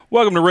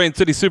Welcome to Rain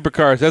City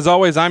Supercars. As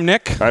always, I'm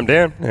Nick. I'm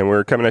Dan, and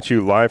we're coming at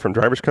you live from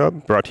Drivers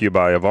Club, brought to you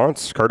by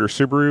Avance, Carter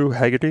Subaru,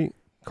 Hagerty,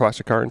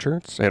 Classic Car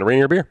Insurance, and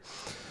Rainier Beer.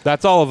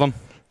 That's all of them.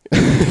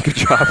 Good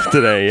job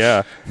today,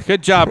 yeah.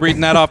 Good job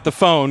reading that off the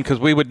phone, because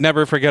we would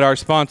never forget our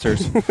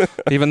sponsors,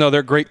 even though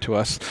they're great to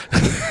us.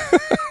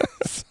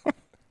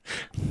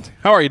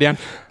 How are you, Dan?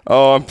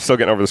 Oh, I'm still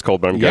getting over this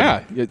cold, but I'm good.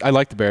 Yeah, I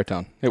like the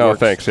baritone. It Oh, works.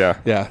 thanks, yeah.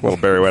 Yeah. A little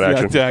Barry White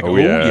action. Yeah,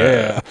 exactly. Oh,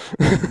 yeah.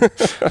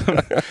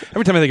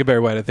 Every time I think of Barry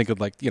White, I think of,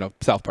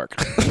 South Park.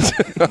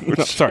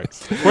 No, sorry.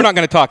 We're not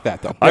going to talk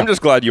that, though. I'm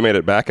just glad you made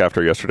it back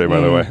after yesterday,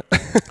 by the way.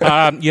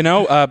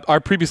 Our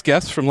previous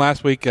guest from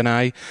last week and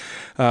I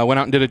went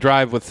out and did a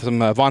drive with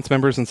some Avance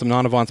members and some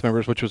non-Avance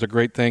members, which was a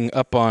great thing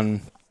up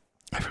on,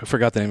 I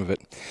forgot the name of it.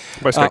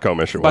 By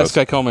Skycomish, it by was.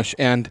 By Skycomish.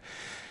 And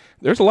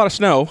there's a lot of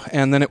snow,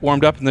 and then it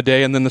warmed up in the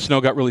day, and then the snow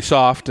got really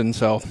soft, and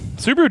so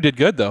Subaru did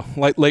good, though.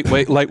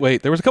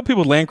 Lightweight. There was a couple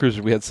people with Land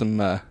Cruiser. We had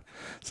some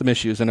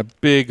issues, and a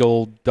big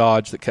old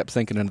Dodge that kept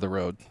sinking into the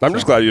road. I'm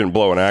just glad you didn't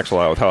blow an axle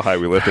out with how high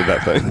we lifted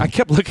that thing. I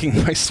kept looking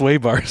at my sway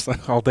bars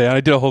all day.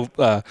 I did a whole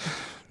I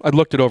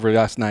looked it over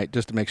last night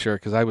just to make sure,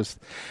 because I was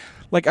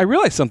I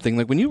realized something.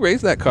 When you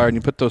raise that car and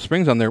you put those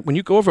springs on there, when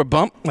you go over a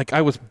bump,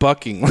 I was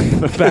bucking.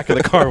 The back of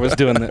the car was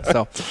doing that.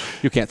 So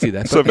you can't see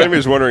that. So if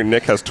anybody's wondering,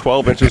 Nick has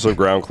 12 inches of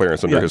ground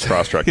clearance under his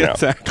Crosstrek now.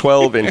 Exactly.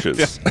 12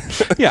 inches.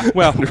 Yeah,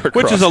 well,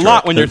 which is a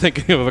lot when you're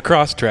thinking of a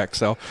Crosstrek.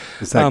 So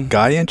is that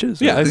guy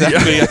inches? Yeah,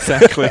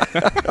 exactly.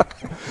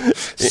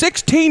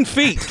 16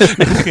 feet.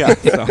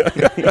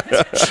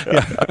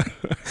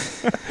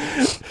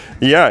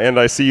 Yeah, and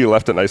I see you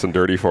left it nice and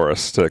dirty for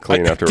us to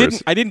clean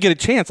afterwards. I didn't get a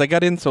chance. I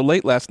got in so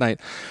late last night.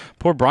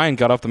 Poor Brian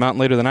got off the mountain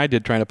later than I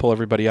did, trying to pull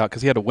everybody out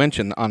because he had a winch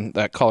on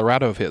that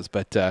Colorado of his.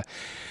 But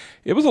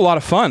it was a lot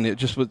of fun. It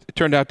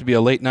turned out to be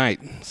a late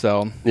night.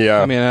 So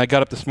yeah, I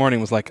got up this morning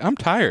and was like, I'm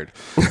tired.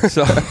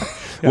 So.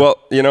 Yeah. Well,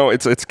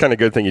 it's kind of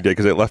good thing you did,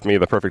 because it left me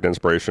the perfect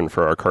inspiration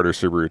for our Carter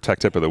Subaru Tech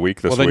Tip of the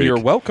Week this week. Well, then you're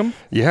welcome.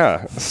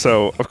 Yeah.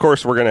 So, of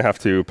course, we're going to have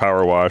to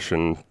power wash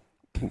and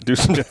do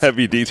some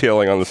heavy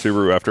detailing on the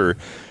Subaru after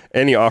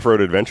any off-road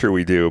adventure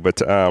we do.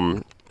 But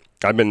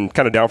I've been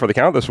kind of down for the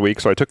count this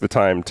week, so I took the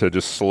time to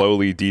just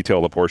slowly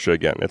detail the Porsche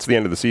again. It's the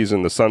end of the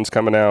season. The sun's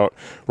coming out.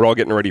 We're all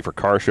getting ready for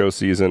car show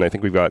season. I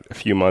think we've got a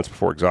few months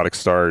before Exotic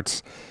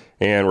starts,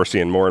 and we're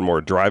seeing more and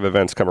more drive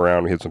events come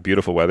around. We had some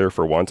beautiful weather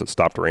for once. It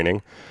stopped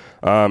raining.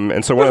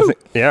 And so one of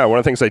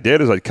the things I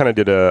did is I kind of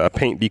did a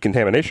paint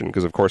decontamination,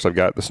 because, of course, I've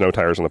got the snow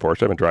tires on the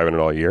Porsche. I've been driving it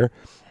all year.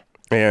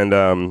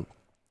 And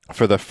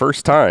for the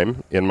first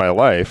time in my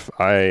life,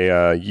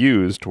 I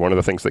used one of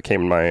the things that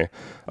came in my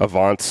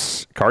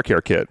Avance car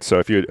care kit. So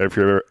if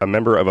you're a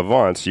member of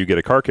Avance, you get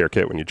a car care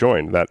kit when you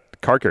join. That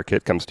car care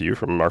kit comes to you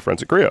from our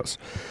friends at Griot's.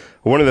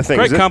 One of the things...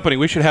 Great company.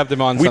 We should have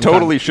them on sometime. We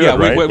totally should,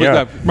 right? We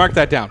mark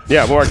that down.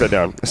 Yeah, we'll mark that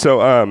down. So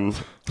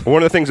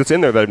one of the things that's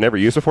in there that I've never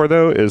used before,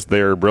 though, is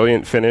their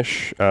Brilliant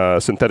Finish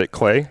synthetic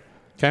clay.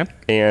 Okay.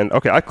 And,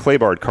 I've clay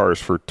barred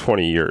cars for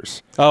 20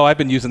 years. Oh, I've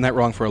been using that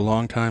wrong for a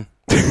long time.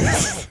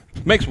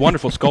 Makes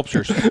wonderful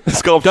sculptures.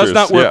 Does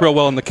not work real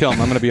well in the kiln,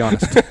 I'm going to be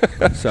honest.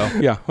 So,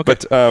 yeah. Okay.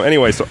 But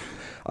anyway, so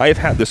I've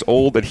had this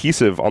old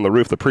adhesive on the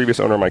roof. The previous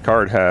owner of my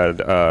car had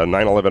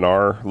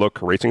 911R look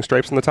racing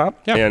stripes on the top.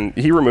 Yeah. And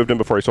he removed them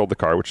before he sold the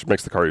car, which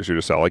makes the car easier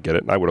to sell. I get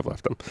it. I would have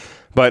left them.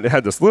 But it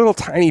had this little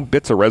tiny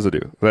bits of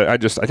residue that I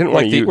didn't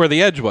want to use. Where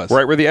the edge was.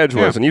 Right, where the edge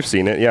was. And you've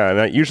seen it. Yeah.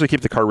 And I usually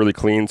keep the car really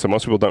clean, so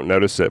most people don't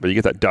notice it. But you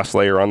get that dust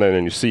layer on there,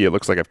 and you see it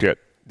looks like I've got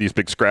these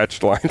big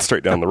scratched lines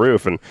straight down the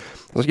roof. And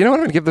I was like, I'm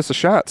going to give this a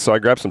shot. So I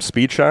grabbed some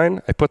Speed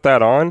Shine. I put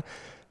that on.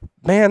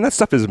 Man, that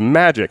stuff is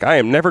magic. I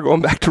am never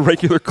going back to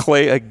regular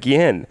clay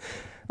again.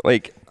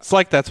 It's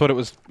like that's what it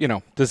was,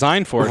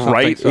 designed for. Or something.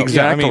 Right, so,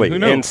 exactly. Who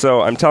knows? And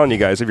so I'm telling you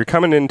guys, if you're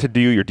coming in to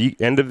do your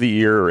end of the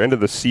year or end of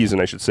the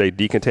season, I should say,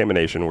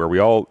 decontamination, where we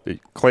all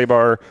clay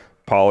bar,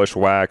 polish,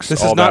 wax,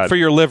 this all is not that. For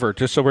your liver,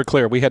 just so we're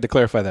clear. We had to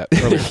clarify that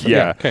earlier.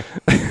 Yeah. Okay.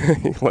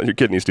 Let your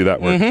kidneys do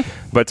that work.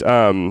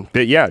 Mm-hmm.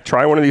 But yeah,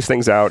 try one of these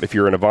things out. If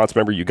you're an Avance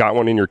member, you got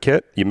one in your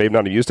kit. You may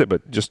not have used it,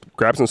 but just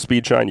grab some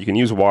Speed Shine. You can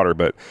use water,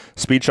 but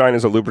Speed Shine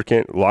is a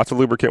lubricant, lots of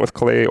lubricant with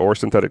clay or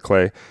synthetic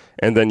clay,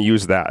 and then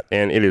use that.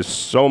 And it is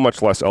so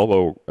much less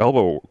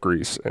elbow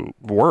grease and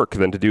work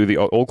than to do the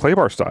old clay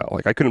bar style.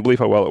 I couldn't believe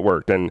how well it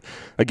worked. And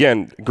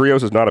again,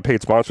 Griot's is not a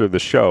paid sponsor of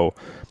this show,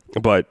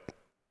 but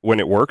when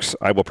it works,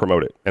 I will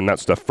promote it. And that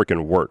stuff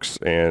freaking works.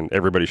 And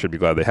everybody should be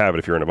glad they have it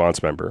if you're an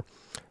Avance member.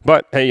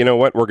 But, hey, you know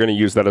what? We're going to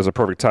use that as a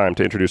perfect time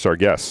to introduce our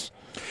guests.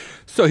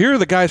 So here are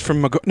the guys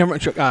from Magoo. No.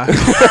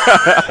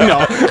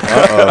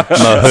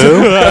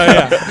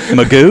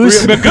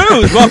 Magoo's?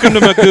 Magoo's. Welcome to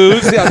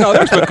Magoo's. Yeah, no,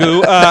 there's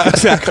Magoo.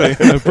 Exactly.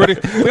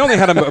 We only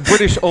had a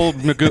British old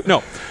Magoo.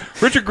 No.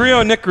 Richard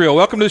Griot and Nick Griot.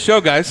 Welcome to the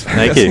show, guys.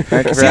 Thank you.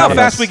 See how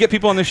fast we get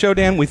people on the show,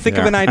 Dan? We think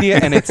of an idea,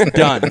 and it's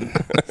done.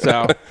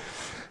 So...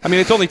 I mean,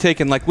 it's only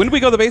taken like, when did we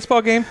go to the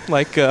baseball game?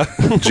 Like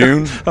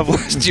June of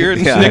last year.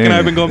 And Yeah. Nick and I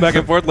have been going back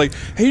and forth like,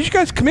 hey, you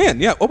guys come in.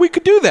 Yeah, well, we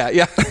could do that.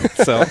 Yeah.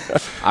 So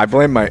I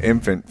blame my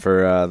infant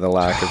for the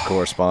lack of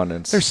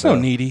correspondence. They're so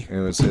needy. It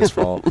was his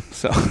fault.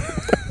 So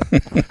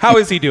how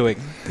is he doing?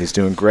 He's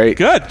doing great.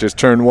 Good. Just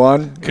turned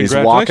 1. He's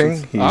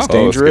walking. Congratulations. He's Oh.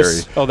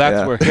 dangerous. scary. Oh, that's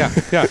Yeah. where,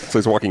 yeah. So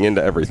he's walking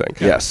into everything.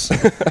 Yes.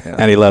 Yeah.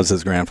 And he loves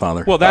his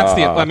grandfather. Well, that's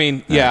I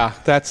mean, yeah,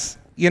 that's,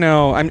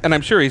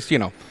 I'm sure he's,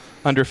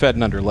 underfed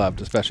and underloved,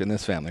 especially in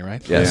this family,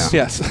 right? Yes.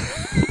 Yes.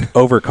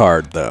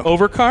 Overcard, though.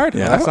 Overcard?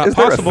 Yeah. That's not Is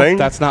there a possible. thing?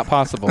 That's not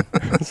possible.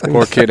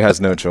 Poor kid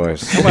has no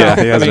choice. Yeah,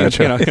 he has no you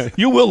choice.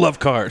 you will love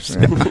cars.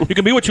 You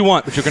can be what you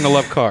want, but you're going to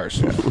love cars.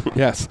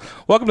 Yes.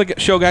 Welcome to the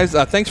show, guys.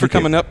 Thanks for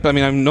coming up. I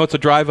mean, I know it's a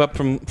drive up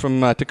from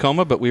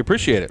Tacoma, but we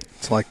appreciate it.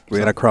 It's like we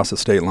had to cross the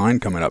state line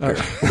coming up here.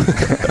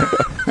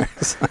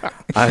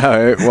 I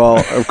know. Well,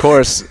 of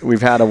course,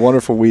 we've had a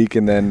wonderful week,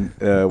 and then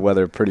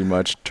weather pretty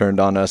much turned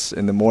on us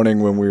in the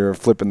morning when we were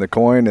flipping the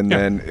coin, and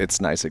then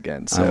it's nice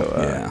again. So,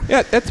 yeah.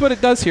 Yeah, that's what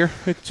it does here.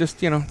 It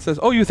just, it says,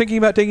 oh, you thinking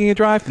about taking a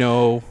drive?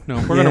 No,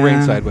 we're going to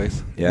rain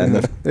sideways. yeah, and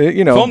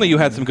If only you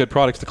had some good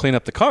products to clean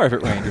up the car if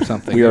it rained or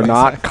something. we are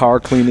not car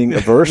cleaning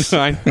averse,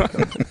 I know.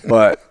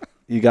 but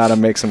you got to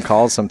make some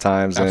calls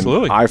sometimes.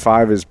 Absolutely. And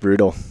I-5 is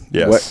brutal.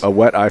 Yes. A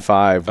wet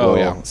I-5 Oh, will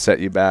yeah. set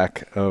you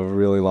back a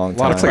really long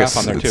lot time. of crap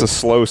on there, It's too. a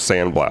slow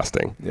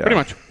sandblasting. Yeah. Pretty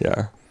much.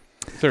 Yeah.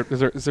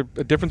 Is there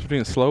a difference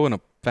between a slow and a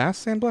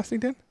fast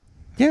sandblasting, Dan?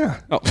 Yeah.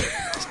 Oh.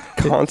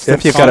 Constant.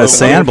 If you've got a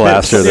solid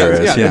sandblaster, there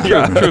is.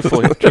 Yeah.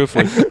 Truthfully.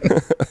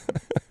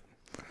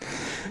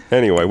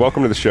 Anyway,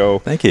 welcome to the show.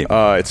 Thank you.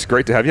 It's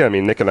great to have you. I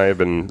mean, Nick and I have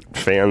been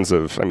fans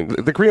of. I mean,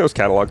 the Griot's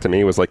catalog to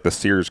me was like the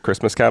Sears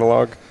Christmas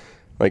catalog.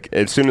 Like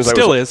as soon as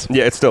Still I is.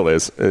 Yeah, it still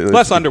is.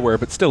 Less underwear,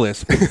 but still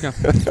is. Yeah.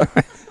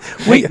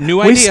 New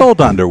we idea.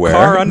 sold underwear.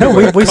 Car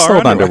underwear. No, we Car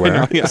sold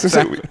underwear. Yeah,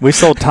 exactly. We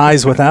sold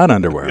ties without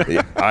underwear.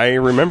 Yeah, I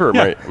remember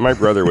my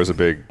brother was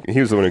he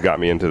was the one who got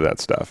me into that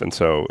stuff, and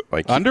so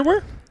like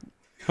Underwear?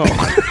 Oh.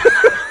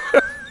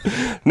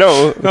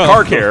 no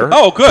car care.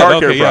 Oh, good. Car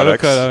Okay, care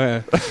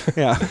products.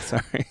 Yeah,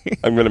 sorry.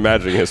 I'm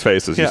imagining his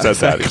face as you Yeah, said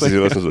that exactly. because he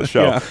listens to the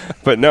show. Yeah.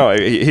 But no,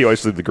 he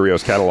always did the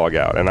Griot's catalog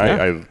out, and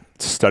Yeah. I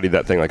studied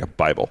that thing like a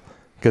Bible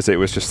because it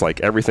was just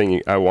like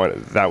everything I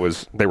wanted.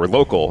 They were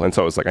local, and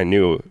so it was like I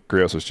knew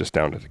Griot's was just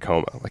down to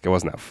Tacoma, like it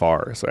wasn't that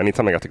far. So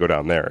anytime I got to go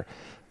down there,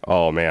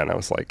 oh man, I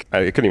was like,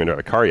 I couldn't even drive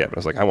a car yet, but I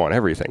was like, I want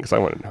everything because I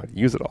want to know how to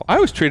use it all. I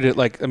always treated it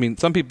like, I mean,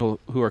 some people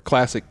who are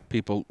classic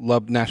people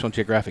love National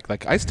Geographic.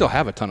 Like, I still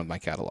have a ton of my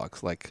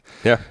catalogs. Like,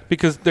 Yeah.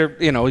 because they're,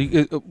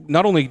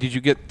 not only did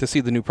you get to see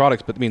the new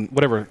products, but I mean,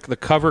 whatever the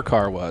cover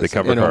car was. The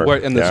cover car,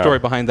 and the yeah. story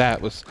behind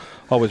that was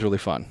always really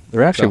fun.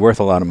 They're actually worth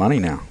a lot of money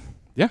now.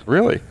 Yeah.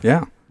 Really?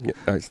 Yeah. Yeah,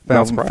 I was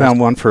not surprised. Found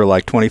one for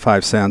like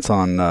 25 cents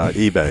on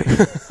eBay.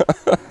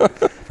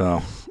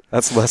 So,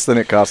 That's less than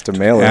it costs to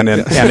mail it. and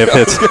if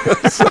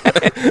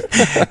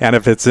it's and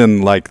if it's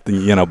in like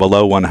the,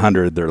 below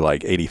 100, they're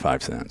like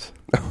 85 cents.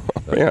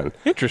 Man,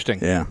 Interesting.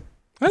 Yeah.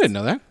 I didn't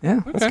know that.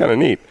 Yeah. that's kind of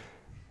neat.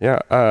 Yeah.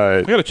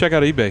 I got to check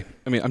out eBay.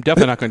 I mean, I'm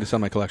definitely not going to sell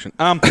my collection.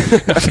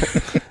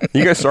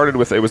 You guys started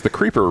with, it was the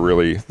Creeper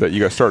really that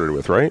you guys started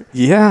with, right?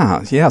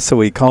 Yeah. So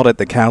we called it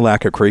the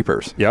Cadillac of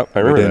Creepers. Yep, I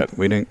remember that.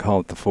 We didn't call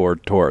it the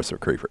Ford Taurus of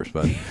Creepers,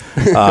 but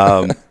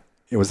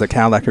it was the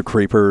Cadillac of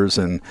Creepers,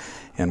 and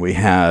we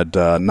had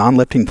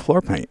non-lifting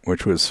floor paint,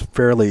 which was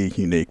fairly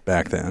unique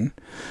back then.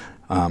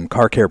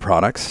 Car care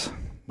products.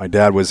 My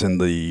dad was in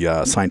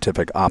the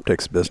scientific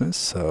optics business,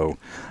 so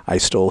I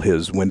stole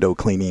his window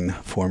cleaning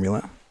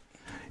formula.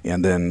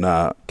 And then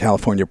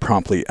California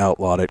promptly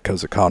outlawed it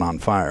because it caught on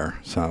fire.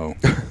 So,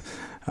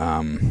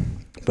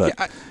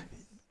 but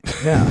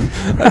yeah.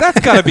 That's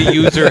got to be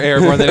user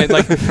error more than it.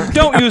 Like,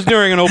 don't use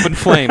during an open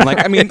flame.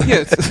 Like, I mean,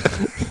 yes.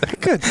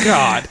 Good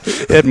God.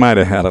 It might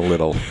have had a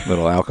little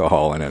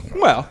alcohol in it.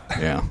 Well,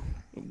 Yeah.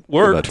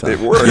 worked. But, It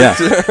worked. Yeah,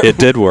 it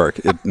did work.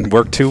 It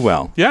worked too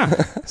well. Yeah.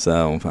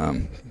 So,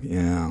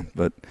 yeah.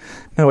 But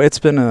no, it's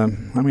been a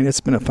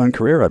fun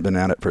career. I've been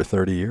at it for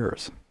 30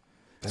 years.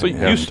 So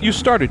you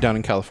started down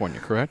in California,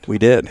 correct? We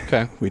did.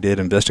 Okay. We did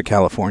in Vista,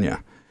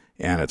 California,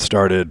 and it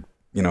started,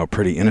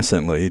 pretty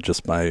innocently,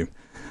 just by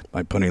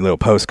putting little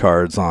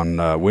postcards on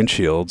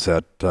windshields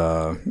at,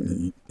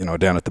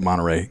 down at the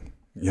Monterey,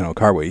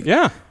 Car Week.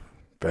 Yeah.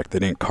 In fact, they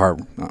didn't call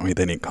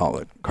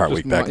it Car Just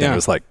Week back then. yeah. It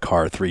was like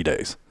Car 3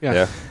 days. Yeah.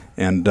 Yeah.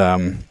 And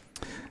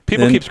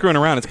People Then- keep screwing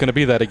around. It's going to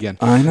be that again.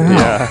 I know.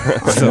 Yeah.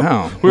 I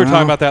know. We were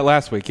talking about that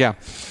last week. Yeah.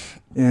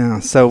 Yeah.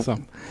 So,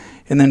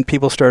 and then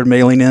people started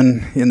mailing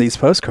in these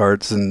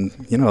postcards, and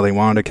they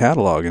wanted a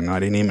catalog, and I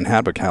didn't even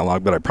have a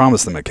catalog, but I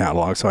promised them a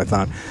catalog, so I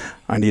thought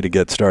I need to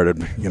get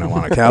started,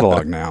 on a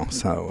catalog now.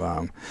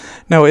 So,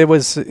 no, it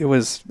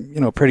was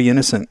pretty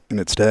innocent in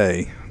its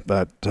day,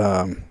 but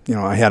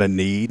I had a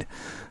need.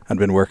 I'd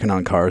been working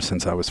on cars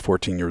since I was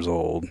 14 years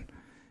old.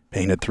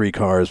 Painted 3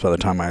 cars by the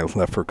time I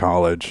left for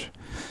college,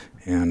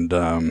 and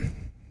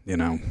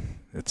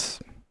it's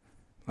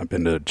I've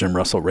been to Jim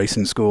Russell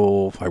Racing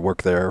School. I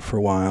worked there for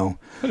a while.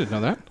 I didn't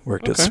know that.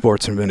 Worked at Okay.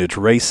 Sports and Vintage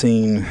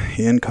Racing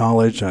in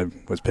college. I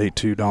was paid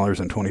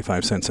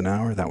 $2.25 an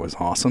hour. That was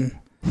awesome.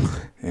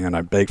 And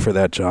I begged for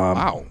that job.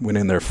 Wow. Went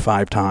in there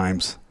 5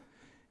 times.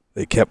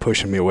 They kept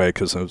pushing me away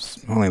because it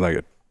was only like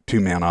a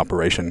 2-man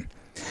operation.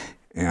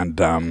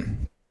 And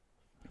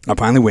I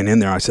finally went in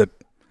there. I said,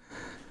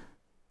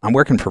 I'm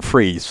working for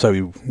free, so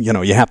you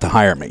have to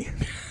hire me.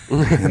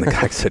 And the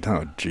guy said,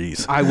 "Oh,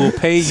 geez, I will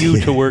pay you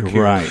to work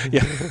here." Right.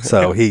 Yeah.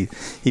 So he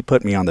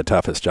put me on the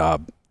toughest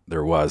job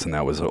there was, and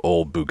that was an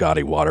old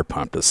Bugatti water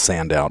pump to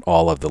sand out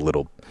all of the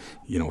little,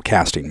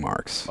 casting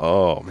marks.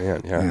 Oh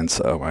man, yeah. And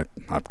so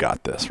I've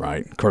got this,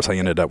 right. Of course, I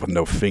ended up with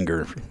no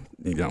finger.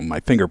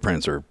 My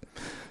fingerprints are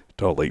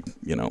totally,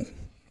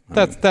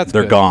 That's they're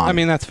good. gone. I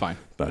mean, that's fine.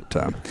 But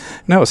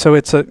no, so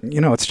it's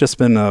it's just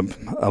been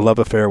a love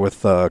affair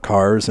with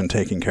cars and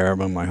taking care of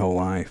them my whole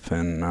life,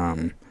 and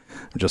I'm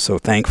just so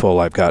thankful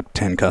I've got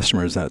 10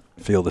 customers that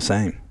feel the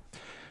same.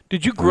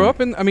 Did you grow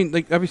up in? I mean,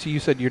 like obviously you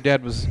said your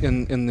dad was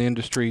in the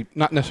industry,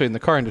 not necessarily in the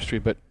car industry,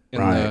 but in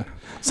the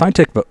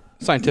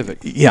scientific.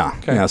 Yeah,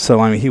 Okay. yeah.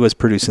 So he was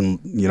producing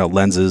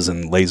lenses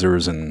and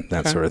lasers and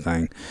that Okay. sort of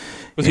thing.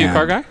 Was he a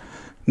car guy?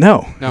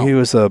 No, No. he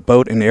was a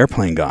boat and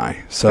airplane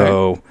guy.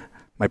 So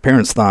my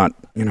parents thought,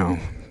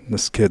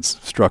 this kid's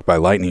struck by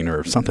lightning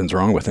or something's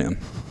wrong with him.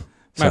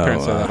 My So,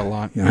 parents say that a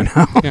lot. Yeah, I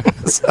know. Yeah.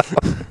 So,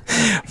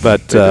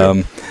 but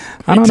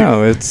I don't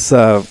know. It's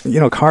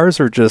cars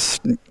are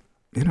just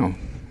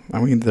I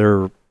mean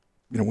they're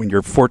when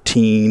you're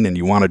 14 and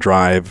you want to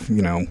drive,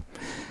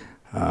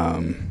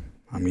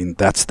 I mean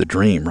that's the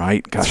dream,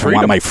 right? Gosh, I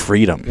want my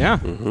freedom. Yeah.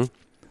 Mm-hmm.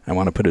 I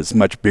want to put as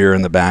much beer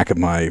in the back of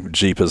my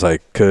Jeep as I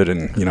could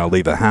and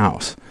leave the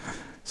house.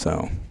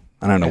 So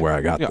I don't know where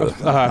I got Yeah,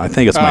 the. I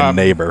think it's my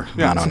neighbor.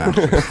 yeah. I don't know.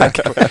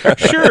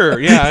 Sure.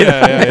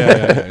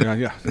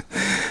 Yeah.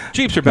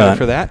 Jeeps are better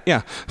for that.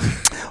 Yeah.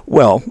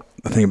 Well,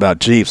 the thing about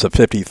Jeeps, a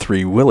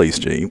 53 Willys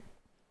Jeep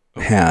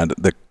had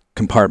the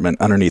compartment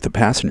underneath the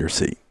passenger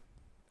seat.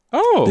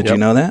 Oh. Did you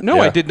know that? No,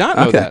 Yeah. I did not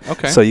know that.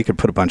 Okay. So you could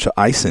put a bunch of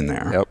ice in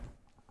there. Yep.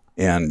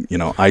 And,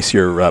 ice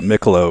your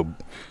Michelob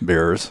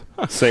beers.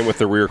 Same with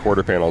the rear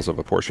quarter panels of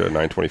a Porsche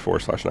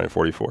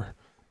 924/944.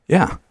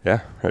 Yeah.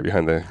 Yeah, right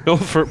behind the.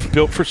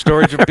 built for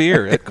storage of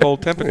beer at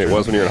cold temperatures. It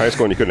was when you were in high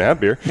school and you couldn't have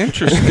beer.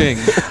 Interesting.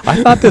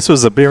 I thought this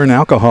was a beer and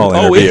alcohol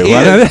Oh, interview. it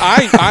wasn't is. it?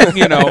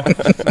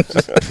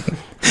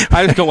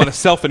 I just don't want to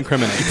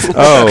self-incriminate.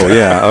 Oh,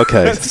 yeah.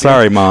 Okay.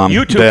 Sorry, Mom.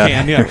 You two Dad.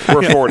 can, yeah.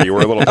 We're 40.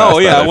 We're a little. Oh,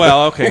 past yeah. that, I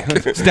Well, okay.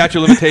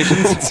 Statute of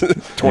limitations.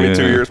 think.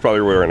 22 Yeah. years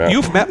probably where we're at.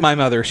 You've met my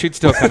mother. She'd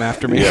still come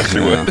after me. Yeah, she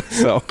would.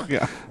 So,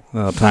 yeah.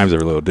 Well, times are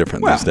a little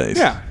different Well, these days.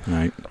 yeah.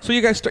 Right. So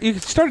you guys you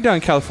started down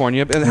in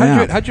California, and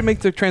Yeah. how'd you make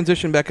the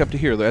transition back up to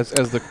here as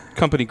the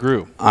company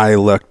grew? I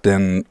looked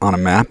on a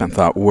map and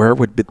thought, where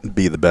would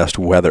be the best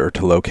weather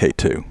to locate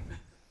to?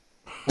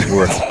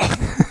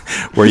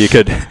 Where you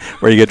could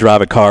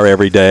drive a car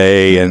every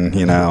day and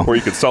Where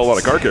you could sell a lot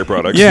of car care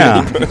products.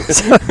 Yeah.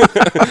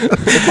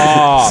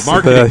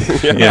 Marketing.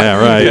 Yeah,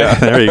 right. Yeah.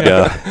 There you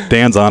go.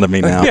 Dan's on to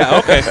me now. Yeah,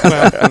 okay.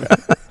 Well,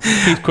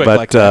 he's quick But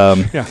like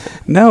that. Yeah.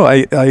 no,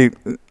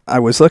 I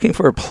was looking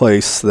for a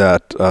place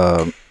that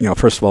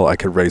first of all I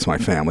could raise my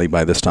family.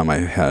 By this time I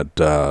had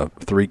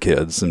 3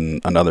 kids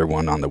and another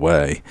one on the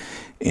way,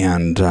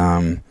 and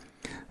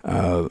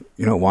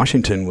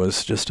Washington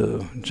was just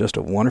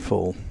a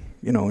wonderful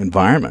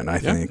environment. I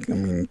think. I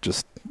mean,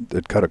 just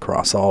it cut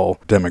across all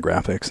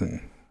demographics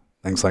and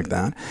things like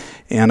that,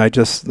 and I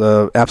just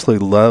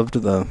absolutely loved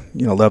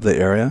the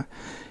area.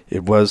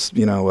 It was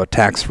a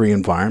tax-free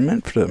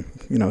environment to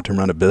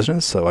run a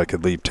business, so I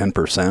could leave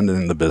 10%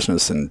 in the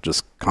business and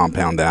just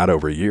compound that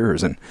over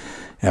years. And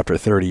after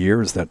 30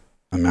 years, that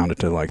amounted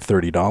to like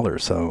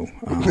 $30. So,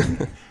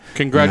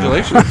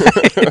 Congratulations.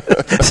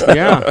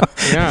 Yeah.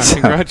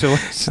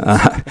 Congratulations.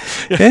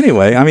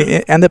 Anyway, I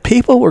mean, and the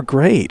people were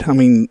great. I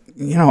mean,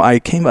 I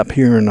came up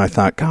here and I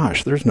thought,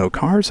 gosh, there's no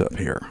cars up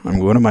here. I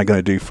mean, what am I going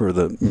to do for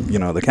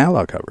the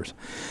catalog covers?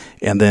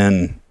 And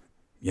then,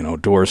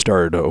 doors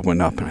started to open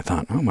up, and I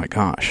thought, oh my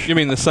gosh. You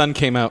mean the sun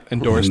came out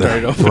and doors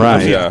started opening?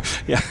 Right. Yeah.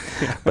 Yeah.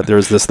 But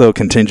there's this little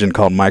contingent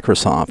called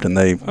Microsoft, and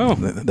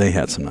they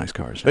had some nice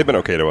cars. They've been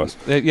okay to us.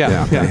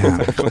 Yeah. They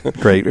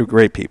have.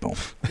 Great people.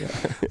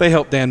 They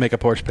helped Dan make a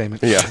Porsche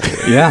payment. Yeah.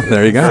 Yeah,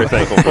 there you go. Very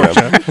thankful for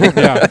them.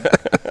 Yeah.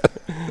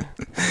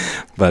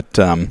 But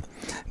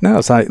no,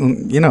 it's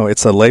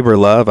a labor of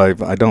love.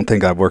 I don't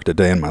think I've worked a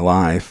day in my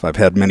life. I've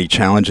had many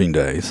challenging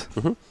days,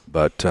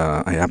 but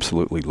I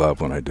absolutely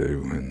love what I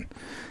do,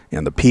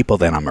 and the people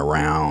that I'm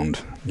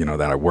around,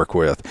 that I work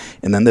with,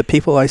 and then the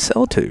people I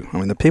sell to. I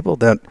mean, the people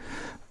that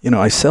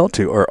I sell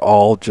to are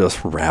all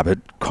just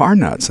rabid car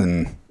nuts,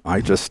 and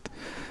I just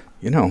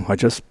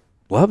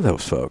love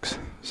those folks.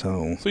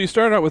 So you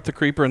started out with the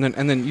Creeper, and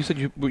then you said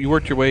you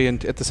worked your way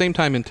at the same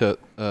time into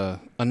a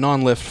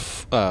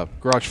non-lift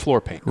garage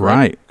floor paint.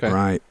 right, Okay.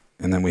 right,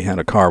 and then we had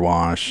a car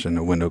wash and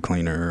a window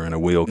cleaner and a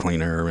wheel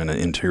cleaner and an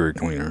interior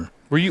cleaner.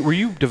 Were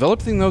you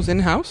developing those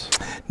in-house?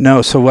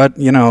 No, so what,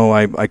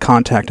 I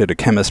contacted a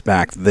chemist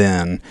back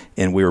then,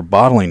 and we were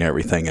bottling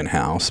everything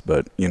in-house,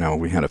 but,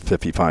 we had a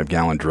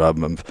 55-gallon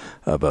drum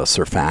of a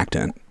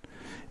surfactant,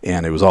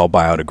 and it was all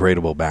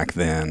biodegradable back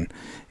then,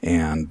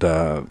 and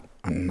I'm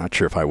not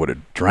sure if I would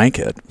have drank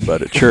it,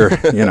 but it sure,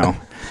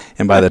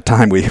 and by the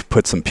time we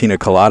put some pina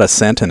colada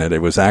scent in it, it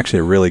was actually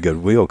a really good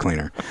wheel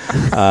cleaner.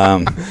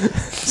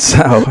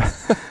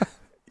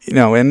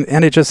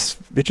 And it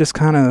just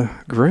kind of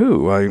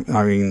grew.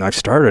 I mean, I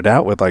started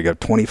out with like a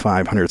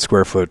 2,500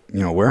 square foot,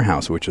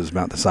 warehouse, which is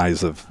about the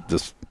size of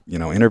this,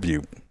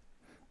 interview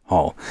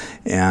hall.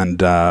 And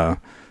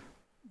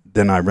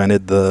then I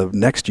rented the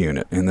next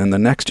unit and then the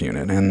next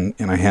unit. And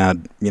I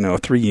had,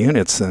 3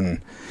 units.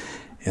 And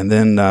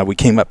then we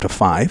came up to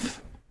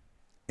 5.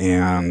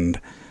 And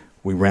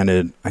we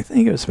rented, I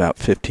think it was about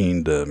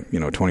 15 to,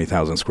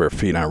 20,000 square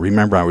feet. And I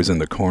remember I was in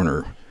the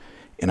corner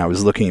and I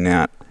was looking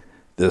at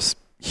this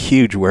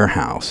huge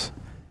warehouse,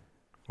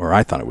 or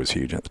I thought it was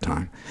huge at the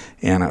time,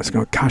 and I was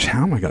going, gosh,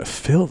 how am I going to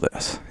fill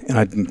this?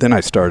 And then I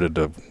started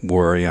to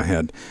worry. I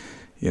had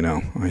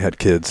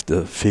kids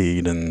to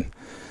feed, and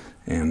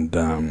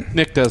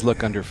Nick does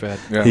look underfed.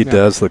 Yeah. He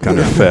does look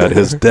underfed.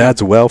 His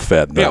dad's well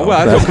fed, though. Yeah,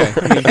 well, that's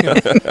okay. I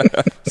mean,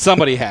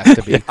 somebody has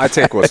to be. I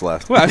take what's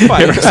left. Well, that's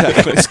fine.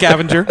 Exactly.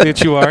 Scavenger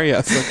that you are.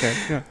 Yes.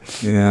 Okay.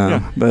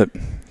 Yeah. But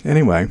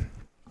anyway.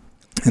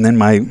 And then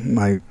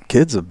my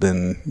kids have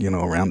been,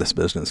 around this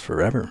business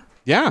forever.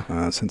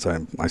 Yeah. Since I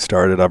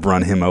started, I've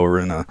run him over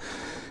in a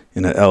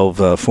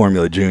Elva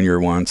Formula Junior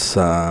once.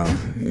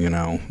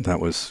 That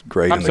was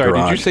great. I'm sorry.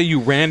 Did you say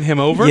you ran him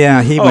over?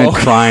 Yeah, he went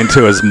crying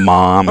to his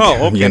mom.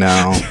 Oh, okay.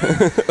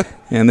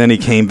 And then he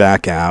came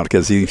back out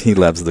because he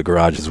loves the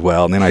garage as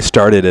well. And then I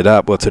started it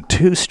up. Well, it's a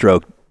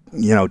 2-stroke,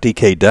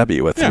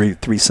 DKW, a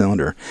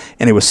three-cylinder,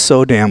 and it was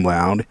so damn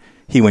loud.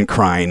 He went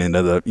crying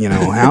into the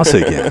house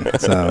again.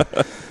 So.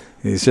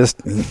 He's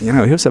just, he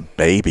was a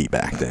baby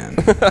back then.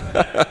 Oh,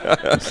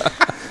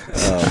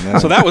 man.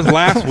 So that was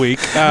last week.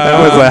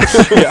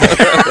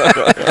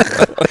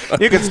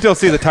 You can still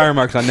see the tire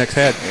marks on Nick's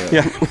head.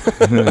 Yeah.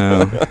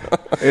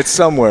 It's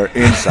somewhere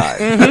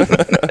inside.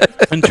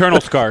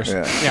 Internal scars.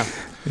 Yeah.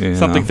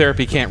 Something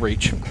therapy can't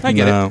reach. I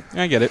get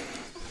it.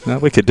 No,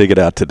 we could dig it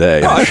out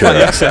today. I'm sure.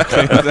 Yeah,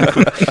 exactly.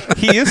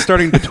 He is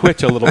starting to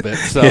twitch a little bit,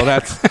 so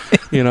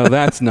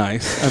that's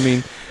nice. I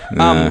mean,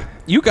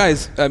 you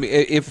guys. I mean,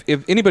 if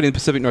anybody in the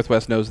Pacific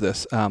Northwest knows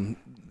this,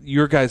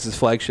 your guys'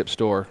 flagship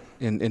store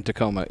in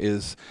Tacoma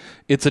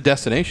it's a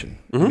destination.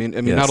 Mm-hmm. I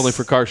mean, yes. Not only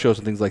for car shows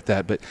and things like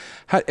that, but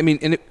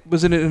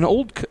was it an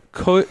old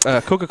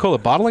Coca-Cola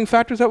bottling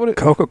factory? Is that what it?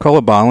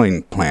 Coca-Cola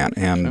bottling plant,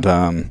 and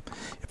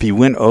if you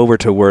went over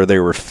to where they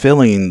were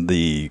filling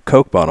the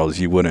Coke bottles,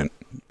 you wouldn't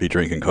be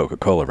drinking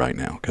Coca-Cola right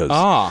now because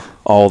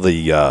all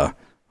the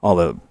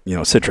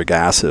citric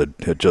acid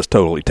had just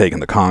totally taken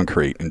the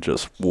concrete and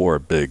just wore a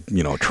big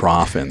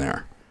trough in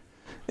there.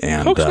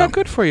 And Coke's not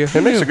good for you.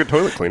 It makes a good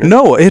toilet cleaner.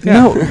 No,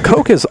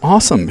 Coke is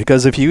awesome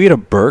because if you eat a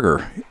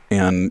burger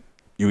and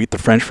you eat the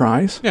French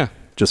fries,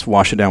 just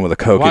wash it down with a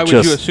Coke. Why would you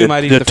assume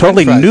I'd eat the French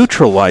totally fries?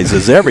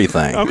 neutralizes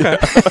everything. Okay.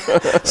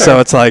 So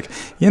it's like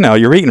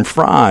you're eating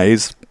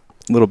fries,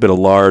 a little bit of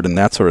lard and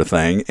that sort of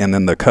thing, and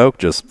then the Coke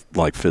just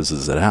like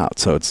fizzes it out.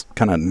 So it's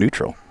kind of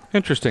neutral.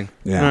 Interesting.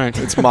 Yeah. All right.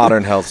 It's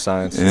modern health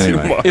science.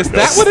 Anyway. Is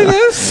that what it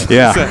is?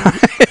 Yeah.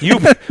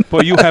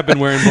 You have been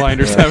wearing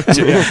blinders, haven't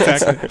you? Yeah,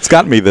 exactly. It's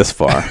gotten me this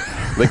far.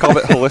 They call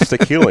it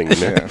holistic healing.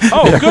 Yeah.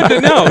 Oh, good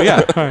to know.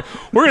 Yeah. All right.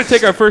 We're going to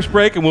take our first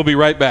break, and we'll be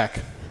right back.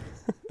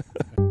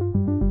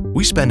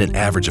 We spend an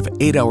average of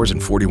 8 hours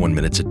and 41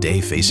 minutes a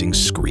day facing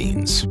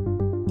screens.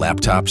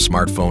 Laptops,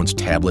 smartphones,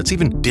 tablets,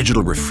 even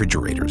digital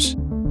refrigerators.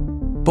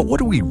 But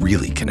what are we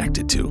really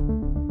connected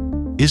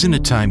to? Isn't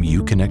it time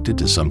you connected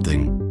to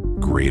something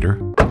greater?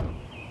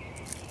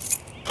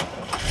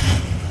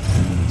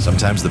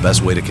 Sometimes the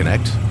best way to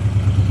connect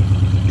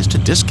is to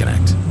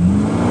disconnect.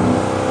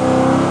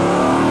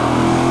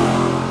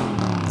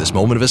 This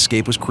moment of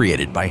escape was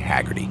created by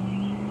Hagerty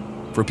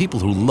for people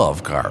who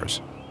love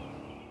cars.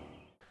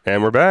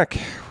 And we're back.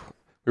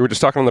 We were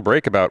just talking on the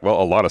break about, a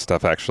lot of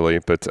stuff actually,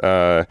 but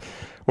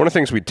one of the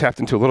things we tapped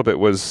into a little bit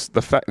was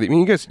the fact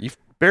that, you've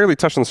barely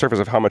touched on the surface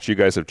of how much you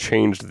guys have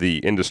changed the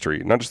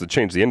industry. Not just to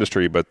change the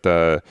industry, but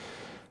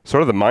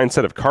sort of the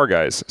mindset of car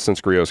guys since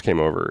Griot's came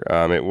over.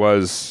 I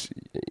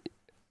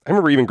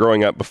remember even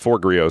growing up before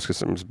Griot's,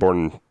 because I was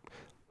born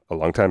a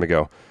long time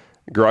ago,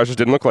 garages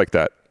didn't look like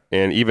that.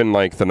 And even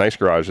like the nice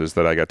garages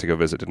that I got to go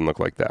visit didn't look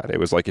like that. It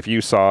was like if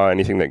you saw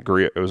anything that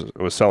Griot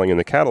was selling in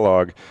the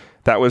catalog,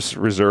 that was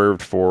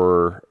reserved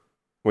for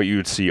what you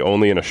would see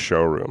only in a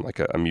showroom, like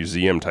a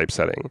museum type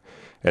setting.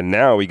 And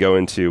now we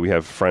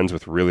have friends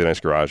with really nice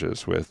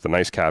garages with the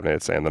nice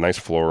cabinets and the nice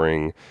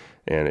flooring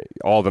and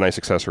all the nice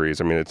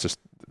accessories. I mean, it's just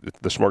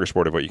the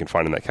smorgasbord of what you can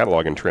find in that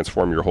catalog and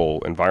transform your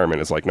whole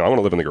environment is like, no, I want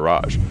to live in the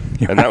garage.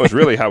 And that was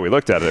really how we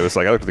looked at it. It was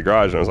like, I looked at the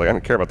garage and I was like, I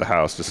don't care about the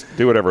house. Just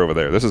do whatever over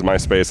there. This is my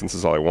space and this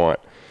is all I want.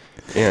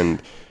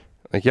 And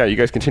like, yeah, you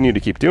guys continue to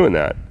keep doing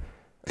that.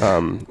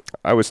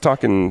 I was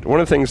talking. One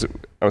of the things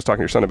I was talking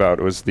to your son about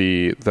was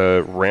the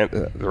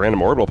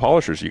random orbital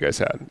polishers you guys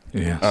had.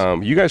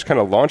 Yes. You guys kind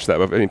of launched that,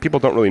 but I mean, people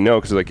don't really know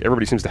because like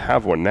everybody seems to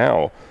have one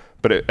now.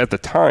 But at the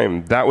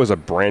time, that was a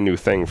brand new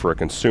thing for a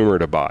consumer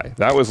to buy.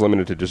 That was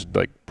limited to just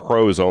like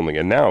pros only,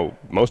 and now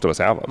most of us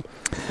have them.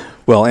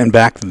 Well, and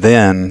back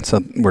then,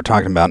 so we're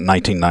talking about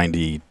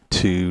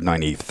 1992,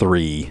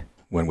 93,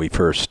 when we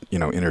first,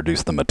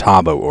 introduced the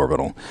Metabo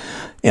orbital.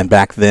 And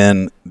back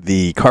then,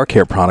 the car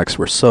care products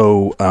were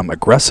so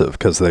aggressive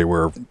because they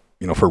were,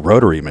 for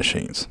rotary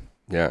machines.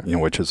 Yeah.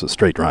 Which is a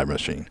straight drive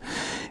machine.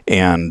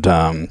 And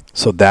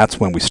so that's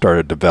when we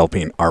started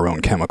developing our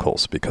own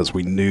chemicals because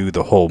we knew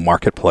the whole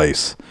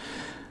marketplace.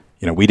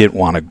 We didn't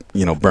want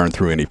to, burn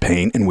through any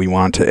paint, and we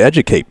wanted to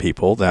educate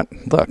people that,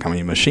 look,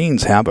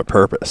 machines have a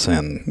purpose.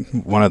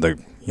 And one of the,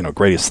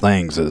 greatest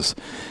things is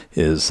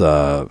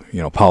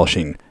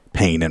polishing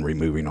paint and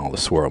removing all the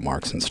swirl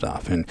marks and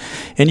stuff. And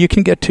you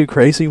can get too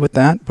crazy with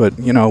that, but,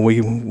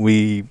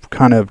 we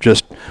kind of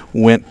just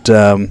went,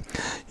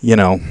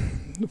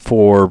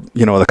 for,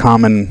 the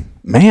common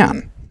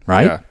man,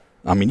 right? Yeah.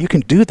 You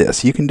can do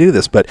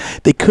this, but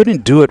they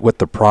couldn't do it with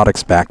the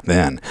products back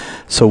then.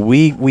 So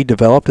we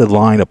developed a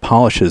line of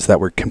polishes that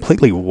were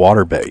completely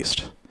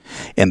water-based,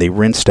 and they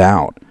rinsed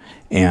out,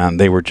 and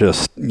they were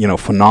just,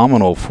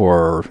 phenomenal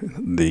for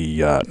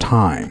the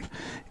time.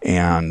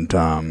 And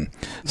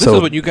this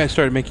is when you guys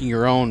started making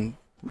your own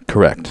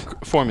correct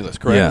formulas,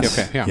 correct? Yes.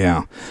 Okay, yeah.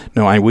 Yeah.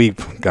 No,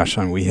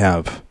 we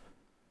have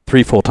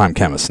 3 full-time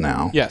chemists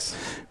now. Yes.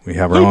 We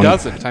have our Who own.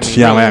 doesn't? I'm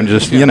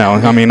just,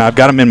 I've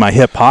got them in my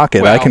hip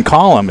pocket. Well, I can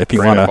call them if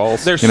you want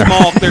to. They're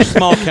small. They're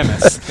small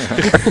chemists.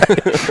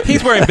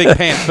 He's wearing big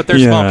pants, but they're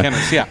small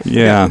chemists. Yeah.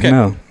 Yeah. Okay.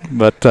 No,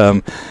 but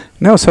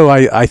no. So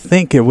I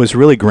think it was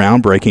really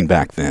groundbreaking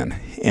back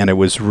then, and it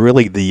was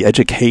really the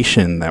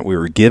education that we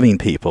were giving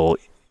people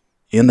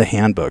in the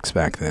handbooks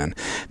back then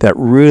that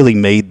really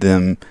made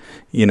them,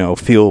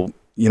 feel,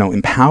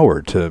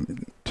 empowered to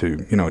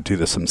do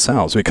this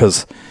themselves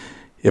because.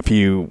 If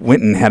you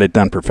went and had it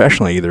done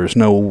professionally, there's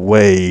no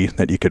way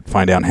that you could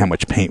find out how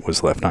much paint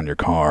was left on your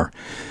car.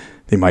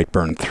 They might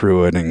burn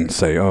through it and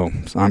say, "Oh,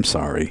 I'm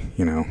sorry,"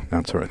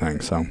 that sort of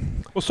thing. So,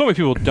 well, so many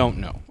people don't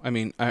know.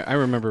 I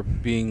remember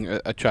being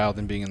a child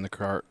and being in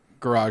the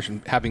garage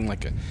and having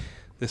like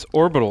this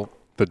orbital.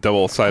 The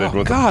double-sided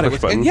with God, the push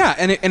button.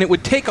 and it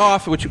would take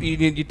off, which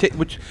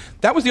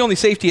that was the only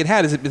safety it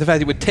had, is the fact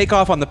it would take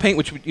off on the paint,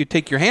 which you'd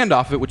take your hand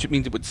off of it, which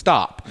means it would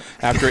stop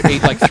after it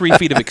ate like 3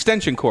 feet of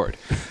extension cord.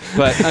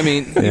 But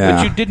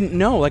but you didn't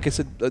know, like I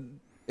said,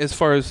 as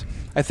far as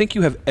I think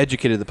you have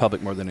educated the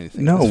public more than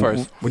anything. No, as far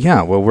as,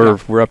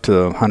 we're up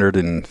to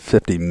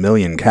 150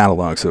 million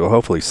catalogs, so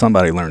hopefully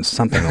somebody learns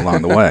something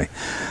along the way.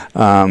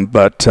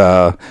 But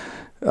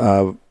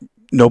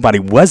nobody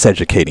was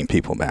educating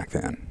people back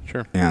then.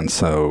 Sure. And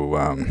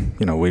so,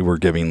 we were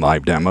giving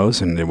live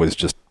demos, and it was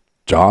just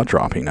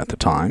jaw-dropping at the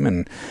time,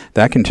 and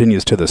that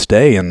continues to this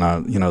day. And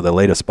the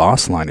latest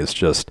Boss line is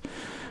just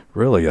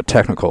really a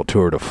technical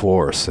tour de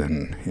force,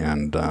 and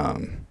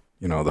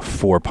the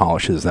 4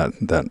 polishes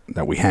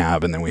that we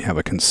have, and then we have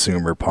a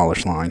consumer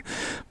polish line.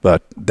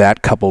 But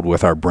that coupled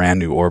with our brand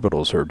new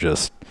orbitals are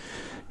just,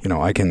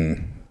 I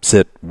can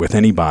sit with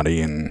anybody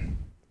and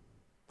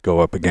go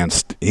up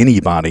against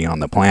anybody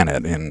on the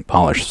planet and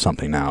polish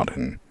something out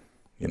and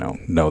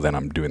know that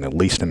I'm doing the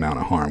least amount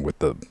of harm with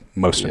the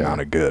most amount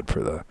of good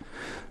for the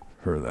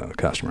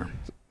customer.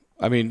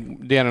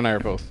 Dan and I are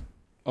both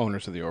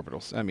owners of the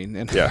orbitals. And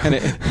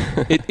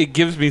it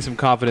gives me some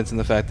confidence in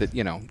the fact that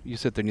you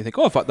sit there and you think,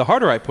 if the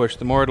harder I push,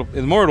 the more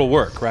it'll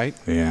work, right?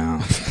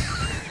 Yeah.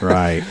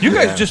 Right. You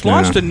guys just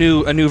launched a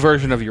new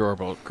version of your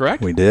orbital,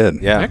 correct? We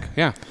did. Yeah. Nick?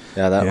 Yeah.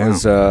 Yeah, that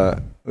was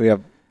we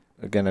have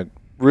again a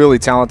really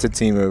talented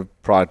team of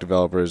product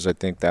developers. I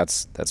think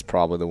that's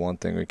probably the one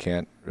thing we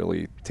can't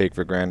really take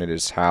for granted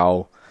is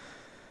how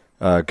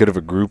good of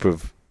a group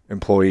of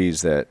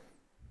employees that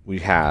we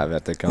have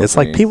at the company. It's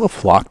like people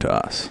flock to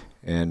us.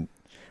 And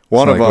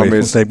one of them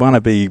is they want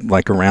to be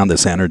like around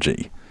this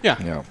energy.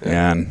 Yeah.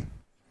 And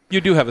you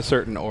do have a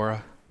certain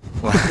aura.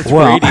 It's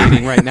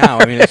radiating right now.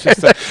 It's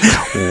just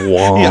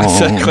whoa. Yeah,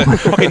 exactly.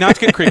 Okay, now it's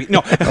getting creepy.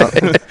 No,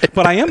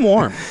 but I am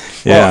warm.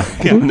 Yeah.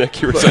 Nick,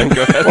 you were saying,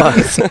 go ahead.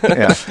 That's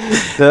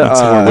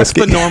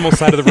the normal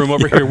side of the room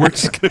over here. We're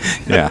just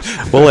gonna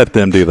we'll let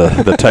them do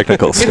the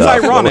technical stuff.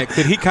 It's ironic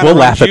that he kind of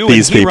runs laugh you at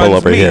these and he people runs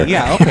over me. here.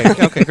 Yeah,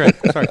 okay, great.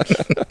 Sorry.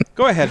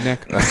 Go ahead,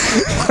 Nick.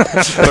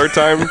 Third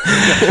time?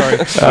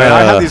 Sorry.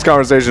 I have these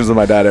conversations with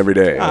my dad every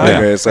day.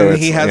 So and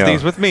he has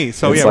these with me.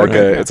 So it's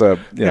it's a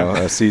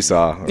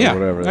seesaw or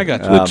whatever. I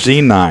got you.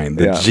 The G9,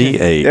 the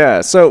G8.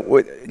 Yeah. So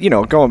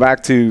going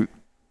back to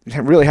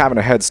really having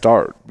a head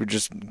start, we're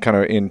just kind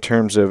of in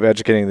terms of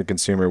educating the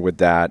consumer with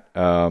that.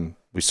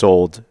 We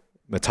sold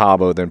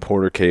Metabo, then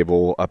Porter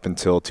Cable up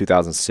until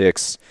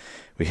 2006.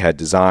 We had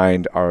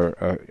designed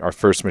our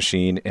first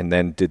machine and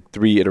then did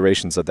 3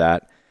 iterations of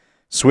that,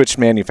 switched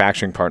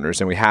manufacturing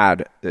partners, and we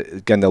had,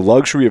 again, the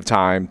luxury of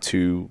time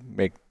to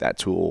make that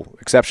tool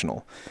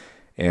exceptional.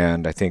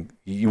 And I think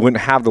you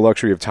wouldn't have the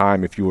luxury of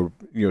time if you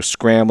were,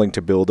 scrambling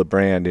to build a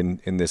brand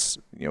in this,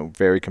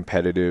 very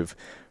competitive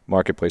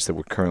marketplace that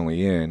we're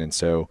currently in. And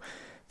so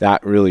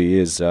that really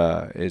is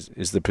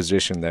the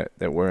position that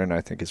we're in.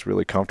 I think is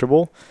really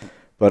comfortable,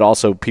 but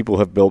also people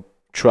have built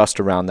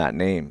trust around that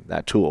name,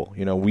 that tool.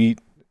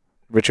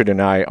 Richard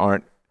and I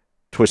aren't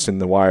twisting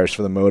the wires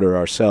for the motor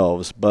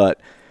ourselves,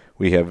 but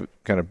we have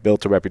kind of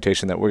built a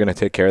reputation that we're going to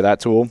take care of that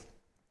tool,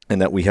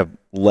 and that we have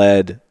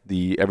led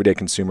the everyday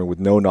consumer with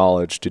no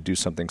knowledge to do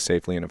something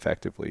safely and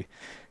effectively.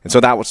 And so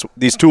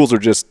these tools are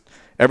just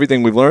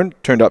everything we've learned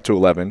turned up to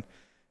 11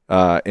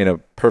 in a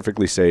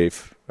perfectly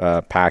safe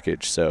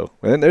package. So,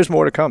 and there's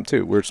more to come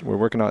too. We're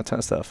working on a ton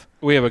of stuff.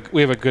 We have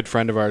a good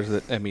friend of ours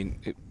that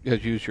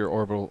has used your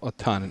orbital a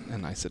ton,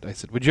 and I said,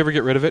 would you ever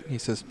get rid of it? He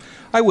says,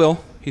 I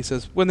will. He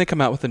says, when they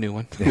come out with a new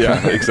one.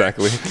 Yeah,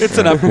 exactly. It's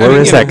an upgrade.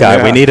 Where is that guy?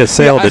 Yeah. We need a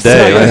sale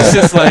today. It's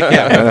just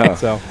like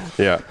so.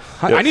 Yeah.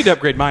 I need to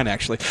upgrade mine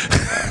actually.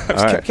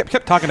 I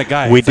kept talking to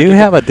Guy. We do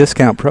have a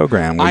discount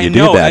program where you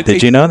do that.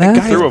 Did you know that?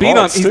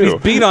 Guy he's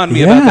beat on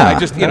me about that. I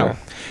just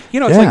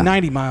it's like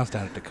 90 miles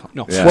down at Tacoma.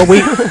 No. Yeah.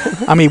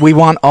 Well, we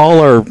want all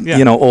our,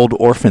 old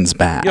orphans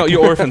back.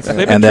 Your orphans.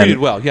 They've been treated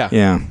well, yeah.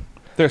 Yeah.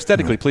 They're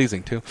aesthetically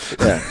pleasing, too.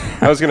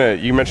 Yeah.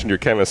 You mentioned your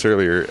chemist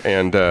earlier,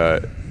 and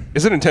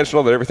is it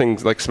intentional that everything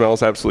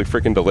smells absolutely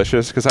freaking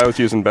delicious? Because I was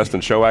using Best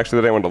in Show actually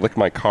today. I wanted to lick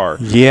my car.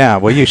 Yeah,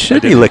 well, you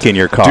should be licking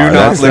your car. Do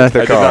not lick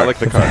the I car. did not lick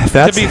the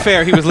car. To be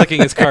fair, he was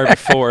licking his car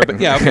before, but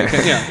yeah.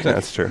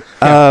 That's true.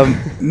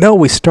 No,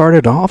 we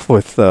started off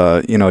with,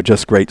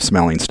 just great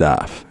smelling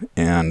stuff.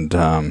 And,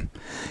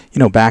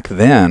 back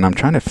then, I'm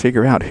trying to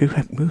figure out who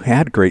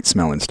had great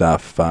smelling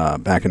stuff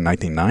back in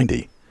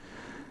 1990.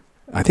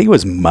 I think it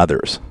was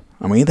Mothers.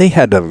 I mean, they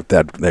had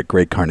that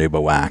great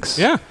Carnauba wax.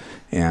 Yeah.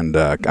 And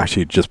gosh,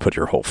 you just put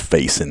your whole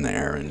face in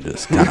there and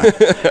just kind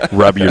of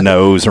rub your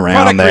nose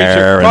around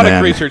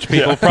Product research,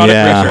 people. Product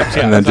research.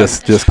 Yeah, and then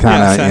just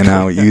kind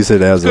of, use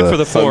it as good for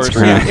the pores.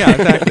 Yeah,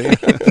 exactly.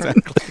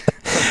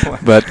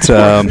 But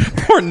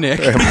poor Nick.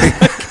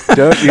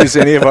 Don't use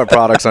any of our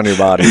products on your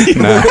body.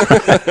 No.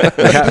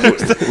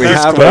 we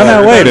have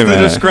wait a minute. The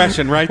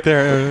discretion right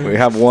there. We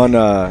have one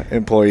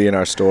employee in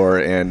our store,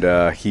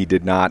 and he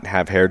did not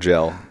have hair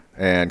gel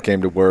and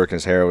came to work, and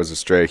his hair was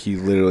astray. He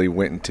literally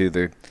went into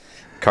the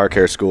car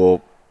care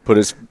school, put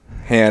his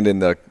hand in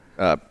the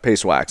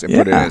paste wax and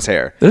put it in his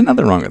hair. There's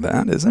nothing wrong with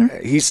that, is there?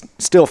 He's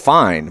still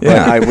fine, but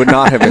I would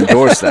not have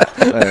endorsed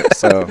that.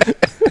 So,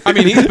 I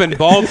mean, he's been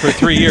bald for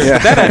 3 years. Yeah.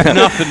 But that had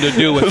nothing to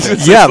do with it.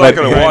 It's not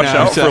going to wash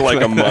out for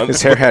like a month.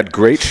 His hair had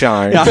great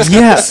shine.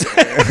 Yes.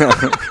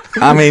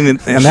 I mean,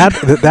 and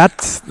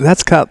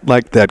that's got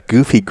like that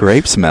goofy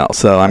grape smell.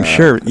 So I'm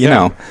sure, you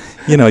know,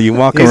 you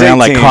walk He's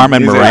around 18. like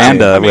Carmen He's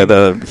Miranda 18. with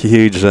a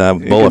huge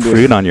bowl of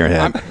fruit on your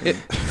head.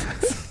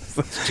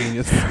 That's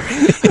genius.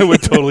 I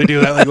would totally do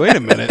that. Like, wait a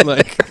minute.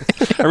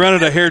 Like, I ran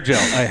out of hair gel.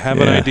 I have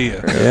an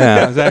idea.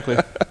 Yeah. Exactly.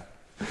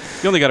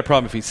 You only got a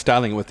problem if he's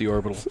styling with the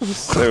orbital.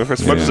 So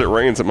as much as it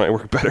rains, it might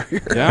work better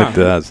here. Yeah. It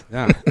does.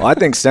 Yeah. Well, I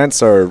think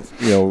scents are,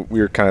 we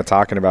were kind of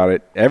talking about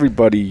it.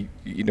 Everybody,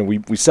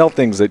 we sell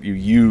things that you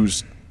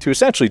use to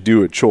essentially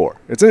do a chore.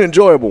 It's an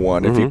enjoyable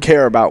one if you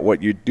care about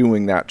what you're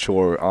doing that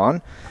chore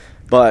on.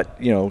 But,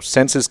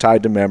 scents is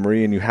tied to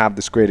memory, and you have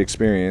this great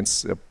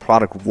experience. The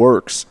product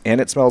works and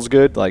it smells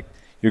good. Like,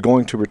 you're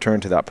going to return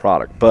to that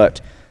product.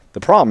 But the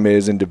problem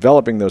is in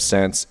developing those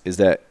scents is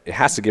that it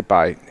has to get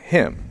by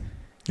him.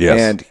 Yes.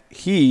 And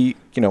he,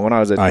 when I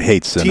was I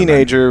hate cinnamon.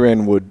 teenager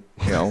and would,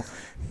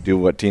 do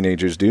what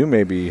teenagers do,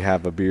 maybe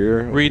have a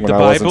beer Read when the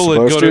I wasn't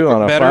Bible and supposed go to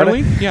on a bed Friday.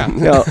 early?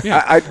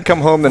 Yeah. I'd come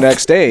home the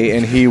next day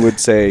and he would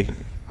say,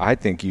 I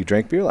think you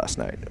drank beer last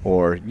night,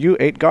 or you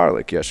ate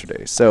garlic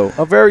yesterday. So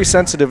a very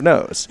sensitive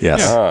nose. Yes.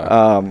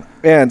 Yeah.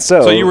 And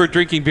so you were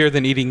drinking beer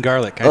than eating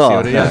garlic. I see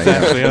what it is.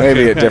 Actually.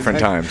 Maybe Okay. at different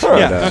times.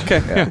 Yeah.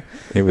 But, Yeah.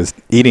 It was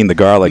eating the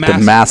garlic to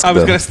mask I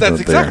was the going to. That's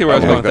the exactly beer. where I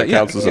was I going think with that that.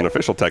 counts as an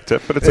official tech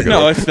tip, but it's a good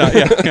No, one. it's not.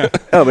 Yeah.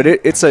 No, but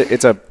it's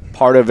a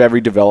part of every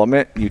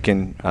development. You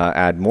can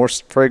add more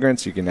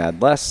fragrance. You can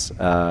add less.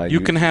 You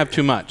can have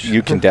too much.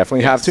 You can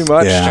definitely have too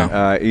much.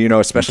 Yeah.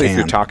 Especially if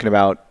you're talking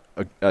about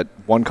a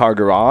one-car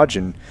garage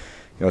and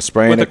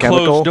spraying with a a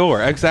chemical. closed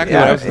door. Exactly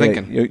what I was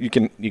thinking. You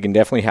can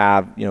definitely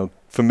have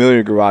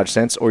familiar garage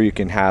scents, or you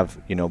can have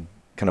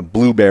kind of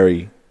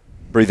blueberry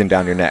breathing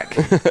down your neck,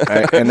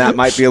 right? And that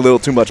might be a little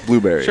too much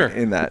blueberry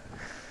in that.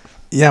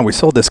 Yeah, we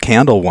sold this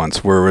candle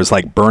once where it was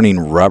like burning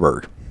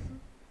rubber.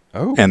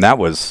 Oh. And that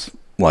was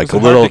like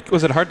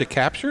Was it hard to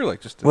capture? Like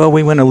just. Well,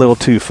 we went a little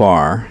too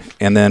far,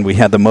 and then we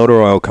had the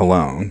motor oil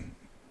cologne.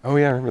 Oh,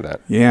 yeah, I remember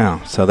that.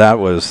 Yeah, so that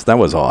was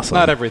awesome.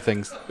 Not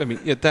everything's. I mean,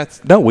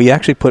 that's. No, we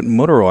actually put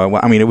motor oil.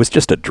 I mean, it was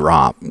just a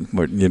drop.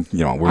 We're We must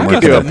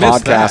could do a have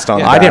missed podcast that. on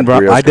Yeah. I didn't-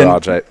 Brioche I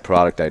didn't- garage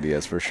product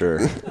ideas for sure.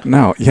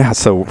 No, yeah.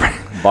 So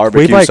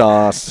Barbecue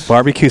sauce.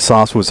 Barbecue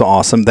sauce was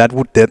awesome.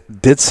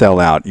 That did sell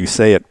out. You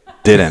say it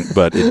didn't,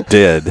 but it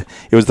did.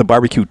 It was the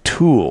barbecue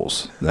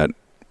tools that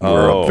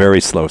were a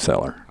very slow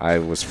seller. I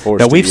was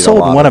forced. Now to we've eat a sold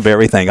lot one of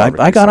everything. I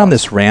barbecue got on sauce.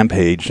 this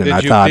rampage, and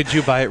I thought, Did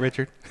you buy it,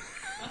 Richard?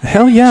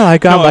 Hell yeah, I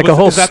got like a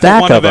whole is that stack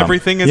the one of of them.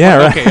 everything? Is Yeah,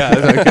 like, right.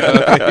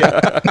 Okay,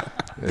 yeah.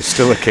 There's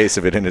still a case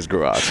of it in his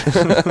garage.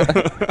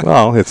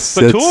 Well, it's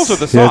The tools or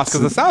the sauce? it's-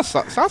 Because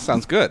the sauce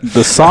sounds good.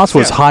 the sauce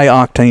was Yeah. high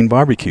octane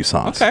barbecue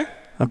sauce. Okay.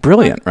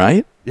 Brilliant,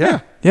 right? Yeah.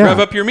 Yeah. Rev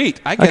up your meat.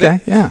 I get Okay,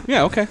 it. yeah.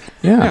 Yeah. Okay.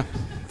 Yeah.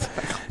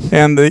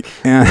 And the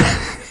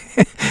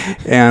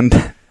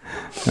and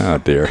oh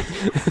dear,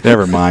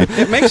 never mind.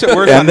 It makes it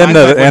worse. And then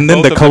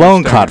the both cologne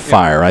of them caught start.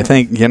 fire. I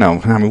think I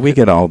mean we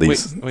get all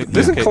these. Wait,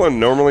 Isn't okay. cologne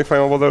normally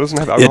flammable though? Doesn't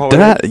it have It alcohol in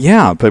does, it?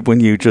 yeah. But when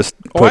you just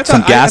Oh, I put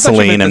some thought- I thought you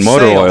gasoline meant and the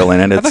motor sale. oil in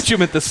it, I it's thought you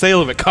meant the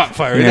sale of it caught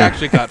fire. It Yeah.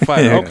 actually caught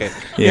fire. Yeah. Okay.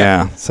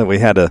 yeah. So we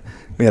had to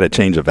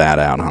change the vat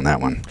out on that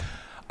one.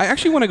 I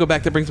actually want to go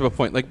back. That brings up a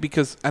point,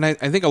 because I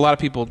think a lot of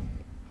people,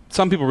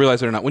 some people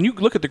realize it or not. When you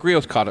look at the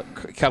Griot's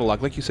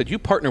catalog, like you said, you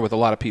partner with a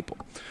lot of people.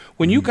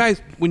 When you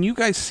guys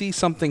see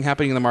something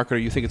happening in the market, or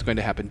you think it's going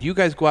to happen, do you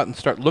guys go out and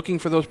start looking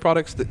for those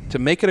products to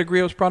make it a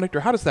Griot's product,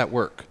 or how does that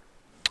work?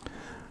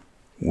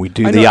 We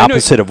do I the know-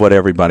 opposite of what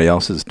everybody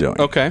else is doing.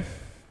 Okay.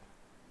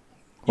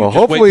 Well,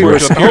 just wait hopefully for we're it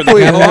to appear in the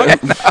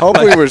catalog?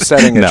 hopefully we're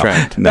setting a No,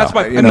 trend. no, That's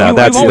my. you I mean, know, we've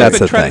that's always the been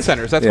thing. trend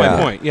centers. That's my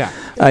Yeah. point. Yeah.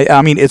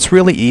 I mean, it's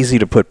really easy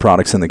to put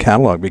products in the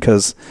catalog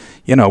because,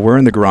 we're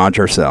in the garage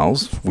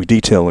ourselves. We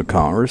detail the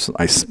cars.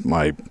 I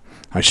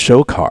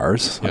show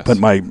cars. I Yes. put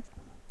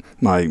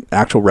my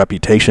actual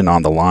reputation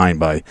on the line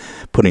by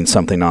putting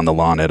something on the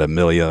lawn at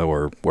Amelia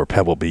or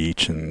Pebble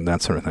Beach and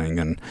that sort of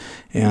thing.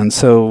 And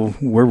so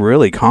we're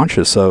really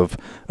conscious of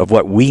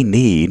what we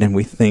need, and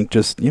we think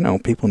just,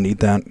 people need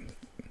that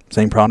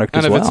same product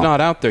And as if well. it's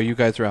not out there, you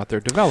guys are out there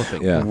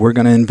developing. Yeah. We're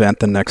going to invent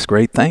the next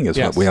great thing is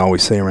Yes. what we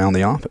always say around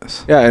the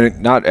office. Yeah, and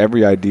not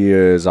every idea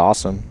is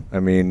awesome. I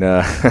mean,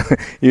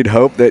 you'd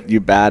hope that you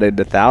batted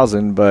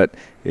 1,000, but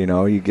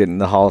you get in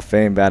the Hall of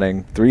Fame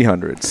batting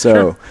 300.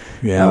 So,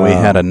 Yeah, we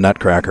had a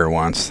nutcracker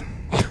once.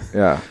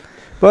 yeah.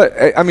 But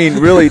I mean,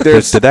 really,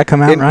 there's. Did that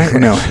come out right?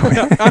 No.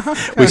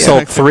 We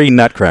sold 3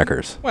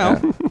 nutcrackers. Well,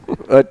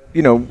 But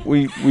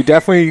we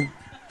definitely.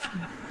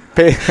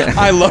 Pay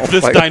I love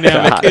this my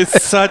dynamic. God.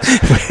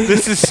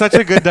 This is such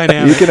a good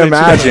dynamic. You can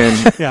imagine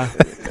Yeah.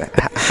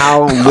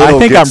 how little. I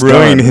think I'm gets done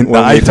ruining.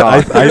 when we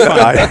talk.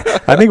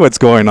 I think what's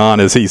going on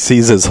is he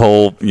sees his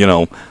whole,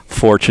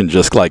 fortune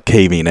just like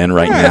caving in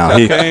right now.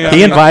 okay, He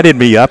yeah. invited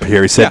me up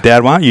here. He said, Yeah.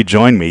 "Dad, why don't you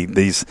join me?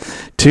 These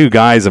 2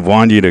 guys have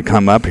wanted you to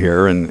come up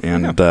here and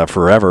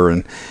forever."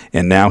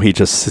 And now he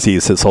just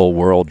sees his whole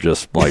world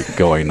just like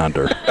going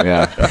under.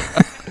 Yeah.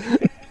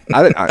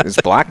 It's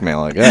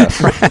blackmail, I guess.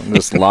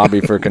 Just lobby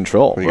for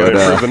control. You got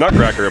to improve the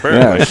Nutcracker,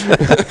 apparently.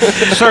 Yeah.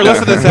 Sir,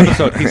 listen to this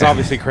episode. He's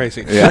obviously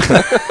crazy. Yeah.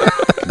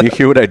 You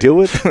hear what I deal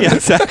with? Yeah,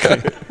 exactly.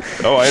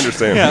 Oh, I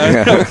understand.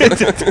 Yeah,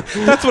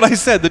 that's what I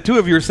said. The 2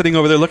 of you are sitting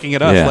over there looking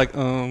at us Yeah. like,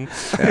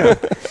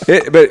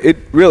 But it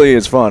really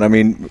is fun. I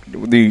mean,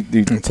 the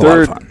It's a lot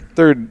of fun.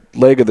 third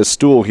leg of the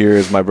stool here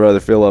is my brother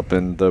Philip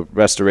and the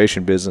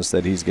restoration business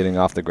that he's getting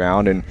off the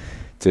ground. And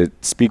to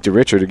speak to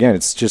Richard again,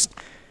 it's just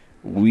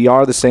we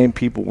are the same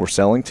people we're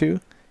selling to,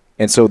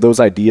 and so those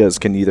ideas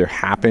can either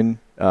happen,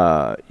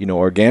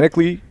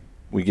 organically.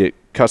 We get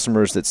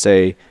customers that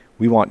say,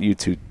 we want you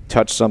to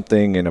touch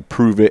something and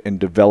approve it and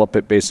develop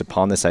it based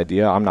upon this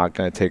idea. I'm not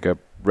going to take a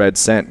red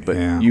cent, but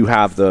Yeah. you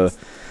have the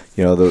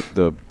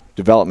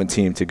development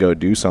team to go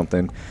do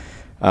something.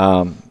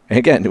 And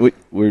again,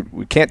 we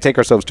can't take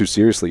ourselves too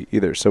seriously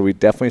either. So we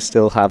definitely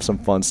still have some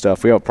fun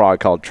stuff. We have a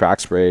product called Track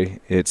Spray.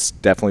 It's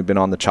definitely been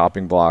on the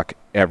chopping block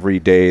every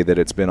day that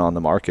it's been on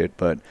the market,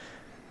 but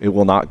it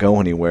will not go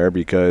anywhere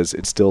because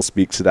it still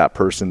speaks to that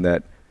person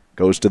that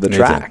goes to the Needs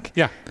it. track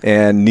Yeah.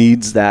 and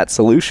needs that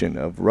solution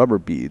of rubber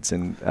beads.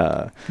 And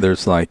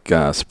There's like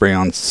spray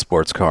on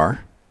sports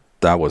car.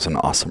 That was an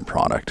awesome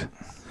product.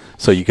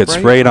 So you could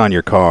Spray spray it on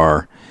your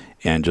car,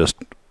 and just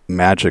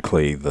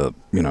magically the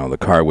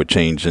car would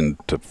change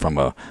from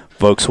a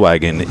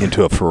Volkswagen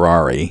into a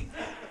Ferrari.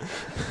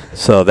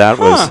 So that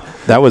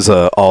was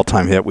a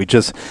all-time hit. We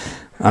just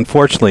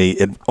unfortunately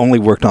it only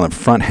worked on the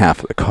front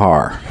half of the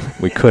car.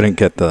 We couldn't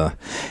get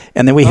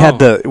and then we had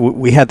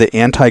the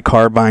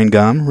anti-carbine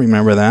gum.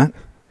 Remember that?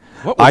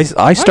 what was,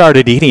 I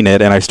started eating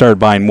it, and I started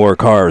buying more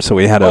cars. So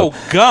we had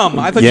gum.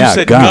 I thought Yeah, you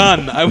said gum.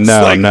 gun. I was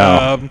No, like,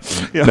 no.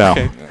 yeah, No.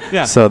 okay.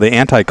 Yeah. So the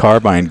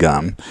anti-carbine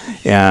gum,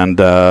 and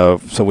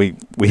so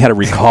we had to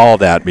recall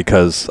that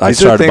because I these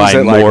are started things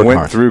buying that more went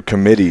cars. through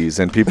committees,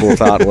 and people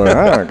thought,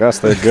 well, I guess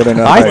they're good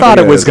enough. I thought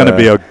it was ideas.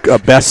 going to be a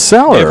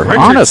bestseller, If Richard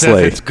honestly.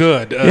 says it's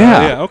good.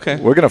 Yeah. Okay.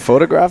 We're going to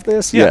photograph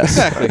this? Yeah, Yes.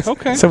 exactly.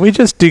 Okay. So we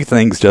just do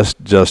things just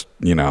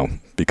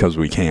because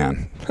we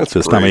can. That's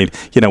just great.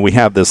 I mean, we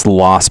have this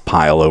loss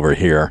pile over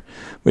here.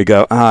 We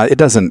go, it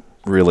doesn't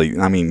really.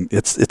 I mean,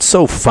 it's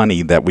so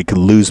funny that we could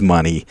lose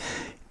money,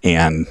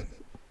 and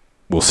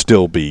we'll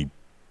still be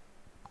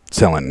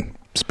selling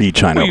speed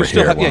shine Well, over you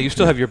still here. have, Well, you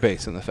still have your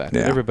base in the fact that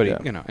Yeah. everybody,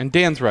 Yeah. and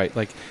Dan's right.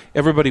 Like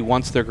everybody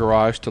wants their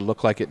garage to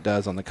look like it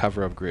does on the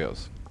cover of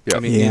Griot's. Yeah. I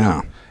mean,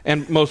 Yeah.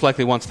 and most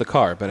likely wants the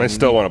car, but I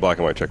still want a black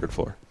and white checkered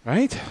floor.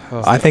 right.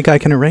 Oh, I think I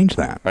can arrange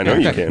that. I know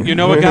you can. You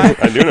know a guy?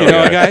 I do know You a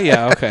know guy. a guy?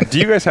 Yeah. Okay. Do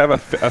you guys have a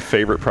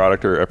favorite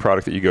product or a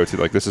product that you go to?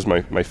 Like, this is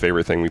my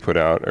favorite thing we put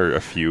out, or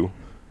a few?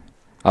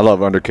 I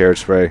love undercarriage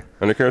spray.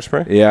 Undercarriage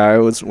spray? Yeah, it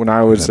was when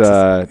I was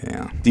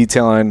Yeah.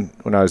 detailing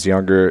when I was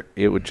younger.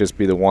 It would just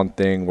be the one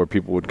thing where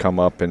people would come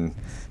up and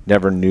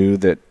never knew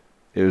that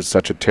it was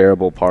such a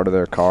terrible part of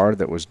their car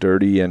that was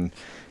dirty and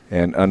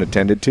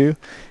unattended to.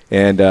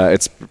 And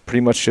it's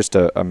pretty much just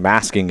a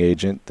masking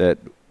agent that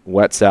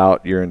wets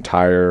out your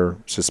entire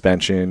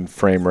suspension,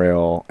 frame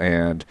rail,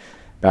 and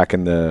back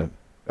in the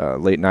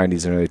late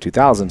 90s and early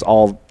 2000s,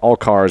 all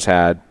cars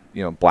had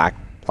black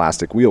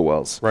plastic wheel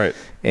wells. Right.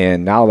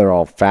 And now they're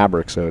all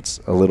fabric, so it's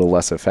a little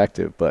less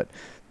effective. But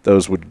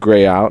those would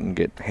gray out and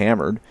get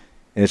hammered,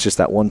 and it's just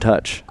that one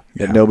touch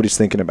that nobody's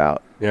thinking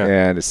about. Yeah.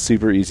 And it's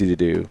super easy to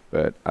do,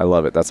 but I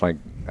love it. That's my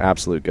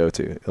absolute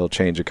go-to. It'll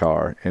change a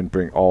car and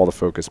bring all the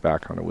focus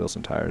back onto wheels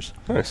and tires.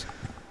 Nice.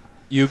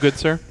 You good,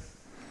 sir?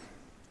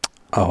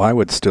 Oh, I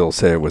would still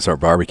say it was our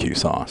barbecue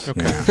sauce.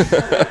 Okay.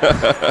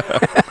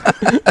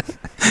 Yeah.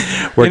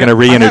 We're going to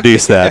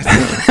reintroduce that.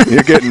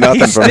 You're getting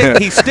nothing from him.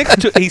 He sticks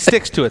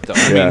to it though.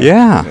 I mean,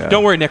 Yeah.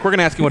 don't worry, Nick. We're going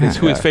to ask him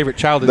who his favorite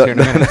child is here in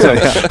a minute. So,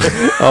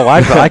 Oh,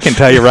 I can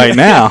tell you right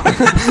now.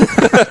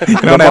 You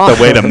don't have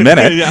to wait a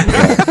minute.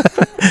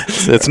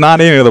 It's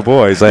not any of the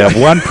boys. I have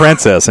one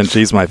princess, and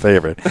she's my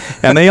favorite.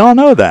 And they all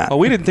know that. Oh,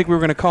 we didn't think we were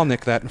going to call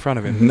Nick that in front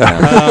of him. No.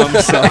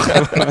 So,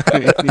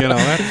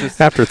 that's just.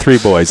 After 3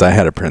 boys, I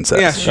had a princess.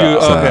 Yes, you.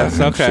 So, Yes,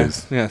 okay.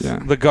 she's- Yes, yeah.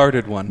 the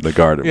guarded one. The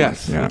guarded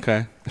Yes. one. Yeah.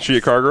 Okay. Is she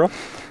a car girl?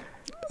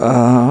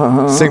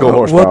 Single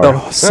horsepower. What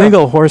the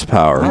single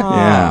horsepower. Ah,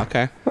 Yeah.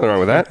 Okay. Nothing wrong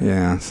with that.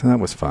 Yeah, so that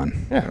was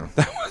fun. Yeah.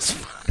 That was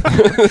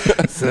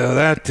fun. So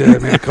that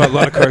made a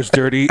lot of cars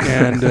dirty,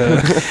 and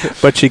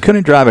But she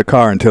couldn't drive a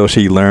car until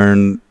she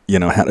learned,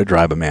 how to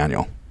drive a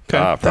manual.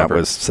 Ah, That proper.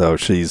 was so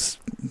she's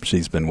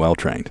been well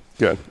trained.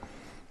 Good.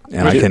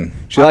 And I can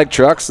She liked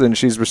trucks, and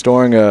she's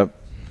restoring a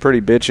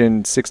pretty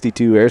bitchin'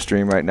 62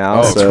 Airstream right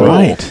now. Oh, so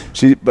right.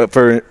 But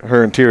for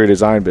her interior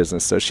design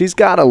business, so she's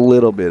got a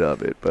little bit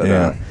of it, but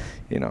Yeah.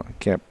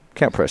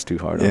 can't press too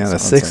hard. Yeah, on the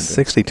some things.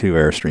 62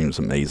 Airstream's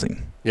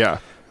amazing. Yeah.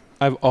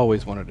 I've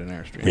always wanted an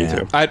Airstream. Me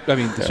too. I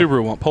mean, the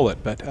Subaru won't pull it,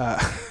 but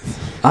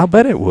I'll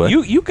bet it would.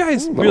 you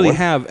guys little really one.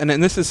 have, and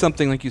this is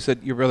something like you said,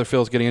 your brother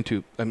Phil's getting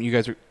into. You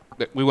guys are.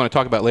 That we want to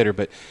talk about later,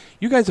 but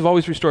you guys have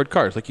always restored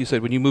cars. Like you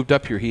said, when you moved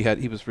up here, he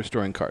was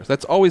restoring cars.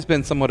 That's always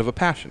been somewhat of a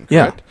passion,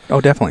 yeah. correct?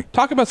 Oh, definitely.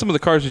 Talk about some of the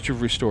cars that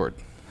you've restored.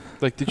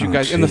 Like, did you Oh,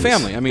 guys in the jeez.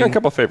 family? I Got a mean,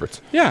 couple of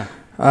favorites. yeah,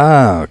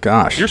 Oh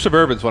gosh. your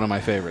Suburban's one of my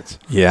favorites.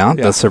 Yeah,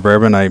 Yeah. the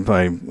Suburban. I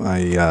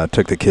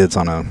took the kids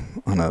on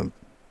a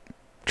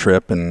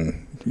trip,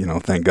 and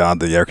thank God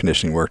the air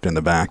conditioning worked in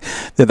the back.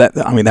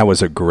 That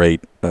was a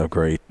great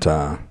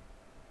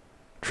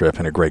trip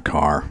and a great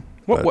car.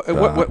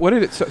 What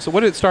did it? So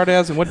what did it start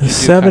as, and what did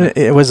you do?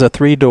 It was a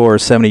 3-door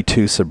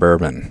 72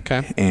 Suburban.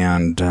 Okay.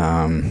 And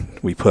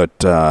we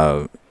put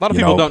A lot of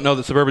people don't know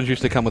that Suburbans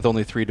used to come with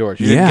only 3 doors.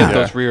 You Yeah. didn't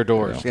get those rear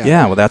doors.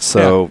 Yeah, well, that's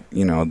so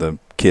the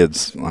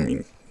kids.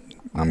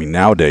 I mean,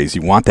 nowadays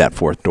you want that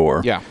 4th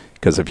door. Yeah.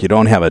 Because if you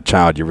don't have a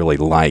child you really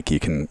like, you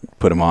can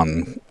put them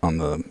on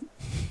the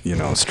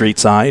street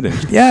side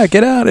and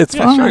get out. It's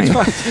Yeah, sure,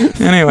 fine. it's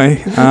fine. Anyway,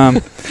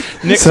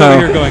 Nick's so-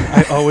 over here going,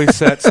 I always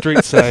sat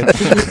street side.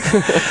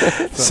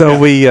 so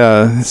we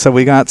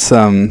got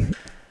some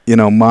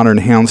modern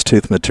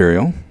houndstooth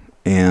material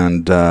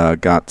and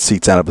got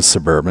seats out of a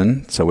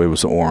Suburban. So it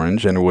was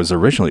orange, and it was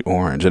originally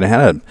orange, and it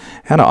had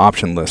an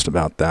option list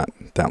about that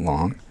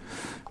long.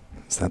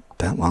 Is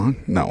that long?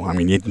 No, I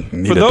mean you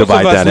need For to those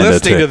divide of us that into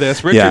listening two. to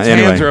this, Richard's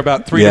hands are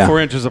about 3 to 4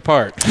 inches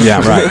apart.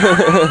 Yeah,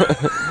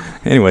 right.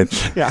 Anyway,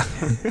 Yeah.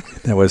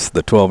 that was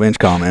the 12-inch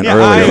comment Yeah,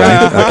 earlier,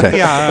 right? I- Okay.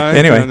 Yeah.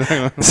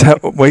 Anyway, so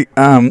wait.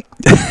 I'm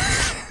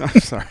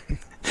sorry.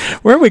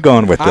 Where are we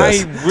going with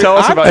this? Tell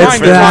us about I'm your trying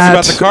to favorite- talk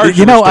about the cars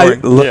you're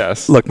restoring.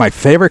 Yes. Look, my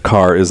favorite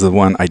car is the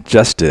one I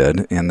just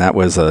did, and that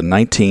was a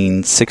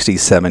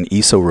 1967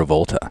 ISO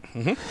Revolta,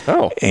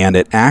 Oh. and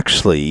it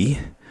actually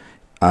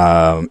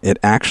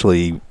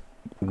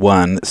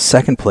won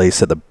 2nd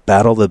place at the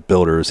Battle of the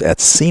Builders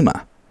at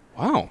SEMA.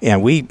 Wow.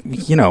 And we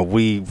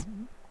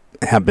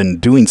have been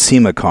doing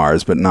SEMA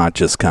cars, but not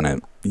just kind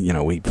of,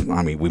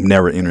 we've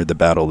never entered the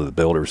Battle of the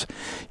Builders.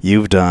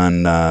 You've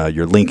done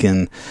your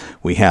Lincoln.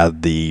 We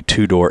had the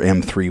 2-door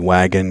M3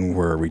 wagon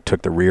where we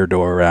took the rear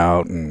door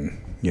out, and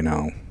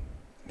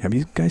have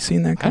you guys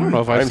seen that car? I don't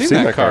know if I've I've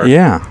seen that car.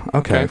 Yeah.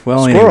 Okay. Okay.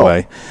 Well, Squirrel.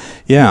 anyway,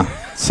 yeah.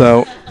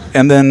 So,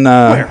 and then,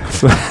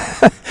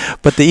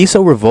 but the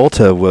ISO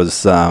Revolta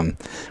was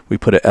we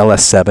put an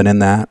LS7 in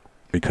that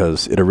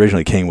because it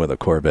originally came with a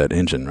Corvette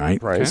engine,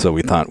 right? Right. Okay. So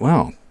we thought,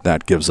 well,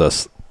 that gives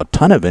us a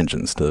ton of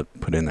engines to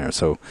put in there.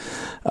 So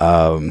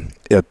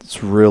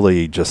it's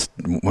really just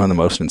one of the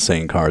most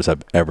insane cars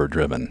I've ever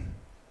driven.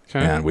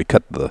 Okay. And we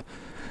cut the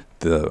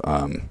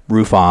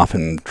roof off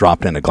and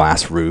dropped in a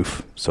glass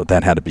roof, so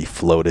that had to be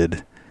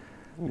floated.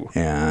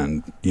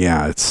 And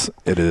yeah,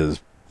 it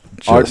is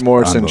Art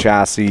Morrison unbelievable.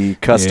 chassis,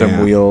 custom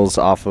Yeah. wheels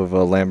off of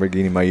a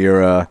Lamborghini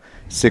Miura,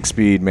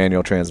 6-speed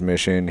manual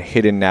transmission,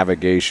 hidden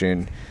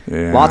navigation,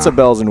 Yeah. lots of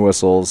bells and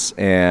whistles,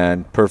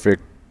 and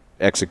perfect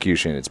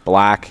execution. It's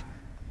black,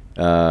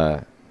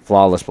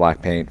 flawless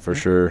black paint for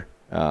sure,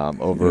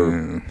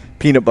 over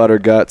peanut butter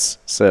guts.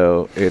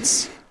 So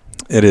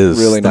It is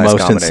really the nice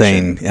most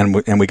combination.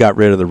 insane, and we got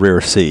rid of the rear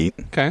seat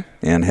Okay.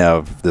 and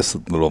have this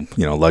little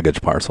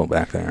luggage parcel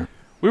back there.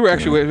 We were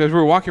actually, as we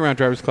were walking around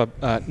Drivers Club,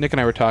 Nick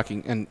and I were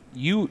talking, and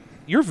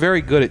you're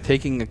very good at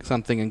taking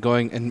something and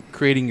going and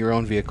creating your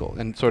own vehicle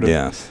and sort of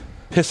Yes.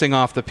 pissing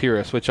off the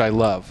purists, which I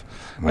love.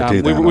 I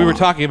do that we a were lot.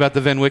 talking about the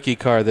Van Wicke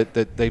car that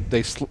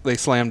they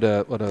slammed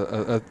a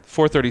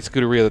 430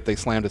 Scuderia that they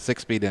slammed a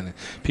 6-speed in, and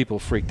people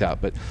freaked out.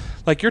 But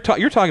like you're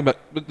talking about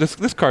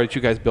this car that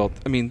you guys built.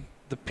 I mean,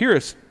 the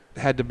purists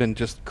had to have been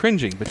just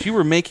cringing, but you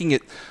were making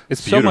it It's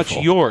so much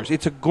beautiful. yours.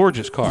 It's a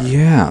gorgeous car.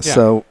 Yeah.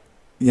 So,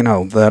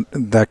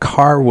 that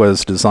car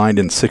was designed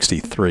in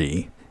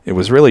 '63. It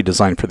was really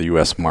designed for the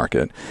U.S.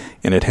 market,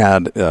 and it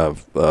had a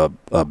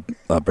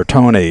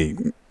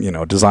Bertone,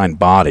 designed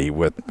body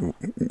with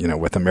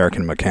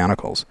American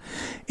mechanicals,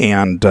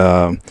 and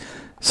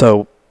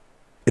so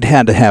it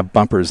had to have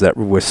bumpers that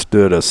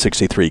withstood a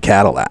 '63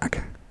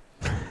 Cadillac.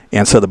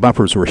 And so the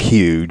bumpers were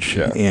huge,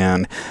 Yeah.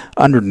 and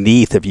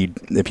underneath, if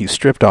you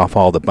stripped off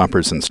all the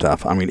bumpers and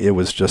stuff, I mean, it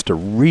was just a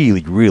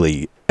really,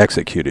 really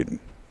executed,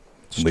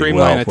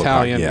 Streamlined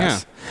Italian.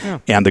 yes. Yeah.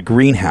 And the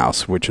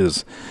greenhouse, which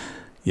is,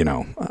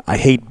 I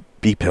hate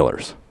B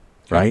pillars,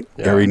 right?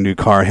 Yeah. Every new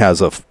car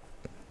has a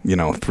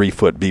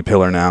 3-foot B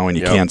pillar now, and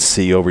you Yep. can't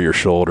see over your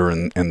shoulder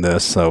and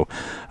this. So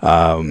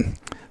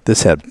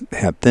this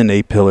had thin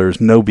A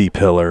pillars, no B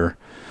pillar.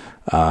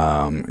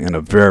 And a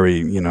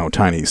very,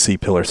 tiny C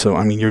pillar. So,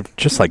 I mean, you're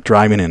just like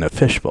driving in a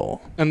fishbowl.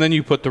 And then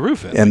you put the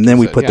roof in. And like then you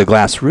we said, put yeah. the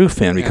glass roof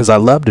in because I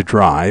love to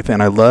drive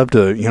and I love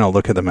to,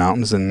 look at the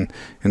mountains and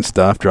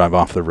stuff, drive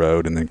off the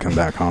road and then come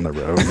back on the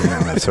road,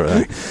 that sort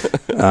of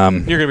thing.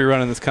 You're going to be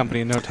running this company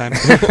in no time.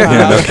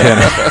 Yeah, no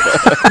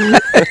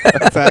kidding.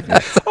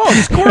 Oh,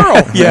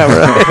 squirrel. Yeah,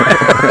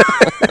 right.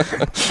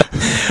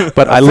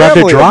 But I love to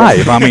Family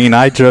drive. I mean,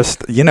 I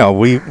just,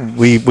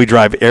 we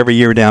drive every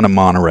year down to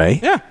Monterey.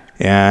 Yeah.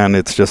 And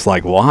it's just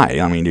like, why?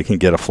 I mean, you can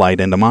get a flight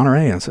into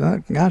Monterey. And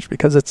so, gosh,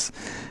 because it's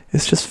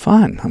just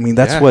fun. I mean,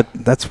 that's Yeah.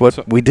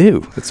 what we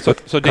do. It's So,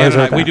 what so Dan cars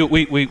and are I, we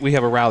about. do we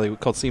have a rally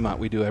called CMOT.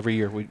 We do every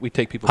year. We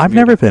take people. I've from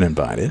never your- been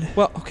invited.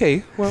 Well,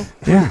 okay. Well,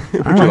 Yeah. All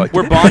right. like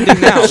we're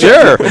bonding now.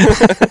 Sure.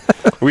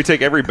 We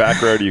take every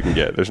back road you can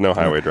get. There's no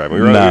highway driving.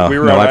 We were No,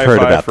 on I've heard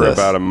I-5 about for this.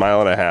 about a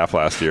mile and a half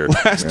last year.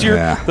 Last year,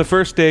 Yeah. the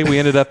first day, we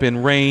ended up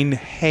in rain,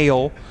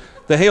 hail.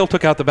 The hail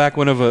took out the back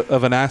one of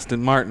an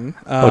Aston Martin.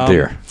 Oh,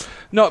 dear.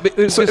 No, but it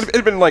was So just- it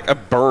had been like a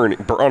burn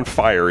on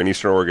fire in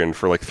Eastern Oregon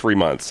for like 3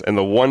 months, and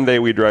the one day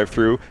we drive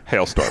through,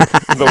 hailstorm.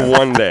 The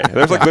one day,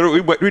 there's like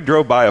literally we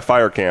drove by a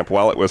fire camp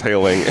while it was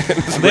hailing.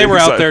 they were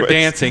out there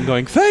dancing,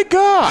 going, "Thank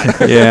God!"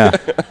 Yeah.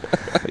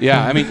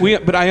 Yeah, I mean,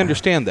 but I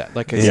understand that.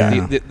 Like,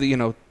 Yeah.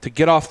 to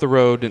get off the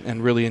road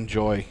and really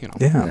enjoy.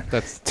 Yeah.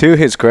 That's To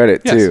his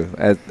credit, Yes. too.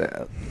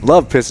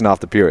 Love pissing off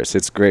the purists.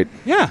 It's great.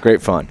 Yeah.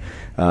 Great fun.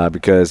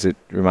 Because it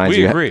reminds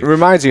We you agree. it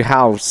reminds you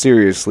how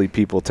seriously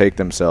people take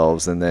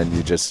themselves, and then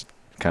you just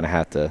kind of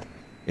have to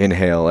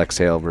inhale,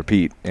 exhale,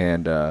 repeat,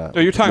 and Oh,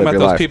 you're talking live about your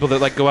those life. people that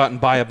like go out and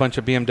buy a bunch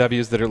of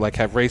BMWs that are like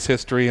have race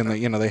history and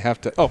they have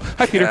to. Oh,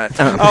 hi Peter.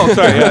 Oh,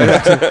 sorry.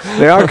 Yeah,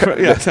 They are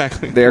yeah,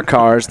 exactly. they're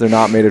cars. They're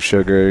not made of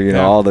sugar.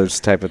 Yeah. All those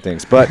type of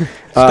things. But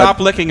Stop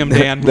licking them,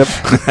 Dan.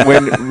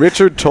 when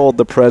Richard told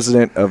the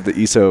president of the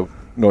ESO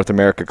North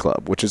America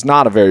Club, which is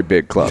not a very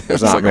big club,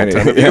 there's not many.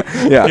 Yeah.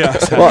 Yeah,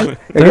 Well,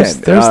 There's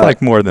again,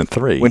 like more than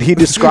 3. when he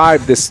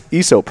described this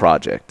ESO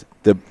project,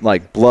 the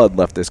blood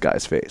left this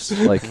guy's face.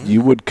 Like, you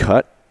would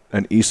cut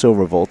an ESO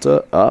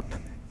Revolta up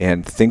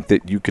and think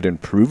that you could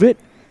improve it,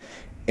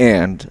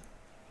 and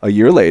a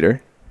year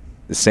later,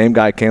 the same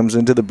guy comes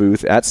into the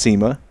booth at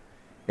SEMA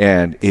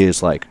and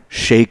is like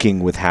shaking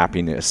with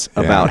happiness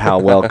about how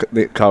well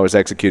the car was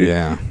executed.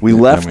 Yeah. We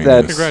left I mean,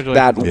 that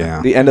Congratulations.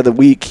 Yeah. the end of the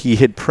week. He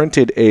had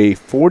printed a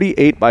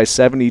 48 by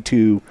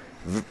 72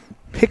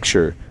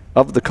 picture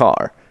of the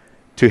car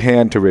to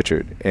hand to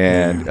Richard,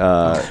 and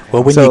well,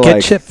 when so, you get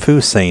like, Chip Fu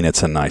saying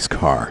it's a nice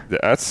car,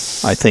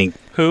 That's I think,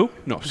 Who?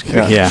 No, just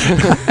kidding. Yeah.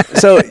 yeah.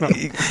 so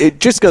it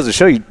just goes to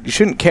show you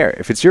shouldn't care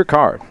if it's your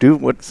car. Do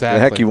what the heck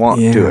Exactly. you want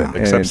to Yeah. it and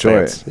Except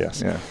enjoy stance, it.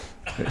 yes.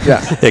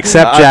 Yeah.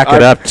 Except jack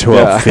it up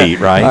 12 feet,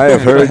 right? I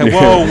have heard.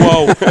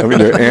 Whoa. I mean,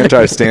 your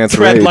anti-stance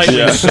Tread rage. lightly,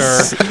 Yes.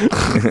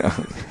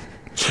 sir.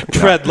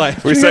 Tread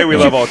lightly. We say we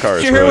love all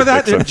cars. Did you hear We're with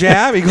like, that so-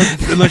 jab? He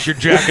goes, unless you're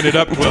jacking it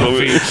up 12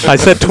 feet. I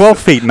said 12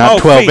 feet, not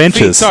 12 feet, inches.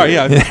 Feet, sorry,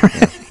 yeah.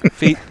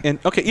 Feet. And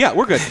okay, yeah,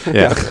 we're good.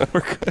 Yeah.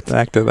 We're good.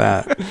 Back to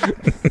that.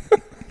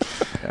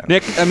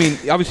 Nick, I mean,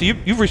 obviously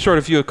you've restored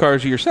a few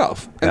cars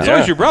yourself, and so Yeah.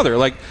 has your brother.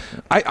 Like,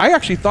 I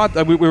actually thought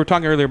that we were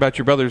talking earlier about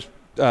your brother's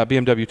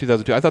BMW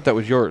 2002. I thought that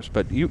was yours,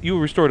 but you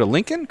restored a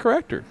Lincoln,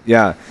 correct? Or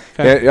Yeah.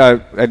 Okay.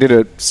 I did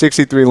a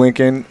 63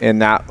 Lincoln,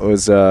 and that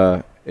was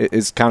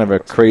it's kind of a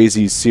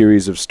crazy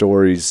series of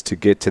stories to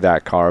get to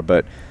that car.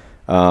 But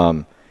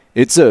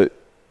It's a,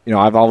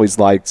 I've always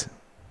liked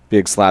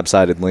big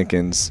slab-sided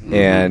Lincolns,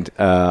 and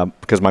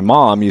because my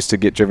mom used to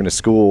get driven to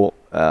school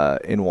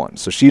in one,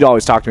 so she'd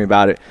always talk to me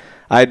about it.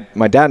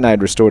 My dad and I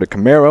had restored a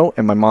Camaro,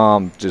 and my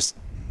mom just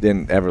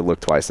didn't ever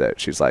look twice at it.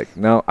 She's like,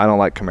 "No, I don't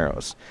like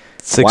Camaros."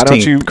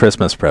 16th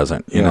Christmas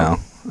present, you know.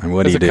 I mean,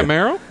 what do you do? Is it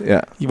Camaro?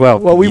 Yeah.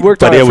 Well, we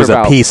worked on but it it for was a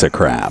about piece of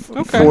crap.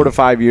 4 to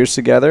 5 years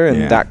together, and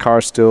Yeah. that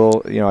car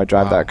still, I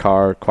drive that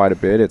car quite a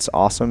bit. It's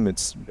awesome.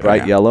 It's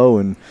bright yellow,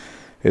 and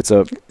it's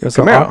a It was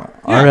Camaro.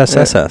 a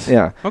RSSS.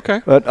 Yeah.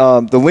 Okay. But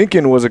the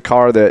Lincoln was a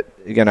car that,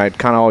 again, I'd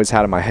kind of always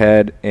had in my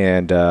head,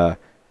 and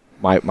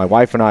my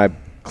wife and I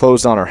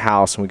closed on our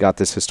house, and we got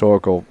this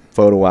historical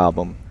photo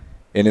album,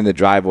 and in the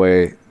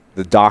driveway,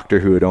 the doctor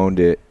who had owned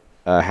it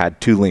had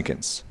 2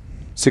 Lincolns,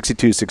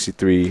 62,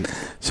 63.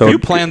 So you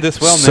planned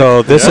this well, Nick.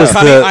 So this is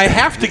Honey, the I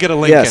have to get a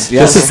Lincoln. Yes,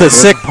 yes. this is the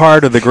sick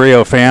part of the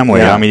Griot family.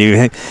 Yeah. I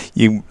mean,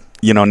 you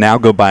now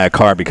go buy a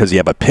car because you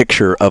have a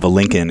picture of a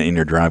Lincoln in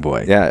your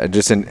driveway. Yeah,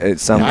 just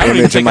it's some I don't even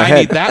image in think my I head.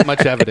 need that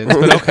much evidence,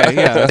 but okay,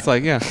 yeah, that's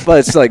like, yeah. But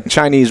it's like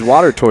Chinese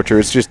water torture.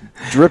 It's just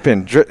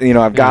dripping.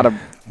 I've got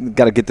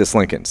to get this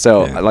Lincoln.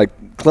 So Yeah. I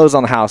closed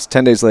on the house.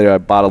 10 days later, I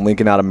bought a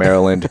Lincoln out of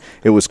Maryland.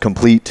 It was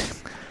complete.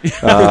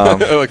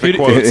 Like the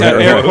quotes.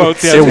 Air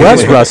quotes, yeah. It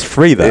was rust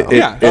free though.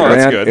 Yeah. It Oh, that's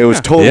ran. good. It was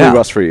Yeah. totally Yeah,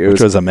 rust free. It which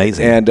was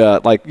amazing. And I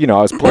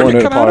was pulling it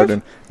it come out apart of?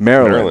 in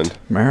Maryland.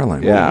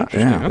 Maryland. Yeah.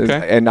 Yeah.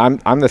 Okay. And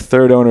I'm the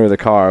third owner of the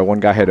car.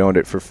 One guy had owned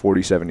it for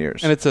 47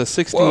 years. And it's a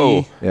 60.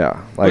 Whoa. Yeah,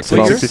 What's the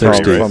year?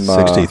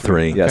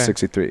 63. Yeah, Okay.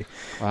 63.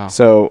 Wow.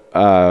 So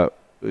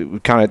we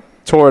kind of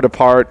tore it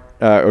apart,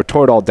 or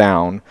tore it all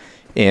down,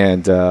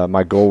 and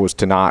my goal was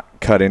to not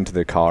cut into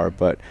the car,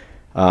 but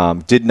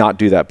did not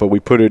do that. But we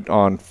put it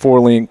on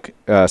 4-link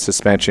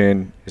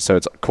suspension, so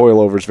it's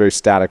coilover is very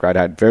static, right?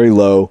 I had very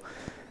low.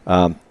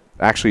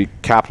 Actually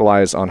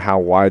capitalized on how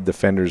wide the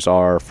fenders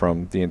are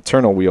from the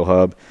internal wheel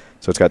hub.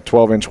 So it's got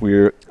 12-inch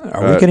rear.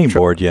 Are we getting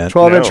bored yet?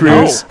 12-inch No.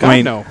 rears. God, I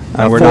mean, no.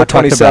 we're not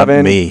talking about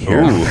 427. me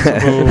here.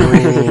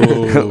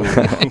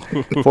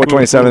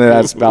 427.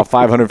 That's about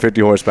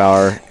 550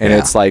 horsepower, and Yeah,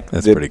 it's like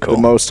that's the, pretty cool.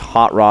 the most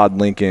hot rod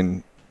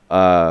Lincoln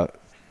that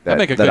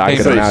make a that good I name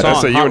could for a imagine.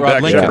 song. So you Hot and Rod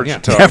Dak Lincoln, Shepard yeah.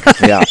 should talk.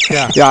 Yeah.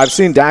 Yeah. Yeah, I've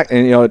seen Dax,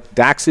 and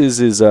Dax's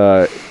is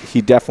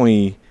he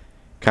definitely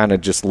kind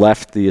of just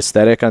left the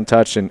aesthetic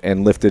untouched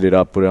and lifted it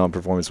up, put it on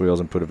performance wheels,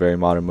 and put a very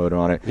modern motor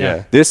on it.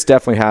 Yeah. This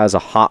definitely has a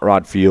hot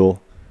rod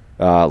feel.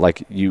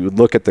 Like you would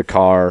look at the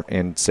car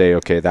and say,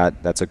 okay,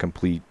 that's a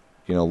complete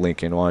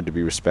Lincoln. Wanted to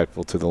be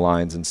respectful to the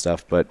lines and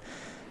stuff, but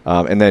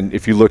and then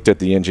if you looked at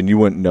the engine, you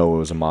wouldn't know it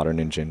was a modern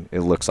engine. It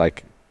looks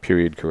like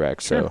period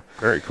correct. So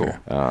Very cool.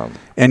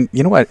 And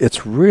you know what?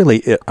 It's really,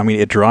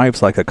 it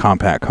drives like a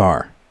compact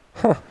car.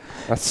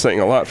 That's saying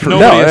a lot for No.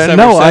 Nobody has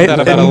ever said that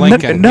about a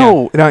Lincoln.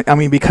 I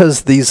mean,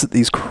 because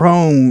these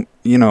chrome,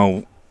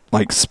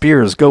 like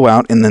spears go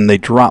out and then they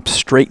drop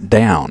straight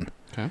down.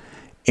 Okay.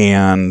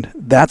 And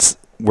that's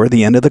where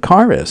the end of the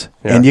car is.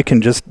 Yeah. And you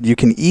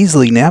can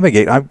easily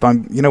navigate.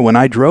 When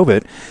I drove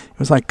it, it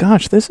was like,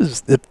 gosh,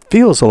 it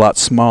feels a lot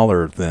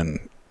smaller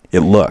than it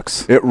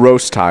looks. it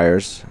roasts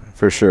tires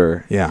for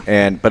sure. Yeah.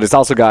 But it's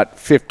also got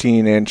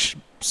 15-inch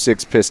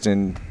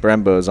 6-piston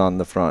Brembos on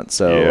the front.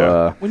 So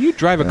Yeah. When you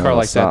drive a car No,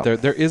 like stop.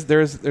 that, there's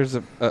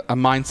a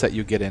mindset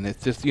you get in.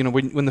 It's just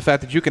when the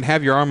fact that you can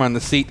have your arm on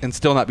the seat and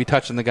still not be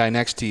touching the guy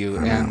next to you,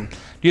 and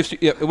you have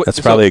to, That's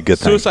probably a good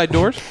thing. Suicide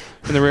doors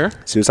in the rear,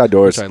 suicide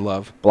doors, which I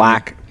love.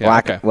 black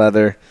okay.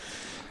 leather,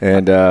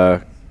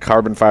 and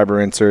carbon fiber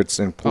inserts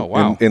in Oh,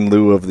 wow. in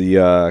lieu of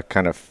the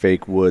kind of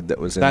fake wood that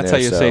was in That's there.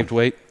 how you so saved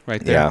weight,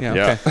 right there. Yeah.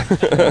 Yeah.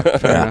 Okay.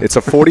 Fair enough. It's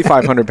a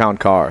 4,500-pound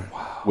car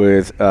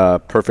with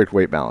perfect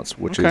weight balance,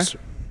 which Okay. is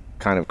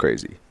kind of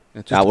crazy.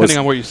 It's just that depending was-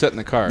 on where you sit in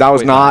the car. That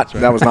was weight not balance,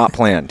 right? that was not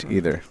planned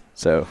either.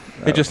 So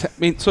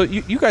So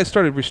you guys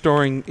started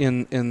restoring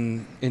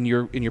in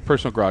your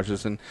personal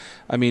garages, and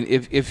I mean,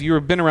 if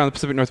you've been around the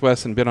Pacific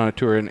Northwest and been on a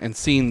tour and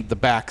seen the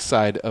back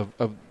side of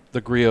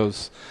the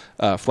Griot's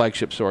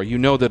flagship store, you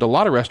know that a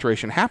lot of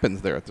restoration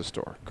happens there at the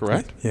store,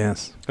 correct?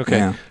 Yes. Okay.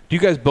 Yeah. Do you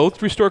guys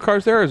both restore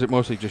cars there, or is it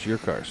mostly just your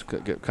cars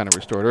get kind of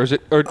restored, or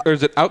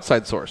is it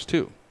outside source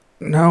too?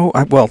 No,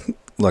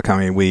 look, I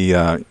mean, we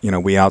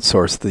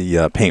outsource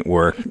the paint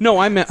work. No,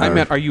 I meant,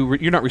 are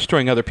you're not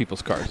restoring other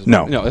people's cars? is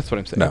No. what- no, that's what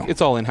I'm saying. No.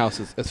 It's all in house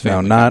as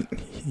No, family.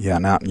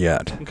 not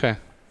yet. Okay.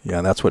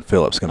 Yeah, that's what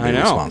Philip's going to I be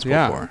know, responsible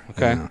yeah, for.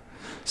 okay. Yeah.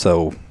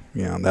 So,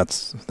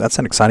 that's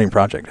an exciting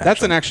project.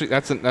 That's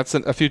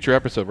a future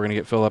episode. We're gonna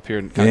get Phil up here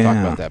and kind of talk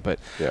Yeah. about that. But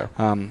Yeah.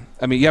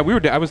 I mean, yeah,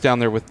 I was down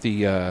there with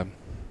the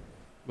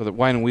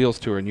Wine and Wheels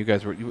tour, and you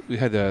guys we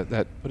had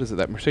that what is it,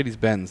 that Mercedes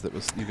Benz that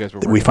was you guys were.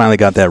 We working finally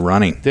got that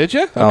running. on. Did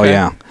you? Oh Okay.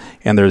 yeah,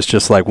 and there's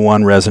just like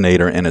one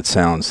resonator, and it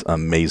sounds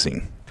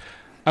amazing.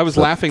 I was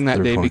So laughing that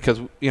they're day fun. because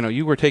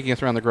you were taking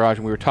us around the garage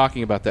and we were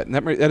talking about that. And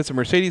that is a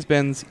Mercedes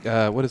Benz.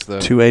 What is the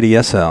 280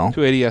 SL,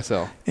 280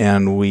 SL?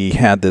 and we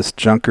had this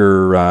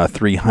Junker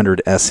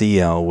 300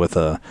 SEL with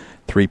a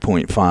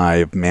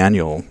 3.5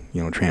 manual,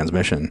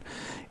 transmission,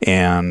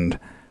 and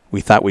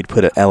we thought we'd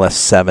put an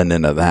LS7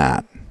 into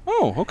that.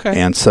 Oh, okay.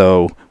 And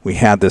so we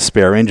had this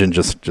spare engine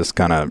just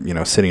kind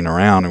of, sitting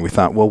around, and we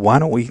thought, well, why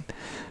don't we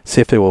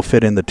see if it will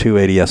fit in the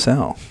 280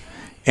 SL?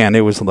 And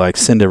it was like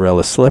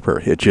Cinderella's slipper.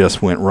 It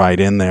just went right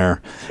in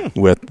there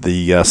with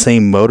the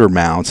same motor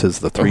mounts as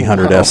the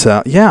 300 SL.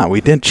 Yeah, we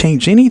didn't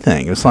change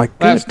anything. It was like,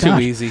 That's good gosh.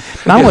 too easy.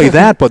 Not only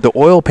that, but the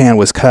oil pan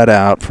was cut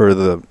out for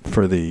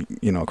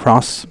the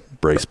cross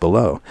brace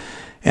below.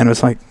 And it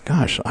was like,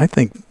 gosh, I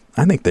think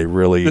they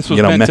really This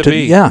was meant to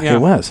be. Yeah, it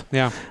was.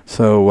 Yeah.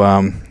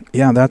 So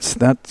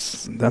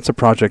that's a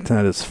project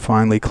that is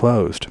finally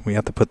closed. We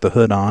have to put the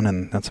hood on,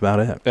 and that's about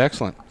it.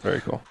 Excellent. Very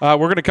cool. We're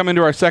going to come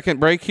into our second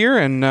break here,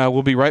 and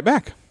we'll be right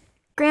back.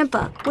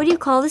 Grandpa, what do you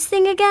call this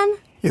thing again?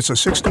 It's a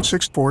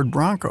 66 Ford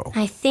Bronco.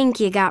 I think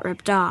you got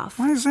ripped off.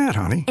 Why is that,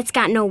 honey? It's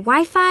got no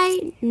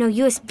Wi-Fi, no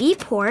USB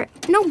port,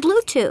 no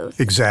Bluetooth.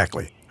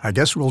 Exactly. I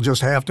guess we'll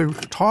just have to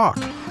talk.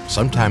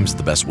 Sometimes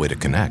the best way to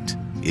connect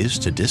is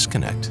to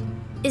disconnect.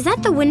 Is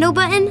that the window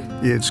button?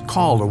 It's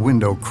called a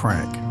window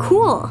crank.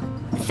 Cool.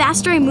 The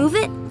faster I move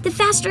it, the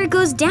faster it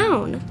goes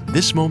down.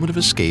 This moment of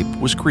escape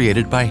was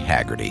created by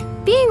Haggerty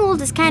Being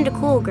old is kind of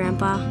cool,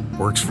 Grandpa.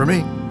 Works for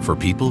me. for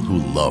people who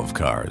love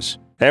cars.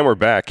 And we're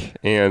back.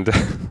 And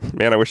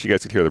man, I wish you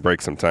guys could hear the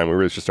break sometime. We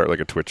really should start like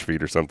a Twitch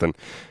feed or something.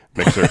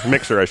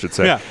 Mixer, I should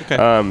say. Yeah,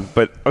 okay.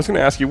 But I was going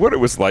to ask you what it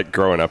was like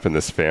growing up in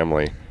this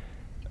family.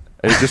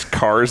 And just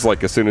cars,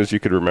 like as soon as you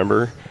could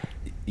remember.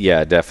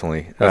 Yeah,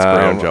 definitely. That's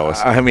great. I'm jealous.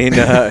 I mean,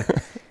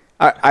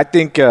 I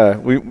think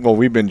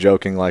we've been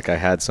joking like I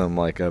had some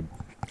like a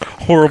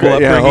Horrible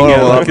upbringing.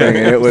 horrible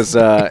upbringing. It was,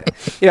 I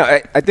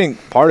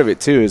think part of it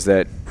too is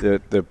that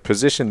the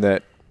position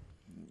that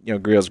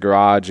Griot's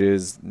Garage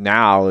is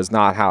now is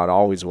not how it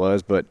always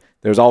was, but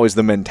there's always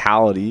the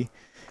mentality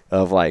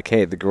of like,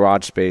 hey, the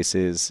garage space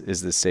is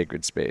this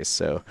sacred space.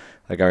 So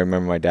like I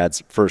remember my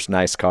dad's first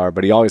nice car,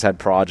 but he always had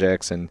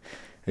projects, and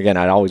again,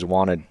 I'd always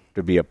wanted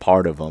to be a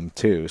part of them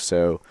too.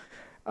 So,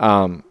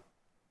 the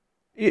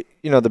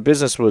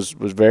business was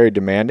very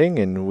demanding,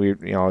 and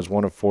I was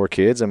one of 4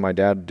 kids, and my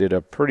dad did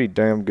a pretty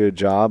damn good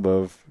job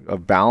of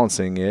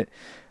balancing it.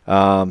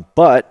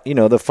 But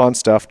the fun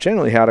stuff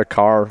generally had a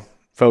car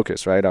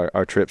focus, right?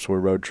 Our trips were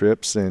road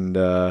trips, and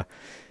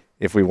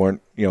if we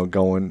weren't,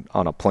 going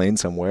on a plane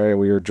somewhere,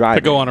 we were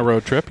driving. To go on a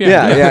road trip,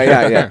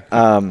 Yeah.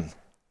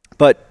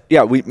 But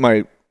yeah,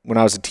 when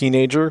I was a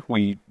teenager,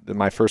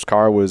 my first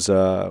car was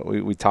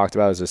we talked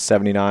about it was a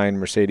 '79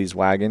 Mercedes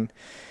wagon,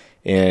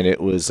 and it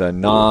was a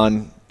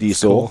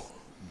non-diesel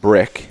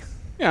brick.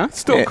 Yeah. It's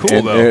still cool,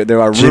 And though. there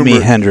are Jimi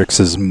rumors,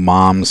 Hendrix's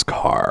mom's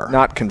car.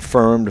 not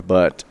confirmed,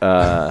 but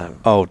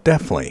Oh,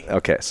 definitely.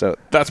 okay. So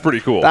That's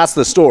pretty cool. that's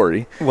the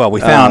story. Well, we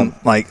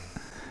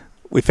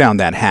found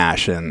that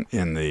hash in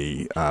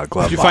the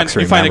glove Did you box.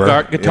 find a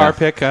remember? guitar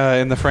pick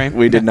in the frame?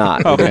 We did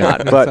not. We did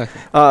not. But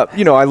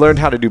I learned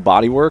how to do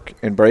body work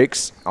and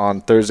brakes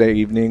on Thursday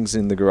evenings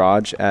in the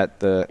garage at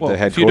the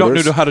headquarters. If you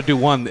don't know how to do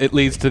one, it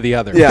leads to the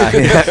other.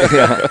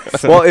 Yeah.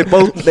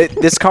 Well,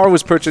 this car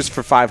was purchased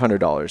for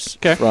 $500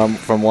 Okay.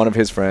 from one of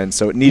his friends,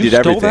 so it You needed stole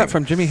everything. that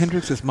from Jimi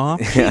Hendrix's mom?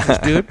 Jesus,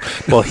 dude.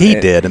 Well, he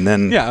did, and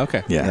then Yeah,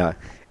 okay. yeah.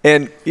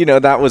 And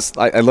that was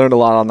I learned a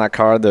lot on that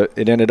car.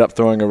 It ended up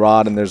throwing a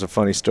rod, and there's a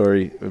funny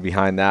story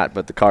behind that.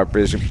 But the car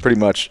pretty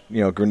much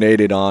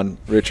grenaded on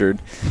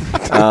Richard.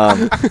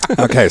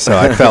 Okay, so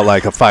I felt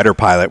like a fighter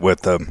pilot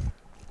with the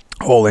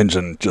whole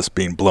engine just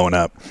being blown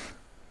up.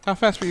 How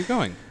fast were you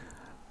going?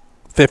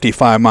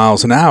 55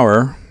 miles an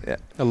hour,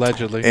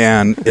 Allegedly.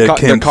 and The it car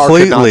could not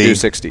completely do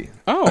 60.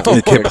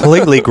 it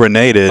completely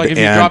grenaded, Like if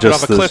you and dropped it off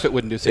just a cliff, this, it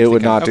wouldn't do 60. It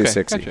would not do Okay,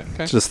 60. Gotcha.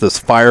 Okay. just this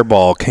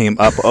fireball came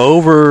up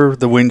over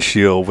the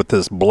windshield with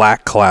this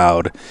black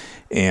cloud,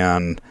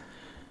 and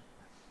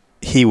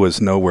he was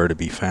nowhere to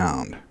be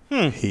found.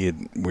 We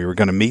were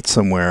going to meet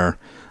somewhere.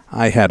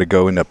 I had to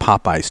go into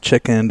Popeye's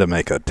Chicken to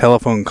make a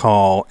telephone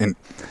call, and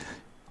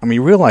I mean,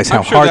 you realize how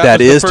I'm sure hard that that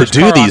was the is to first do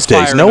car on these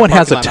days. fire No in one the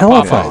has a parking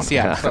lot of telephone. Popeyes.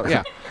 Yeah.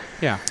 So,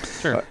 yeah.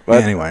 Sure.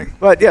 But, Anyway,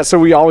 But yeah, so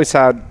we always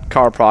had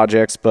car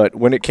projects. But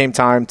when it came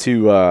time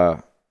to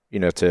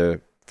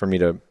for me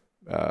to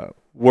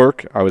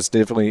work, I was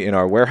definitely in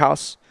our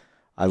warehouse.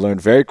 I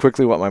learned very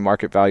quickly what my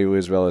market value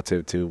is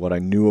relative to what I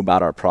knew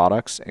about our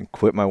products, and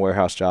quit my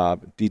warehouse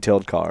job.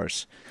 Detailed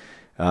cars.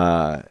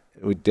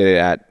 We did it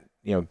at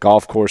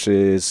golf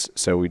courses,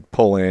 so we'd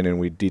pull in and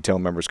we'd detail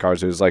members'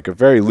 cars. It was like a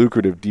very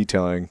lucrative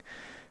detailing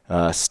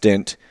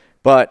stint.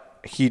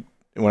 But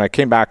when I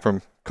came back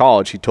from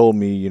college, he told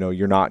me,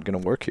 you're not going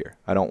to work here.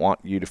 I don't want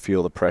you to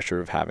feel the pressure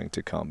of having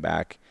to come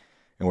back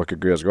and work at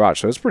Griot's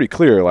Garage. So it's pretty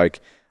clear. Like,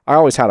 I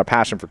always had a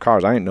passion for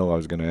cars. I didn't know I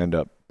was going to end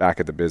up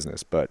back at the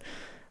business, but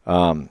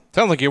Sounds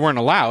like you weren't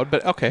allowed,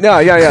 but okay. no,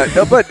 yeah.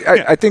 No, but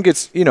I think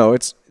it's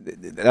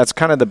that's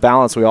kind of the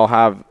balance we all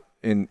have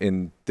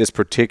in this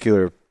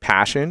particular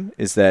passion,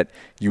 is that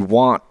you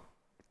want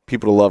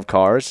people to love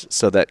cars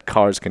so that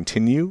cars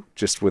continue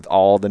just with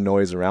all the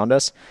noise around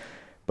us,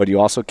 but you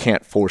also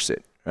can't force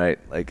it, right?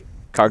 Like,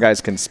 car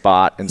guys can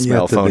spot and You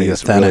smell have to be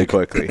phonies really authentic.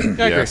 quickly. I agree.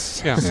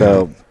 Yes. Yeah.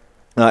 So,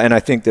 and I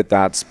think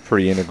that's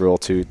pretty integral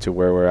to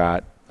where we're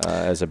at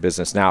as a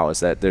business now, is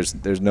that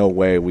there's no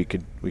way we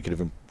could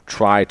have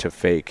try to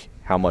fake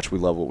how much we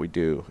love what we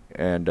do.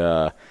 And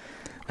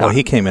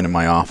he came into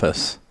my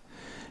office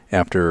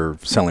after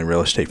selling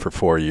real estate for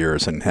 4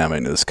 years and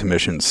having his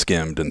commission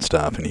skimmed and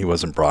stuff, and he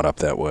wasn't brought up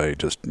that way,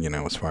 just,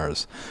 as far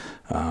as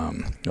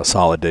a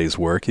solid day's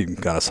work, he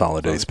got a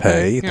solid day's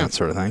pay, that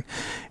sort of thing.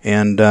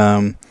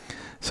 And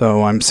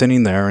so I'm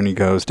sitting there, and he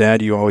goes,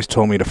 "Dad, you always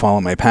told me to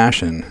follow my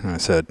passion." And I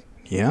said,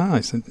 "Yeah."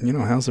 I said,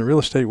 "How's the real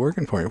estate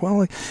working for you?"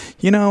 "Well,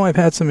 I've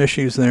had some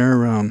issues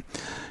there, and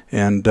I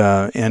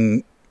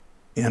mean,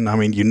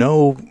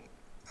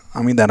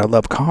 that I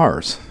love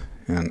cars."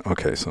 And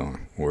okay, so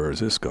where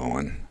is this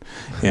going?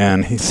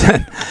 And he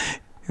said,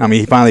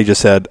 he finally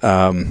just said,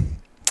 "I'm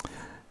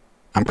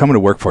coming to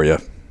work for you,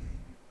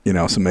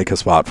 so make a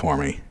spot for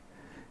me."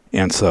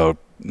 And so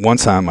one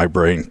side of my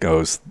brain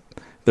goes,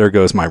 there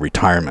goes my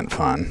retirement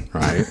fund,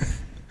 right?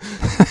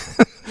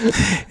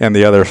 And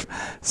the other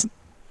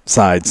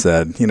side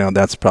said,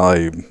 that's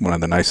probably one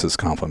of the nicest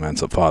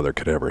compliments a father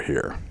could ever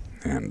hear.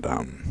 And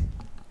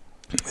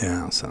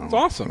so it's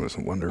awesome. It was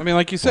a wonderful. I mean,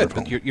 like you said,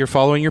 you're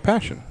following your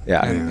passion.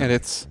 Yeah. And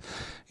it's,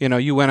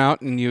 you went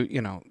out and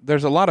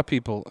there's a lot of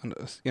people,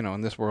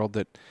 in this world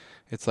that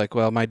it's like,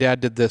 well, my dad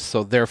did this,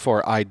 so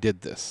therefore I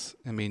did this.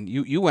 I mean,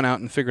 you went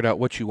out and figured out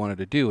what you wanted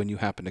to do, and you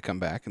happened to come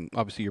back, and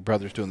obviously your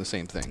brother's doing the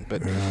same thing.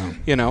 But family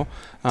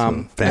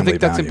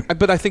value.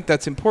 But I think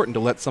that's important to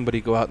let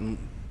somebody go out and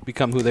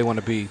become who they want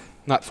to be,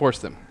 not force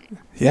them.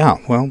 Yeah.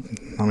 Well,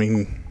 I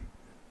mean,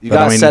 you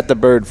gotta set the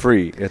bird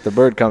free. If the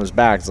bird comes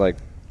back, it's like,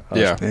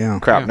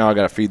 crap, now I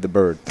gotta feed the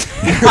bird.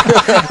 What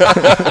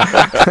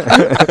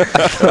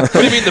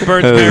do you mean the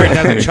bird's parent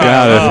has a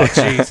child? Oh,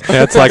 jeez.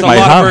 That's like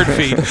my bird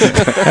feed.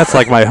 That's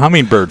like my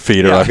hummingbird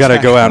feeder. Yeah, I've got to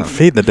go out and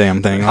feed the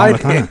damn thing all the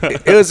time.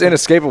 It was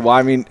inescapable.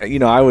 I mean,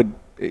 I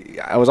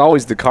was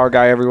always the car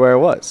guy everywhere I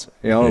was.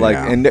 And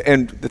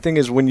the thing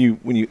is, when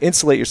you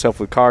insulate yourself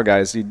with car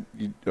guys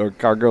or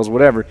car girls,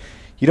 whatever,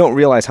 you don't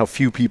realize how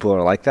few people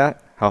are like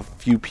that. How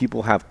few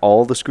people have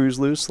all the screws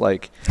loose. So.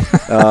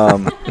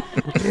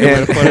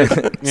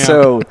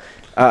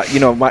 I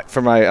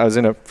was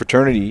in a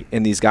fraternity,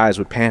 and these guys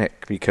would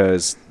panic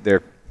because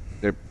their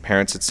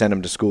parents had sent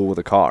them to school with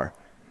a car,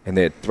 and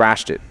they had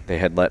thrashed it. They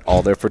had let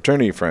all their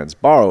fraternity friends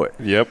borrow it.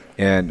 Yep.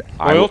 And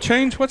oil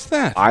change? What's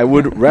that? I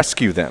would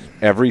rescue them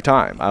every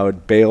time. I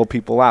would bail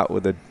people out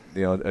with a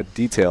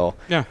detail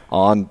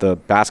on the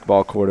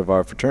basketball court of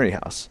our fraternity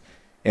house,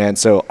 and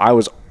so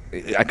I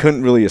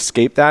couldn't really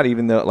escape that,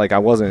 even though I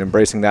wasn't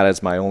embracing that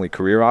as my only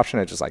career option.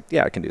 I was just I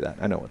can do that.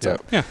 I know what's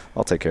up. Yeah.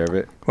 I'll take care of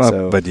it.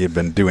 Well, but you've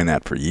been doing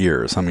that for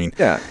years. I mean,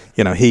 yeah.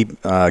 He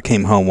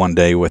came home one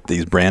day with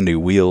these brand new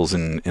wheels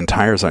and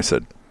tires. I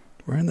said,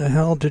 "Where in the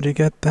hell did you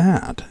get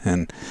that?"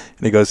 And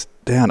he goes,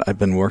 "Dad, I've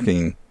been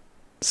working,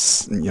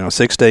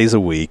 6 days a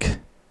week,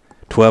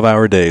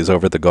 12-hour days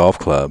over at the golf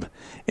club,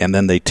 and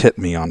then they tip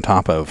me on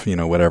top of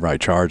whatever I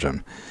charge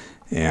them."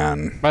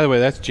 And by the way,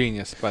 that's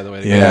genius. By the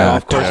way,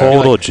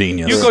 total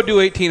genius. You go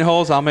do 18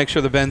 holes. I'll make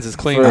sure the Benz is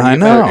clean. I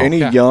know. For any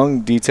young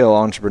detail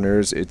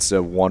entrepreneurs, it's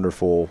a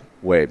wonderful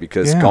way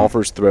because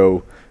golfers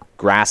throw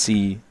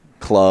grassy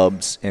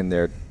clubs and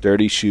their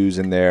dirty shoes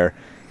in there,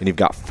 and you've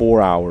got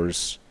 4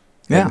 hours.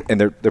 And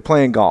they're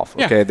playing golf.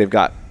 Okay, they've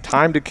got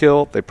time to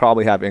kill. They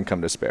probably have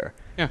income to spare.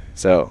 Yeah.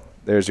 So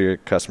there's your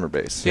customer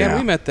base. Yeah,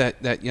 we met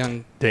that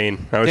young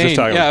Dane. I was just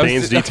talking about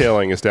Dane's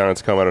Detailing is down in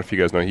Tacoma. I don't know if you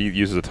guys know. He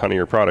uses a ton of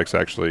your products,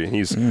 actually.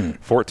 He's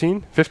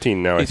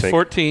 15 now, I think. He's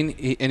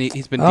 14, and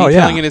he's been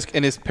detailing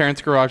in his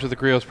parents' garage with the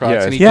Griot's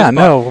products. Yeah,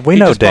 and we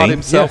know Dane. He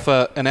just bought himself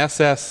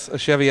a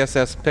Chevy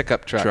SS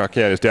pickup truck.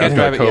 His dad's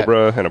got a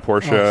Cobra and a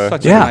Porsche.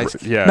 Such a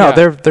nice. No,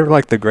 they're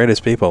like the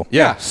greatest people.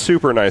 Yeah,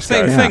 super nice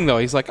guy. Same thing, though.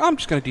 He's like, I'm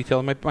just going to detail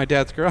in my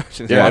dad's garage.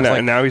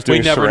 And now he's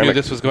doing ceramic. We never knew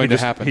this was going to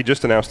happen. He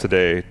just announced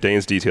today,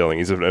 Dane's Detailing.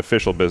 He's an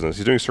official business.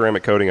 He's doing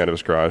ceramic coating out of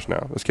his garage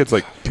now. This kid's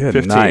like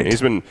 15. Night.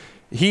 He's one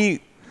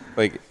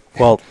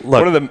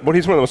of the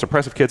most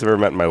impressive kids I've ever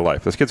met in my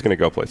life. This kid's going to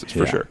go places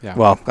for sure. Yeah.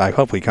 Well, I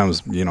hope he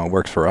comes,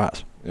 works for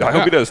us. I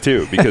hope he does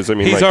too, because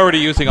he's already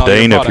using all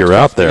Dane, your if you're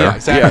out there. Yeah,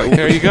 exactly.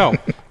 There you go.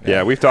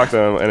 Yeah, we've talked to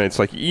him, and it's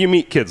like you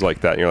meet kids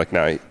like that, and you're like,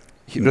 nah,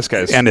 this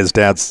guy's and his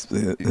dad's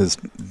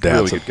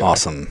really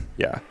awesome.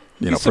 Yeah.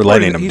 For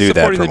letting him do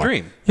that. He's supporting the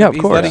dream. Yeah, of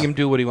course. He's letting him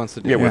do what he wants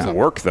to do. Yeah, with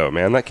work, though,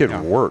 man. That kid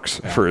works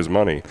for his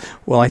money.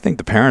 Well, I think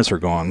the parents are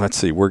going, let's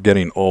see, we're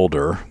getting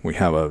older. We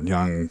have a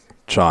young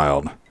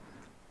child.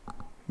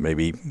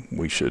 Maybe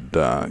we should,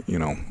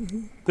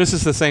 This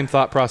is the same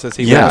thought process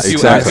he was.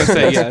 Exactly.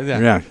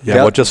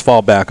 We'll just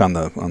fall back on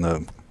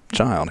the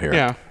child here.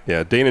 Yeah.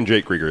 Yeah, Dane and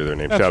Jake Krieger are their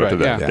names. That's Shout out to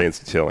them. Yeah. Dane's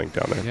Detailing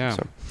down there. Yeah.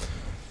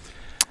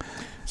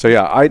 So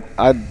I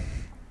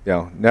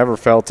never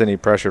felt any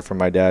pressure from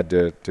my dad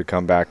to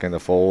come back in the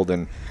fold,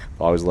 and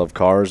always loved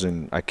cars,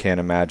 and I can't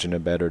imagine a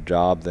better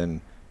job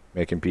than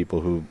making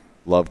people who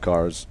love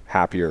cars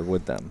happier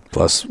with them.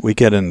 Plus, we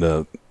get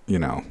into,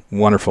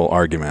 wonderful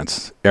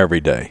arguments every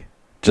day,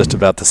 just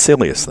about the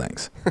silliest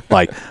things,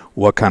 like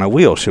what kind of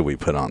wheel should we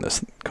put on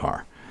this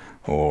car?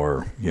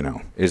 or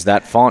is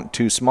that font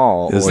too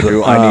small, is or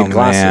do I need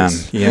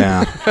glasses? Man,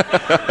 yeah.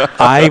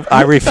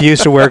 I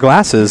refuse to wear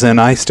glasses,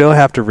 and I still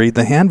have to read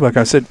the handbook.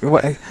 I said,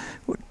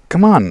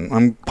 come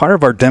on, part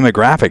of our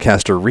demographic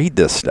has to read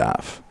this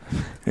stuff.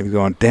 And you're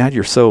going, Dad,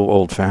 you're so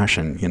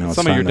old-fashioned.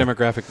 Some of your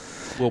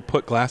demographic will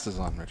put glasses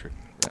on, Richard.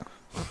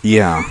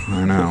 Yeah,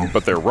 I know.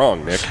 But they're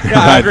wrong, Nick. Yeah,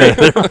 I agree.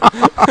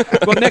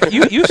 Well, Nick,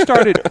 you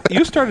started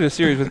a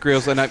series with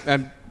Grills, and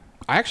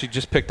I actually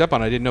just picked up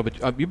on it. I didn't know,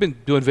 but you've been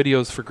doing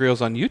videos for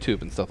Grills on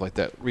YouTube and stuff like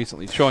that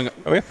recently, showing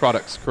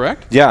products,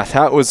 correct? Yeah,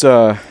 that was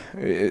I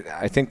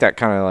think that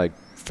kind of like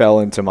fell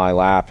into my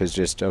lap. Is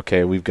just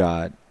okay. We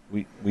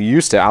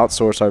used to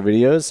outsource our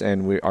videos,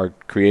 and our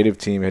creative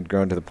team had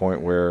grown to the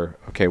point where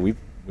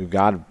we've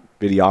got a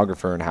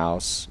videographer in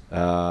house.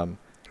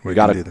 We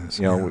got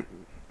to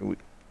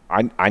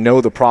I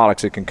know the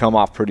products. It can come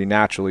off pretty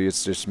naturally.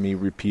 It's just me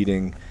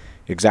repeating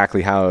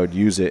exactly how I would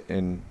use it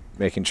and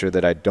making sure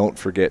that I don't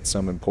forget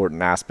some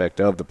important aspect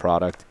of the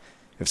product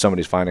if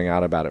somebody's finding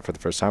out about it for the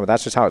first time. But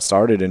that's just how it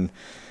started, and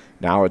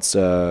now it's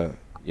I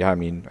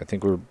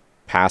think we're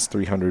past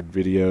 300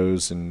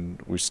 videos,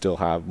 and we still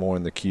have more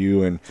in the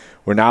queue, and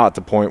we're now at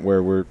the point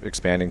where we're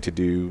expanding to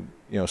do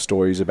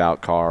stories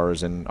about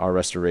cars and our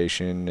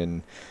restoration,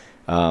 and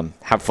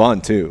have fun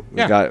too.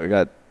 We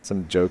got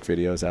some joke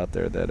videos out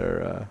there that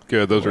are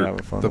good. Those are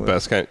the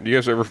best kind. Do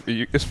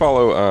you guys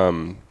follow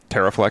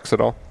TerraFlex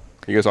at all?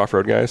 You guys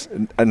off-road guys?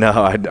 No,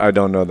 I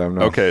don't know them.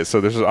 No. Okay, so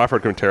there's an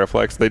off-road company,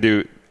 TerraFlex. They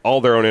do all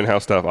their own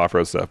in-house stuff,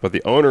 off-road stuff, but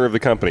the owner of the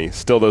company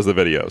still does the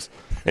videos.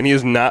 And he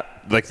is not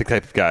like the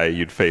type of guy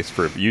you'd face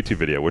for a YouTube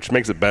video, which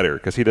makes it better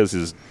because he does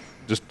his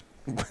just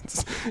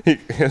he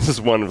has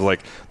this one of like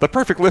the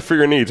perfect lift for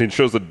your needs. He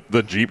shows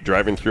the Jeep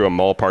driving through a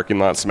mall parking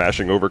lot,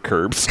 smashing over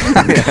curbs.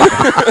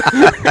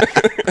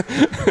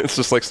 It's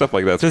just like stuff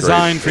like that.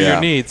 Designed for your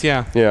needs,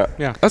 yeah. I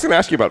was going to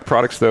ask you about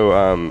products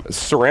though.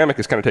 Ceramic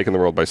is kind of taking the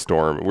world by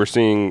storm. We're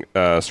seeing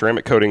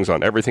ceramic coatings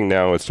on everything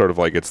now. It's sort of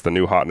like it's the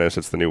new hotness.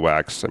 It's the new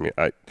wax. I mean,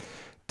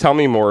 tell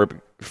me more.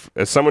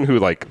 As someone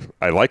who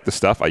I like the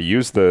stuff, I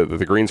use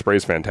the green spray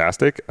is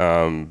fantastic.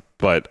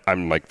 But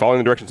I'm like following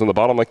the directions on the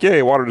bottom, like,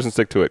 yay, water doesn't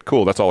stick to it.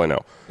 Cool, that's all I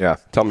know. Yeah.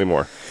 Tell me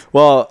more.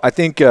 Well, I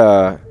think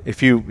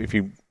if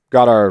you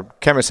got our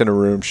chemist in a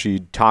room,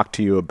 she'd talk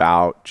to you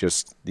about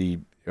just the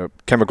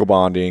chemical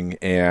bonding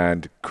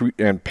and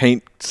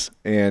paints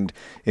and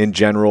in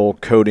general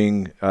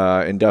coating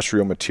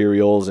industrial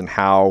materials, and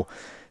how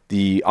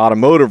the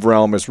automotive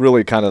realm is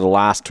really kind of the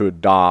last to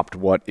adopt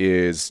what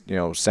is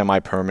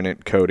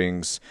semi-permanent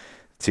coatings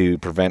to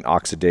prevent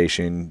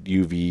oxidation,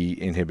 UV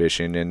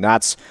inhibition, and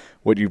that's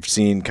what you've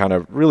seen kind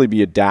of really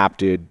be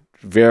adapted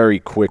very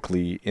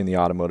quickly in the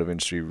automotive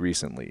industry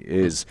recently,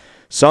 is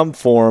some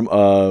form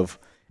of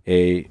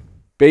a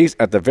base.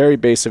 At the very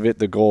base of it,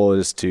 the goal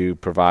is to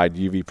provide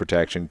UV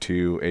protection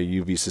to a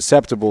UV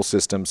susceptible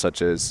system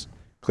such as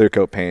clear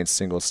coat paints,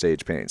 single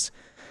stage paints.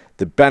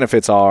 The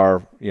benefits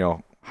are,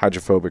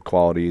 hydrophobic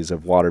qualities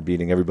of water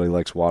beading. Everybody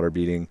likes water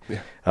beading.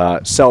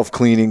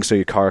 Self-cleaning, so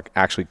your car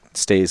actually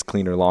stays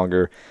cleaner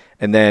longer.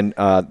 And then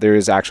there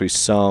is actually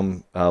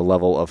some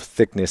level of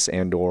thickness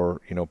and or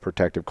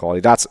protective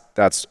quality.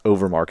 That's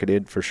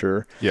over-marketed for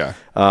sure. Yeah.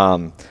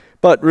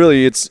 But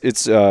really, it's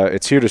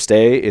here to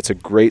stay. It's a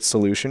great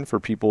solution for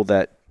people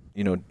that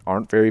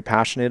aren't very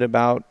passionate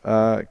about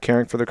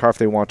caring for their car if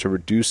they want to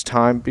reduce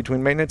time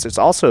between maintenance. It's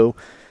also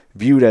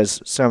viewed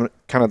as some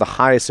kind of the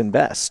highest and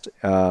best.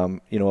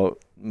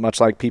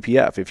 Much like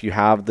PPF, if you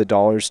have the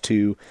dollars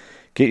to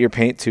get your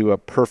paint to a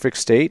perfect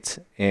state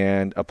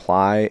and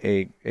apply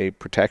a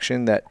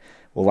protection that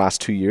will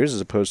last 2 years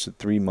as opposed to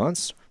 3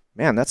 months,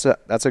 man, that's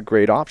a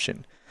great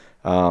option.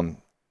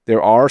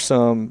 There are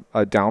some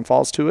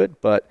downfalls to it,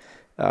 but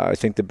I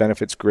think the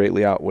benefits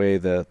greatly outweigh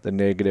the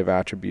negative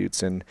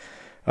attributes. And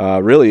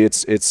really,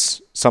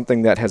 it's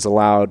something that has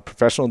allowed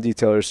professional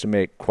detailers to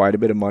make quite a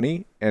bit of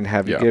money and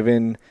have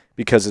given,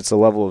 because it's a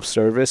level of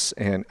service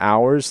and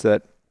hours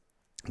that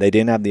they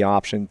didn't have the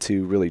option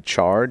to really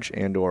charge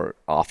and or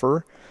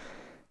offer.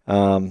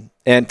 And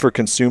for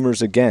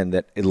consumers, again,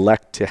 that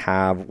elect to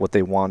have what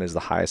they want is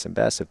the highest and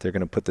best. If they're going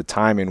to put the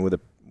time in with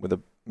a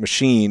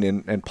machine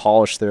and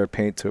polish their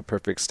paint to a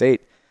perfect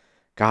state,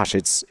 gosh,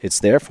 it's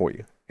there for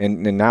you.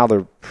 And now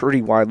they're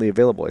pretty widely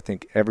available. I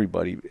think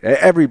everybody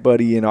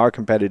in our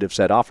competitive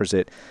set offers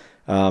it.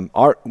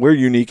 We're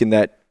unique in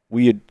that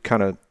we had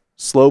kind of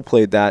slow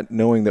played that,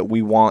 knowing that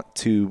we want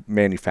to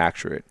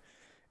manufacture it.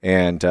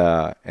 And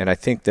I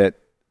think that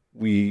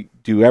we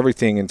do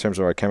everything in terms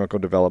of our chemical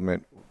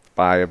development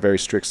by a very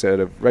strict set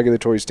of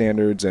regulatory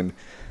standards and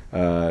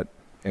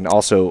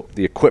also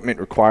the equipment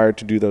required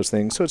to do those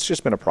things. So it's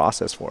just been a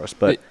process for us.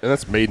 But and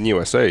that's made in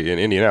USA in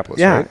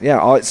Indianapolis, yeah, right?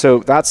 Yeah. So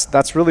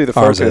that's really the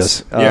Ours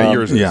focus. Is.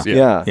 Yours is.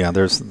 Yeah.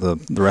 There's the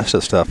rest of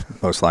the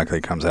stuff most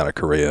likely comes out of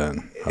Korea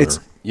and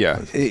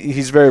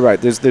He's very right.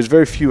 There's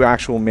very few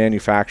actual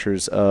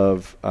manufacturers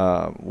of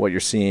what you're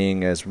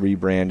seeing as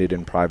rebranded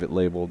and private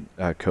labeled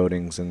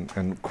coatings,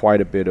 and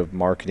quite a bit of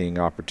marketing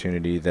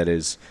opportunity that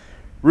is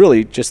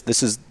really just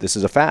this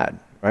is a fad.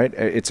 right?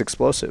 It's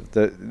explosive.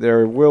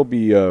 There will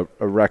be a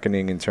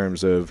reckoning in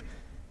terms of,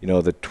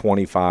 the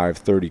 25,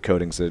 30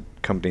 coatings that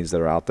companies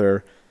that are out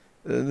there.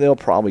 They'll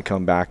probably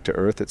come back to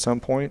earth at some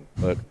point,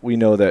 but we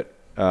know that,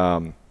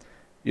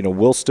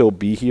 we'll still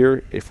be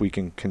here if we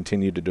can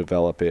continue to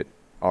develop it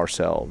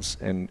ourselves.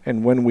 And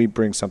when we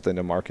bring something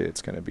to market,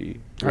 it's going to be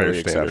really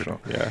exceptional.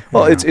 Yeah.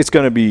 Well, it's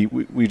going to be,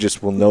 we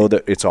just will know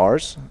that it's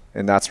ours,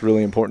 and that's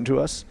really important to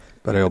us.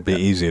 But it'll be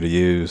easy to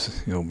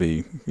use. It'll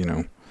be,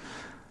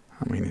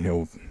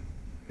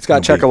 It's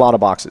got to check a lot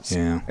of boxes.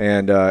 Yeah.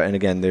 And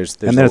again, there's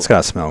and then it's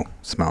got to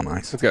smell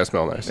nice. It's got to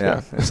smell nice.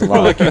 Yeah. It's a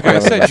Well, lot. like you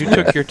guys said, you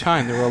took your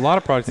time. There were a lot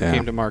of products that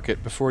came to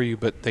market before you,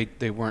 but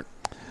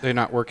they're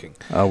not working.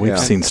 We've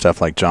seen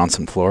stuff like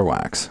Johnson Floor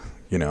Wax.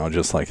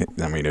 Just like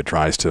it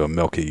dries to a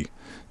milky,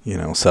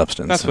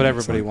 substance. That's what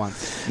everybody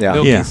wants. Yeah.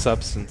 Milky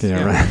substance.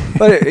 Yeah, right.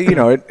 But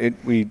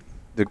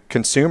the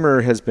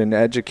consumer has been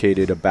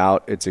educated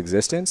about its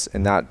existence,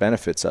 and that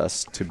benefits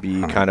us to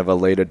be kind of a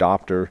late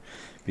adopter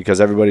because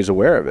everybody's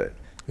aware of it.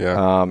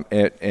 Yeah.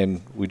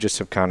 And we just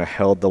have kind of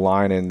held the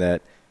line in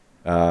that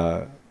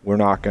we're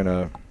not going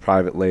to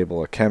private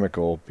label a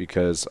chemical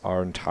because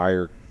our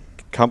entire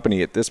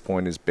company at this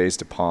point is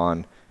based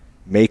upon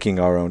making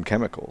our own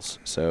chemicals.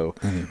 So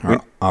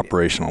our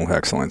operational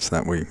excellence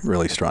that we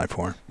really strive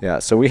for. Yeah.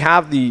 So we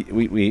have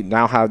we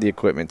now have the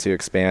equipment to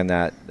expand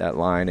that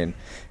line,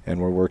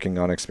 and we're working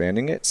on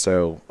expanding it.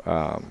 So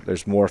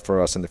there's more for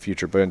us in the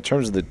future. But in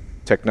terms of the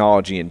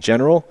technology in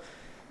general,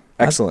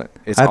 excellent.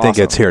 I think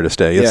it's here to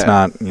stay. It's Yeah.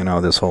 not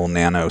you this whole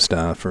nano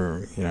stuff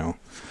or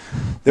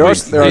there are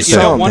You some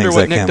don't wonder things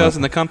what that Nick came does up.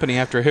 in the company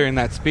after hearing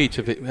that speech.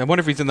 I wonder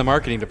if he's in the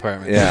marketing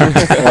department. Yeah.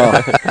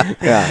 Well,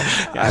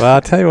 yeah. Well,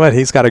 I'll tell you what,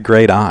 he's got a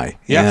great eye.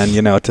 Yes.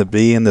 And, to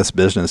be in this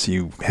business,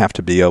 you have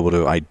to be able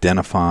to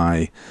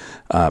identify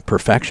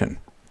perfection,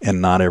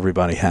 and not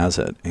everybody has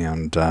it.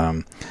 And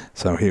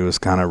so he was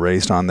kind of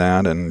raised on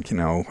that. And,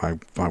 I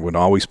would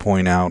always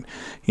point out,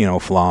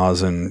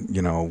 flaws and,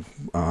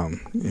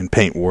 in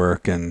paint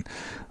work and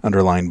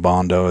underline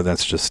Bondo.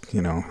 That's just,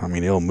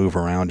 it'll move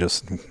around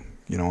just,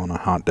 on a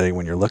hot day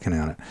when you're looking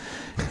at it.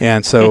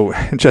 And so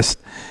just,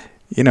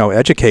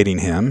 educating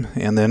him,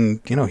 and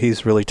then,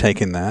 he's really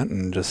taken that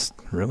and just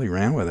really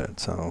ran with it.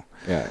 So,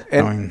 yeah.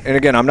 And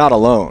again, I'm not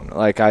alone.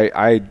 Like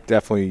I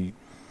definitely,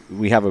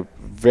 we have a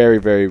very,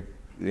 very,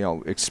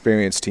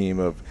 experienced team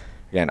of,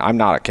 again, I'm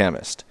not a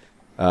chemist.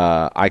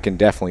 I can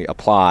definitely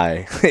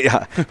apply.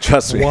 Yeah,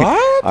 trust me.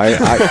 What?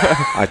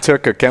 I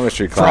took a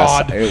chemistry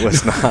class. Fraud. It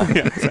was not.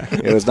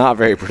 It was not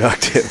very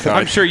productive.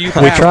 I'm sure you.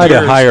 we try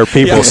to hire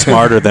people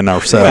smarter than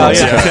ourselves.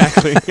 Well, yeah,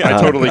 exactly.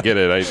 I totally get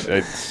it.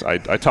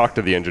 I talk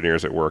to the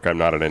engineers at work. I'm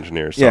not an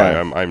engineer, so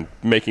Yeah. I'm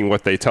making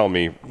what they tell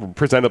me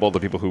presentable to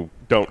people who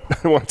don't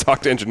want to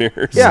talk to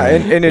engineers. Yeah,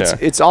 and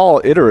it's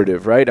all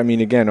iterative, right? I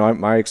mean, again,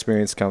 my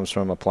experience comes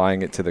from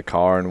applying it to the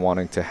car and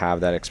wanting to have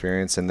that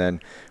experience, and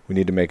then we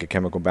need to make a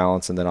chemical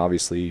balance, and then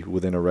obviously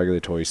within a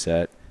regulatory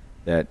set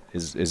that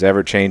is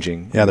ever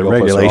changing. Yeah, the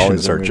goalposts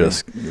regulations are always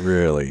just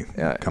really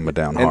coming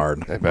down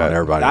hard on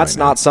everybody. That's right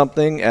not now.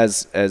 something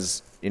as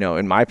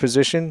in my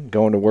position,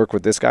 going to work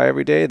with this guy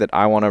every day, that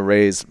I want to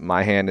raise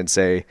my hand and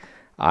say,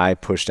 I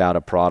pushed out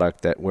a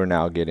product that we're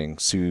now getting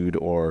sued,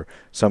 or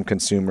some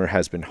consumer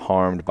has been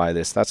harmed by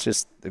this. That's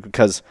just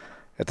because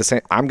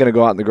I'm going to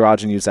go out in the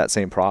garage and use that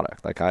same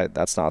product.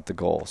 That's not the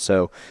goal.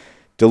 So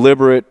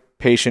deliberate,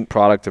 patient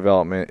product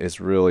development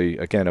is really,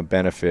 again, a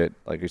benefit,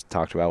 like we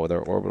talked about with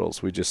our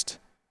orbitals.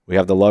 We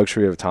have the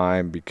luxury of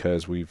time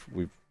because we've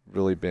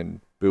really been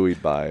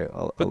buoyed by.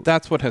 But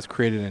that's what has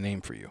created a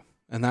name for you,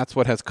 and that's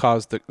what has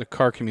caused the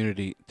car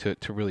community to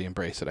really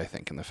embrace it. I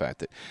think, in the fact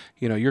that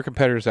your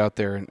competitors out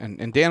there,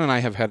 and Dan and I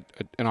have had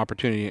an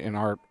opportunity in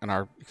our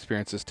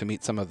experiences to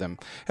meet some of them,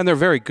 and they're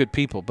very good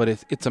people. But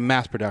it's a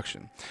mass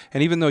production,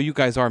 and even though you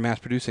guys are mass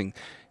producing,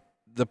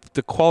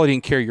 the quality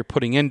and care you're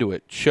putting into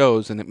it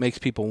shows, and it makes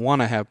people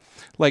want to have.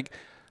 Like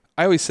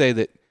I always say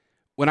that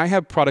when I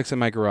have products in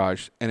my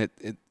garage, and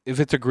if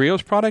it's a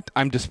Griot's product,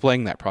 I'm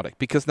displaying that product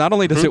because not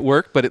only does it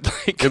work, but it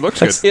looks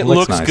good. It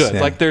looks nice, good.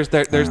 yeah. Like there's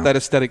that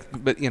aesthetic,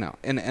 but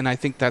and I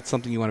think that's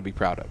something you want to be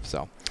proud of.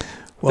 So I think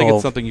Well,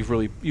 it's something you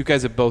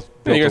guys have both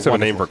built. You guys have a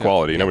name for wonderful-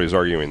 quality. yeah. Nobody's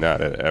arguing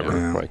that ever.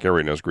 Yeah. Like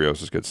everybody knows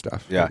Griot's is good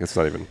stuff. Yeah. Like, it's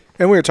not even.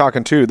 And we were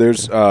talking too.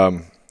 There's,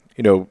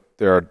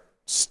 there are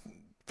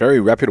very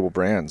reputable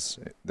brands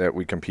that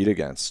we compete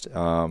against.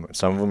 Some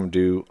of them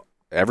do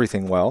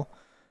everything well,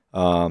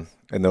 and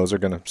those are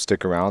going to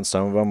stick around.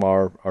 Some of them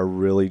are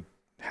really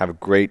have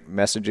great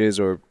messages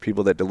or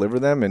people that deliver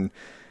them. And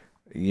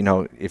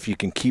if you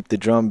can keep the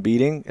drum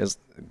beating,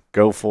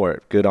 go for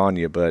it. Good on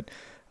you. But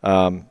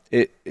we're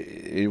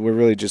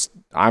really just.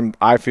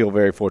 I feel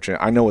very fortunate.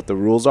 I know what the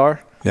rules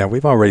are. Yeah,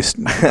 we've already.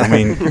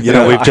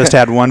 We've just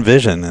had one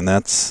vision, and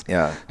that's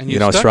Yeah. And you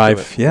stuck to strive.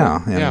 it.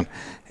 Yeah,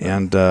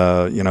 and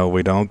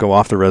we don't go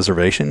off the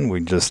reservation.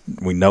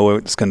 We know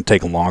it's going to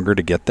take longer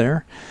to get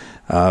there,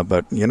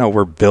 but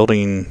we're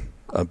building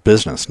a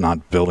business,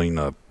 not building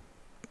a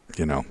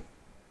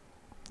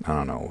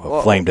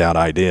flamed out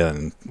idea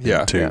in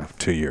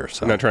 2 years.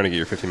 So. I'm not trying to get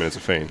your 15 minutes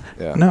of fame.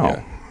 Yeah.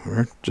 No,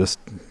 we're just,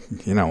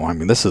 I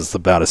mean, this is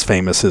about as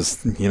famous as,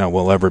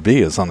 we'll ever be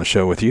is on the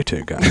show with you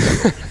two guys.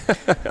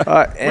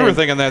 We were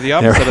thinking that the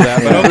opposite of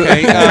that, but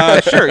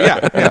okay. Sure,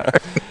 yeah.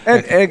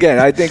 And again,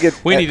 I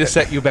think we need to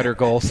set you better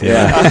goals.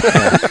 Yeah.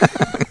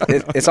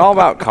 It's all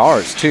about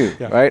cars, too,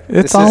 right?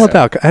 It's all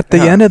about, at the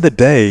end of the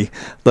day,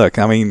 look,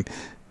 I mean,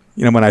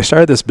 when I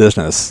started this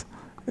business,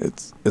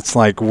 it's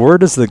like, where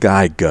does the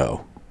guy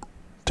go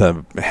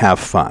to have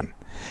fun?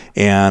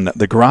 And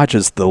the garage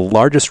is the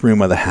largest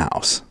room of the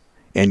house,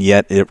 and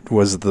yet it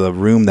was the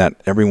room that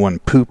everyone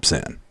poops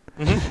in.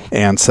 Mm-hmm.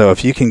 And so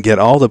if you can get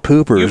all the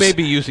poopers you may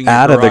be using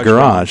out of the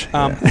garage.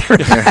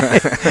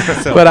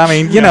 But I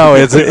mean,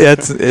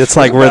 it's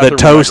like where the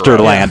toaster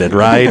landed,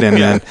 right? And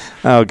then,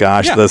 oh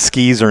gosh, the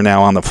skis are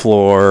now on the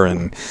floor,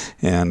 and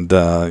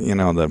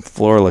the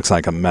floor looks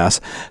like a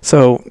mess.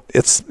 So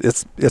it's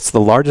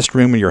the largest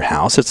room in your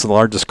house. It's the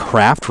largest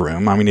craft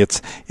room. I mean,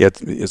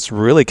 it's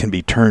really can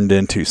be turned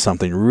into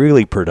something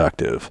really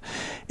productive.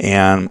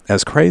 And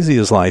as crazy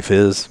as life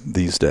is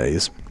these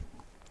days,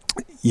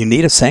 you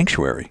need a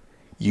sanctuary.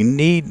 You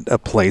need a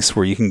place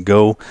where you can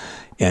go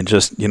and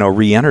just,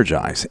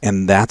 re-energize.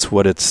 And that's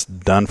what it's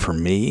done for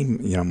me,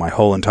 my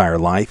whole entire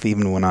life,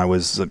 even when I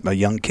was a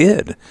young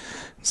kid.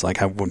 It's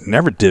like I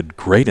never did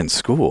great in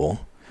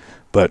school,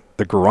 but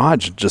the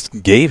garage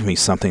just gave me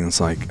something that's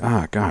like,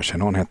 gosh, I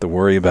don't have to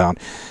worry about,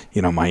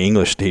 my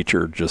English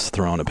teacher just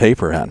throwing a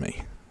paper at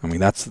me. I mean,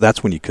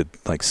 that's when you could,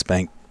 like,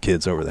 spank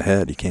kids over the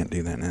head. You can't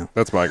do that now.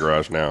 That's my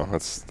garage now.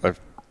 I've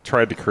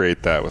tried to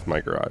create that with my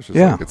garage.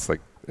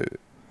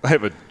 I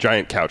have a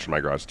giant couch in my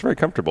garage. It's very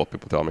comfortable,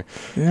 people tell me.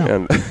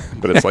 Yeah.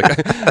 But it's like,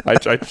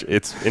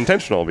 it's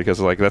intentional because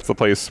like that's the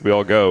place we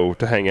all go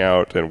to hang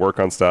out and work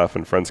on stuff,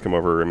 and friends come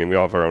over. I mean, we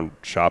all have our own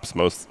shops,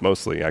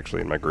 mostly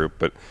actually in my group,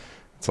 but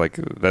it's like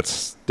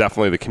that's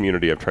definitely the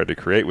community I've tried to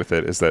create with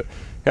it. Is that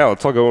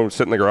let's all go and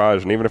sit in the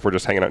garage, and even if we're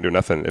just hanging out and doing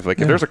nothing, if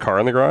there's a car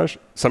in the garage,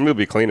 somebody will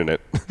be cleaning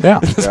it. Yeah.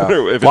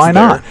 If why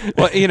not?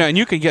 Well, and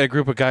you can get a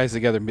group of guys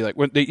together and be like,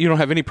 you don't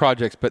have any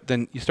projects, but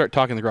then you start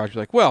talking in the garage.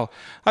 You're like, well,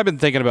 I've been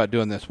thinking about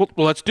doing this. Well,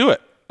 let's do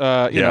it.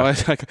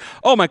 It's like,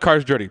 oh, my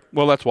car's dirty.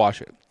 Well, let's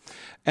wash it.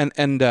 And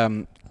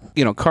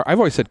I've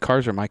always said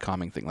cars are my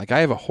calming thing. Like I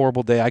have a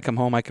horrible day. I come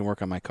home, I can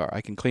work on my car.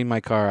 I can clean my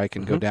car. I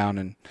can go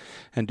down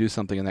and do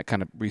something, and that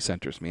kind of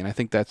recenters me. And I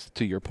think that's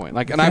to your point.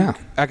 Like, and I'm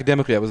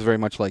academically, I was very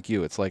much like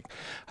you. It's like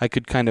I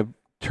could kind of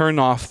turn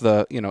off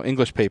the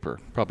English paper.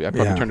 I probably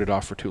turned it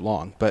off for too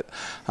long, but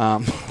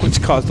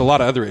which caused a lot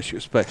of other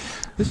issues. But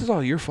this is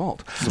all your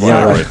fault.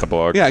 I write the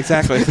blog. Yeah,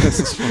 exactly.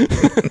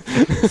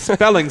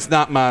 Spelling's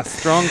not my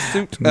strong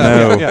suit.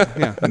 No.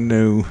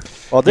 No.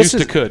 Well, this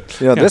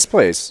this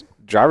place,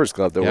 Drivers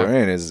Club that we're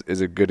in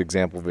is a good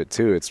example of it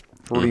too. It's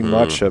pretty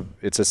much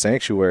it's a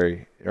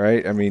sanctuary,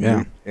 right? I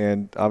mean,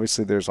 and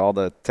obviously there's all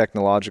the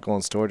technological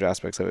and storage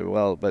aspects of it.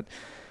 Well, but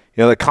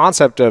the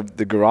concept of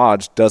the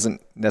garage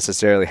doesn't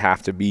necessarily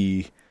have to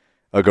be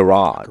a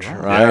garage,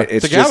 right?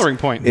 It's a gathering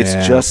point.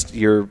 It's just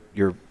your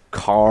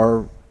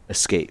car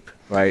escape,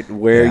 right?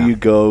 Where you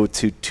go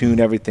to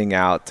tune everything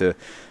out, to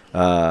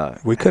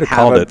we could have have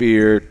called a it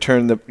beer,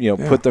 turn the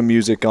put the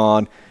music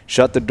on,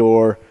 shut the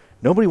door.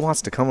 Nobody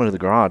wants to come into the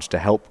garage to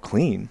help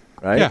clean,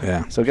 right?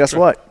 Yeah. So guess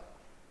what?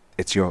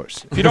 It's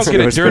yours. If you don't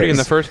get it dirty in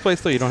the first place,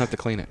 though, you don't have to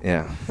clean it.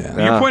 Yeah.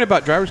 Your point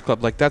about Drivers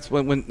Club, like that's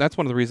that's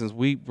one of the reasons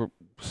we were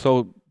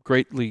so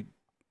greatly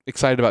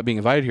excited about being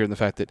invited here, and the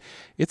fact that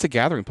it's a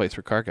gathering place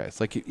for car guys.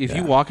 Like if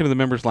you walk into the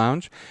members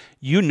lounge,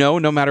 no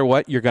matter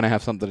what, you're going to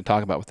have something to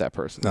talk about with that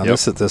person. Now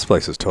this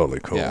place is totally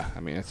cool. Yeah, I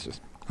mean it's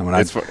just. I mean,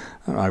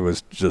 I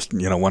was just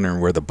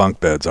wondering where the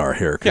bunk beds are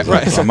here, because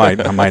right. I might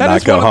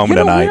not go home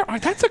tonight.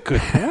 That's a good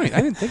point.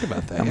 I didn't think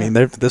about that. I mean,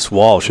 this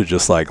wall should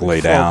just like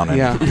lay down.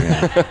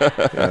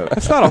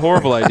 That's not a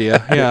horrible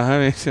idea. Yeah,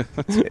 I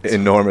mean,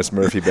 enormous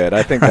Murphy bed.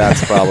 I think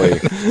that's probably.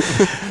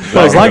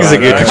 Well, as long as it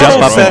could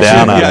jump up and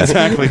down on it.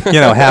 Exactly.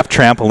 Half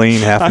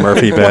trampoline, half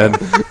Murphy bed.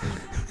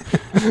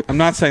 I'm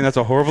not saying that's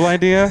a horrible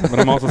idea, but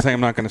I'm also saying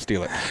I'm not going to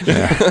steal it.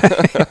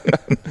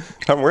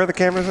 Where are the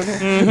cameras in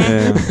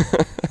here?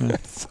 Yeah.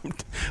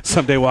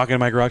 Someday walking in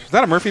my garage. Is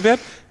that a Murphy bed?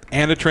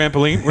 And a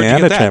trampoline? Where'd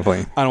you get that?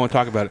 Trampoline. I don't want to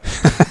talk about it.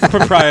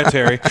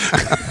 Proprietary.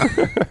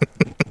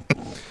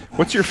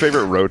 What's your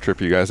favorite road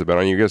trip you guys have been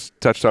on? You guys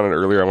touched on it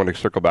earlier. I want to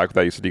circle back with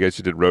that. You said you guys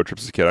did road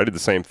trips as a kid. I did the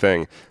same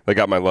thing. I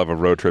got my love of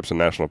road trips and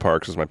national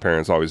parks because my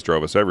parents always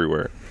drove us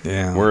everywhere.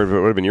 Yeah. What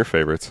have been your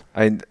favorites?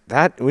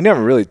 We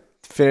never really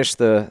finished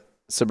the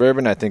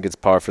Suburban. I think it's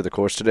par for the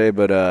course today,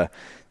 but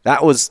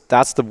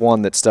that's the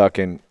one that stuck.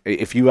 And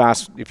if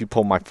you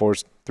pull my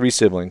 3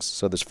 siblings,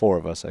 so there's 4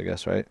 of us, I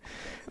guess, right?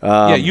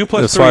 You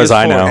plus as 3 far is as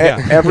I 4. know.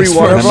 Yeah. Every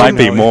one of It them might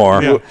be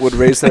more. would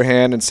raise their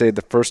hand and say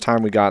the first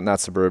time we got in that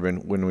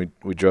Suburban, when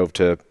we drove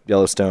to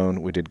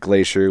Yellowstone, we did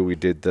Glacier, we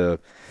did the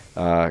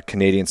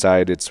Canadian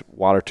side, it's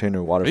Waterton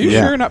or Waterford. Are you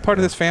sure you're not part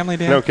of this family,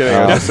 Dan? No kidding.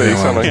 I was say you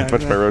sound like a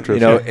bunch of my road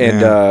trips.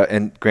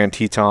 And Grand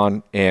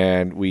Teton,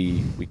 and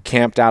we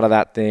camped out of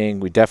that thing.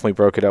 We definitely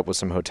broke it up with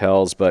some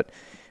hotels, but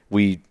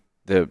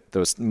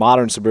those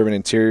modern Suburban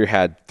interior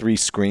had 3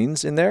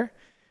 screens in there,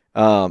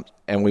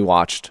 and we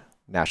watched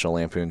National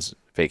Lampoon's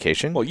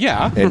Vacation. Well,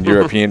 yeah. And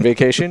European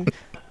Vacation.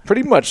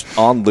 Pretty much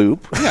on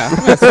loop. Yeah.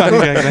 That's not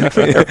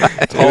exactly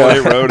right. Holiday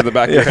Road in the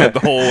back of your head the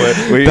whole way.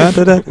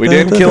 We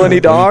didn't kill any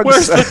dogs.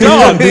 Where's the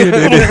dog?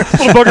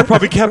 little bugger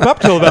probably kept up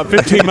till about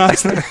 15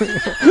 miles. The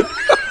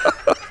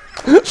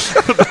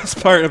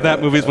best part of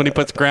that movie is when he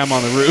puts Grandma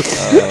on the roof.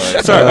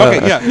 Sorry.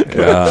 Okay. Yeah.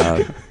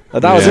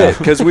 That was it,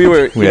 because we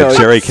had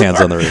jerry cans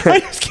on the roof. I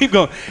just keep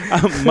going.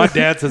 My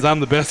dad says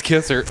I'm the best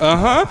kisser.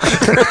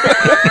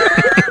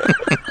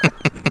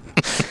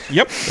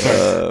 Yep.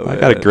 I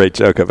got a great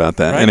joke about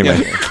that. Right? Anyway.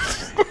 Yeah.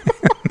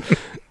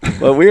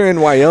 Well, we were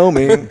in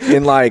Wyoming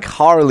in like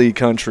Harley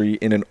country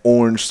in an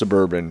orange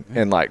Suburban,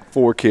 and like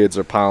 4 kids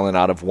are piling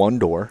out of one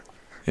door.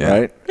 Yeah.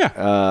 Right?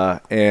 Yeah.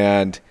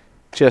 And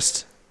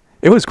just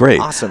It was great.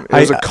 awesome. It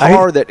was a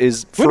car that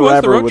is When was the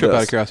forever road with trip, out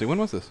of us. curiosity? When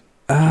was this?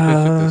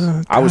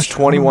 I was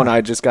 21. I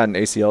had just got an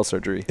ACL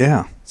surgery.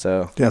 Yeah.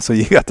 So. Yeah, so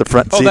you got the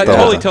front seat That the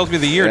whole totally time. tells me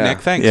the year, Yeah. Nick.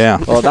 Thanks. Yeah.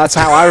 Well, that's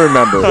how I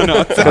remember.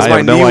 Because I my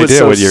have no knee was idea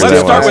so what year Let's that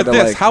start was. with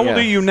this. How old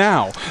are you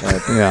now?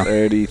 Yeah.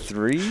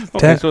 33.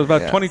 Okay, so it was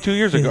about 22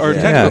 years ago, or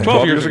 10,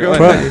 12 years ago.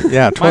 12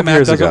 My 12 math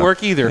years doesn't ago.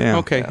 work either. Yeah.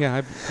 Okay,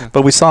 yeah.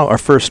 But we saw our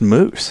first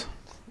moose.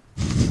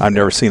 I've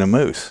never seen a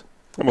moose.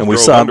 Almost And we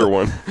drove saw under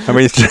one. I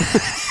mean,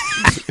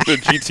 The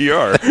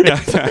GTR. Yeah,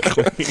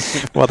 exactly.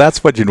 well,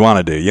 that's what you'd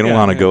want to do. You don't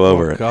want to go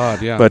over it.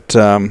 God, yeah. But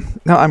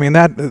no, I mean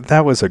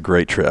that was a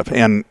great trip,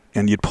 and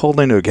you'd pulled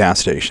into a gas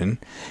station,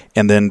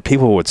 and then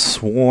people would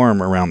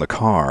swarm around the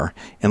car,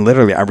 and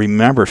literally, I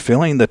remember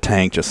filling the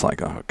tank just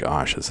like, oh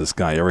gosh, is this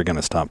guy ever going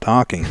to stop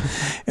talking?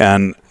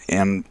 and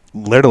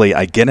literally,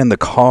 I get in the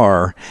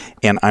car,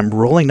 and I'm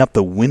rolling up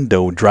the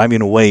window,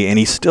 driving away, and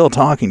he's still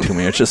talking to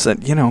me. It's just that,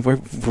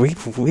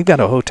 we've got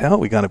a hotel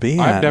we got to be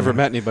at. I've never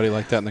met anybody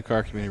like that in the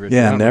car community, Richard. I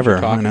Yeah, don't know what never.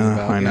 you're talking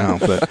about. I know.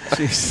 But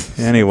Jeez.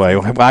 anyway,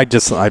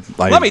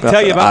 Let me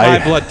tell you about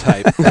my blood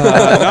type.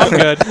 I'm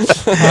good.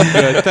 I'm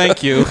good.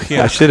 Thank you.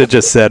 Yeah. I should have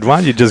just said, why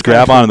don't you just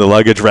grab onto the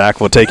luggage rack?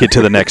 We'll take you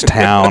to the next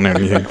town, and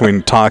we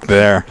can talk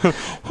there.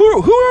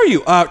 Who are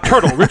you?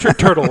 Turtle. Richard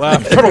Turtle.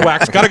 Turtle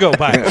Wax. Gotta go.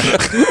 Bye.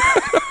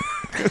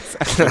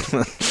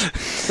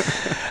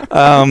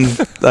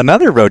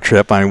 Another road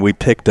trip, we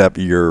picked up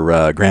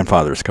your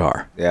grandfather's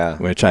car. Yeah.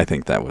 Which I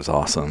think that was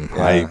awesome.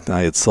 Yeah.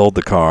 I had sold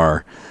the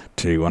car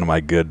to one of my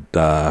good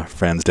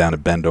friends down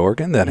at Bend,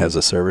 Oregon, that has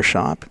a service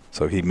shop.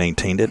 So he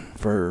maintained it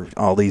for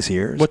all these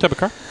years. What type of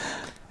car?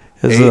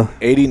 It's a-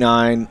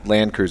 89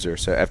 Land Cruiser,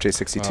 so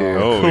FJ62.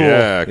 Oh, Cool.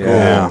 yeah. Cool.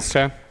 Yeah.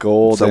 Okay.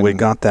 Gold. so we and-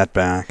 got that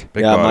back.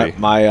 Big yeah, body.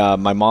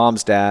 my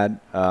mom's dad,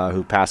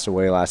 who passed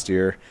away last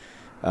year,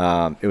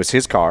 it was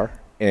his car,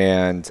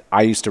 and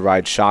I used to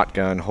ride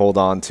shotgun, hold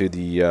on to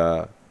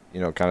the,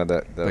 kind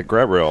of The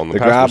grab rail on the the passenger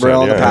grab rail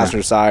side, on the yeah.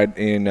 passenger side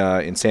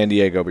in San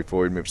Diego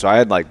before we moved. So I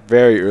had like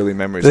very early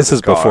memories. This of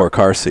is car. before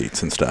car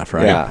seats and stuff,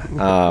 right?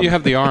 Yeah, You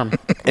have the arm.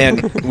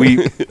 and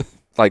we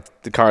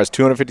the car has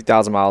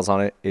 250,000 miles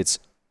on it. It's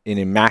in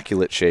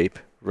immaculate shape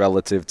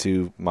relative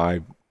to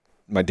my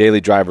daily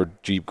driver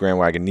Jeep Grand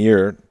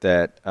Wagoneer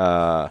that You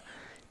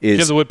have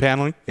is the wood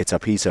paneling. it's a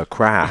piece of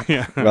crap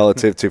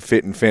relative to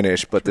fit and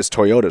finish. But this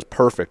Toyota is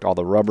perfect. All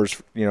the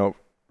rubbers,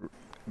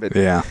 but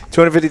Yeah.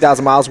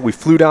 250,000 miles. We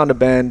flew down to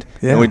Bend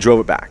Yeah. and we drove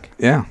it back.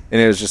 Yeah. And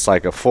it was just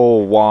like a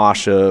full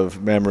wash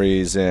of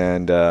memories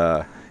and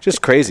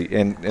just crazy.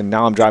 And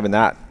now I'm driving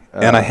that.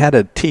 And I had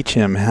to teach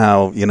him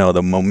how,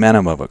 the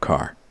momentum of a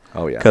car.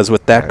 Oh, yeah. Because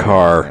with that Yeah,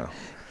 car, yeah.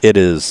 it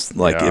is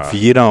like if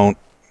you don't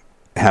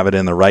have it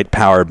in the right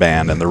power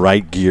band and the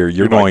right gear,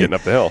 you're You're not going getting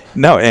up the hill.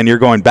 No, and you're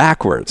going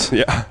backwards.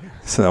 Yeah.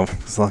 So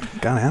it's like,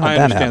 God, how did I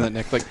that understand happen?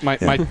 that,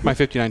 Nick. Like my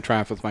 59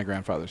 Triumph was my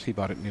grandfather's. He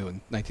bought it new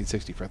in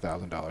 1960 for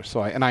 $1,000.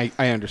 So I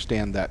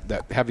understand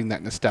that having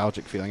that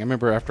nostalgic feeling. I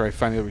remember after I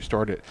finally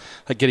restored it,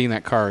 like getting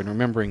that car and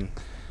remembering.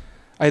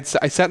 I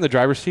sat in the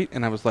driver's seat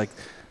and I was like,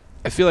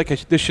 I feel like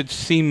this should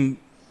seem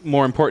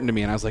more important to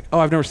me. And I was like, oh,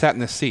 I've never sat in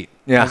this seat.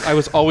 Yeah. I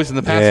was always in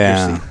the passenger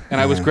Yeah. seat,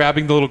 and I was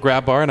grabbing the little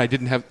grab bar, and I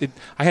didn't have it.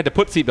 I had to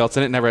put seatbelts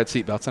in it. Never had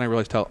seatbelts, and I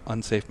realized how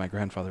unsafe my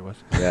grandfather was.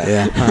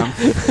 Yeah.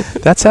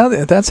 That's how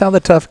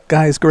the tough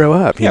guys grow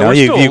up. You Yeah, know, we're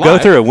you still go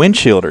alive. through a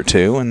windshield or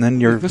two, and then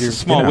you're This is a you're,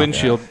 small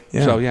windshield,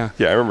 Yeah. so yeah.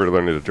 Yeah, I remember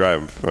learning to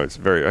drive.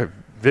 I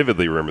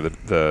vividly remember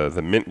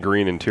the mint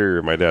green interior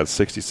of my dad's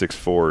 66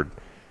 Ford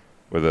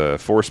with a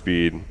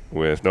 4-speed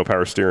with no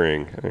power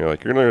steering. And you're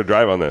like, you're going to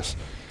drive on this.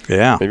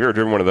 Yeah. Have you ever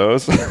driven one of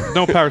those?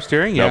 No power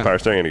steering. Yeah. No power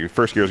steering. And your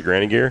first gear was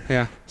granny gear.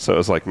 Yeah. So it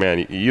was like,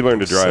 man, you learn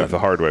to drive the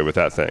hard way with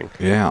that thing.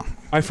 Yeah.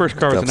 My first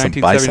car was a Got some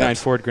 1979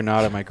 biceps. Ford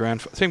Granada. My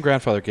same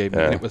grandfather gave me,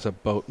 and Yeah. it was a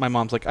boat. My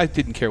mom's like, I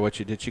didn't care what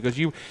you did. She goes,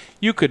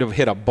 you could have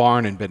hit a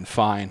barn and been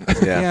fine. I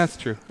said, Yeah. yeah, that's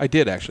true. I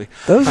did actually.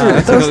 Those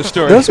That's another are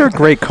story. those are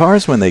great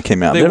cars when they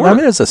came out. They I were.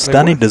 mean, it's a They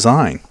stunning were.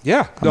 design.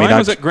 Yeah. I mean, Mine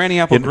was I- at Granny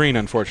Apple it- Green,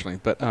 unfortunately.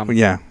 But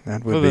Yeah,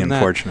 that would Other be than that-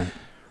 unfortunate.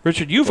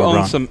 Richard, you've Well owned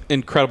run. some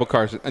incredible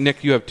cars.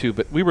 Nick, you have too.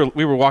 But we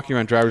were walking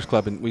around Drivers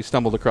Club and we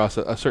stumbled across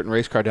a certain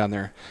race car down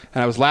there,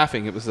 and I was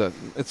laughing. It's a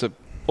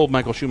old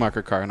Michael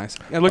Schumacher car, and I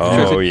looked at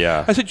you. Oh, I said,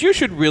 yeah. I said, you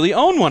should really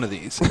own one of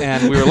these.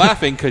 And we were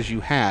laughing because you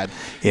had.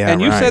 Yeah,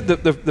 and you right. said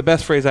the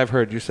best phrase I've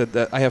heard. You said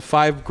that I have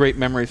 5 great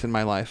memories in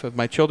my life of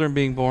my children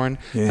being born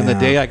and the Yeah.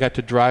 day I got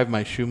to drive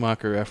my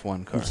Schumacher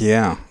F1 car.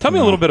 Yeah. Tell me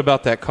a little bit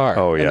about that car.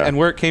 Oh, yeah. And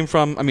where it came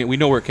from. I mean, we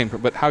know where it came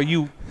from, but how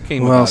you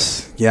came Well, about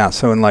it. yeah.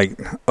 So in like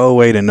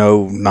 08 and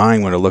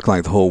 09, when it looked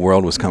like the whole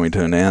world was coming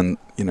to an end,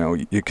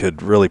 you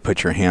could really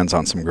put your hands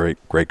on some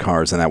great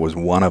cars, and that was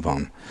one of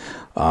them.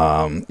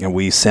 And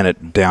we sent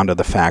it down to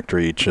the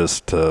factory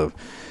just to,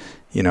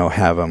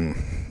 have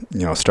them,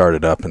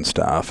 started up and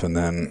stuff. And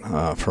then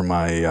for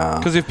my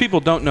Because if people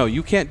don't know,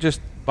 you can't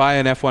just buy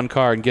an F1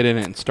 car and get in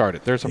it and start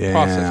it. There's a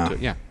process to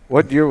it. Yeah.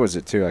 What year was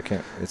it too? I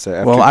can't. It's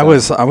a. well,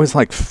 F2000. I was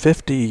like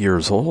 50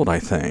 years old, I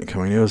think.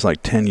 I mean, it was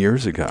like 10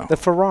 years ago. The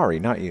Ferrari,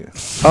 not you.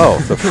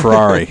 Oh, the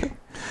Ferrari.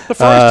 The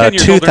Ferrari's 10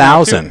 years older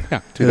now, too. 2000.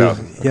 Yeah.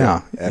 2000.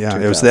 Yeah, Okay. yeah.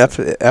 It was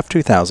the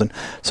F2000.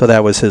 So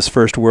that was his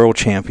first world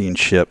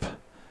championship,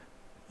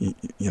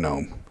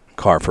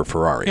 car for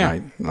Ferrari. Yeah.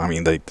 Right? I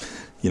mean, they,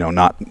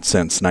 not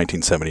since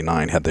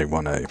 1979 had they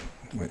won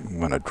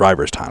a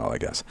driver's title, I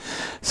guess.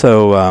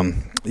 So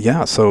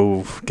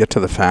so get to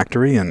the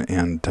factory and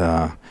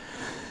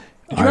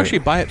Did you actually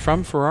buy it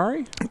from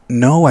Ferrari?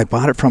 No, I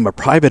bought it from a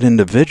private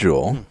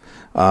individual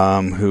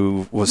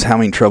who was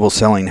having trouble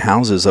selling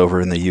houses over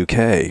in the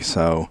UK.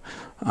 So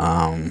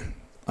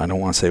I don't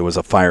want to say it was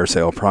a fire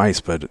sale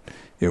price, but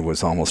it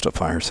was almost a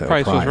fire sale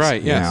price. Price was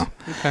right, yes.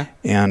 Yeah. Okay.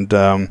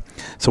 And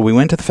so we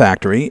went to the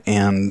factory,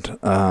 and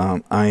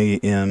I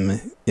am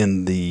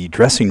in the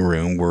dressing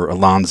room where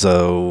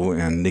Alonso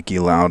and Niki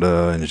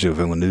Lauda and Gilles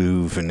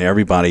Villeneuve and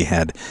everybody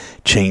had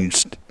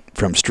changed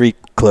from street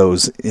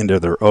clothes into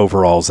their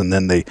overalls, and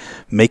then they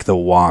make the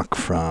walk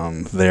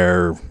from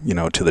there,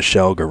 to the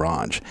Shell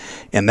garage.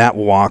 And that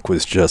walk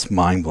was just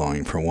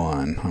mind-blowing, for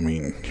one. I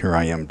mean, here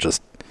I am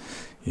just,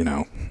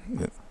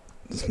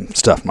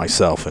 stuffed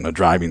myself in a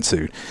driving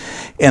suit.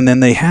 And then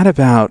they had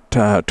about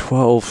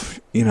 12,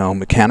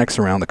 mechanics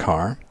around the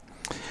car.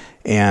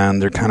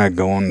 And they're kind of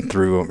going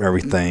through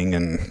everything.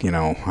 And,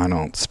 I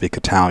don't speak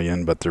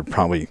Italian, but they're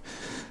probably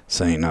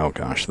saying, oh,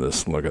 gosh,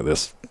 look at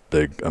this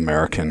big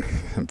American.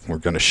 We're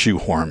going to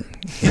shoehorn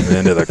him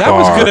into the car. That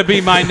was going to be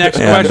my next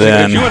question,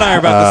 because you and I are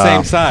about the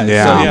same size.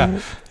 yeah. So,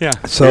 yeah.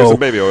 Here's So, some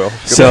baby oil.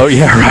 so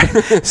yeah,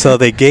 right. So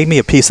they gave me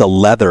a piece of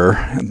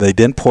leather. They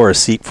didn't pour a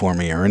seat for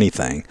me or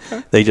anything.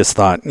 They just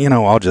thought,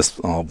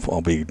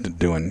 I'll be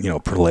doing,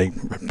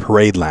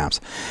 parade laps.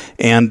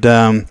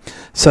 And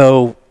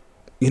so,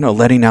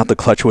 letting out the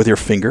clutch with your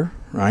finger,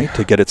 right,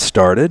 to get it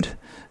started.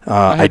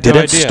 I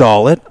didn't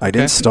install it. I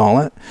didn't install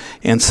it,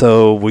 and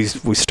so we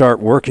start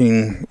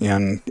working,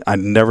 and I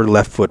never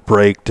left foot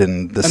braked,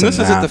 and this And this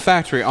is that. at the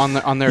factory on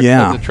their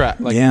Yeah. the track,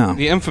 like Yeah.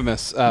 the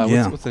infamous.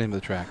 Yeah. What's the name of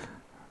the track?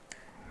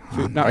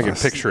 I can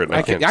picture it, and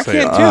I can't I say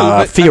can't it. too.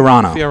 But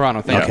Fiorano.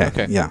 Fiorano. Thank you.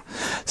 Okay. Yeah.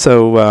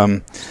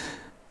 So,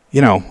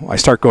 I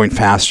start going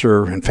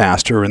faster and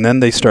faster, and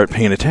then they start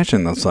paying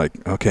attention. It's like,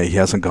 okay, he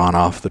hasn't gone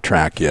off the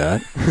track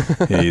yet.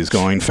 He's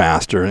going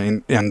faster,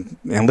 and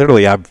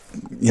literally, I've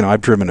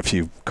driven a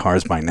few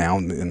cars by now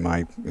in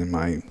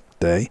my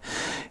day,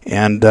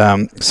 and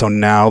so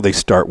now they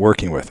start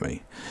working with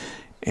me.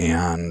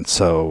 And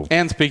so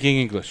And speaking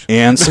English.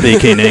 and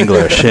speaking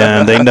English,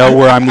 and they know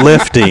where I'm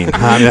lifting.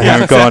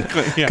 I'm going,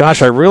 Yeah.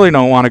 gosh, I really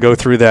don't want to go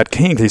through that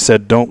kink. He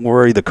said, don't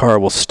worry, the car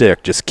will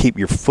stick. Just keep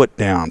your foot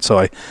down.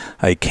 So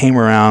I came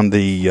around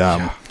the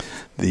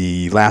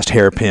last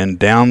hairpin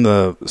down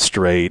the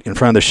straight in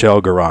front of the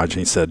Shell garage, and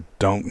he said,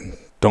 don't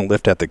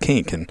lift at the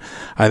kink. And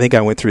I think I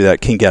went through that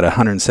kink at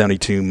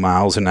 172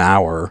 miles an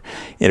hour,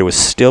 and it was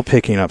still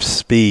picking up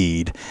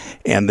speed.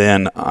 And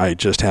then I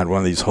just had one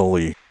of these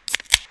holy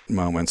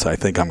moments. I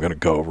think I'm going to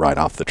go right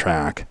off the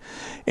track.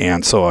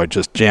 And so I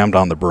just jammed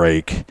on the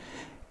brake,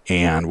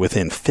 and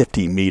within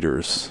 50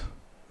 meters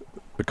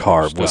the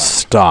car was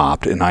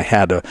stopped, and I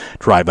had to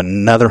drive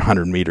another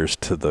 100 meters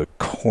to the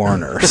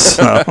corner.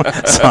 so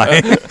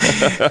I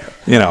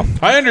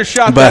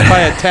undershot that by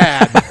a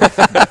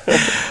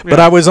tad. but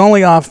I was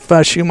only off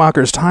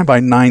Schumacher's time by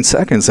 9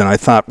 seconds, and I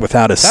thought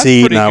without a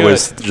seat, pretty and I good.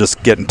 was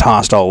just getting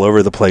tossed all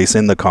over the place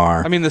in the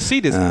car. I mean, the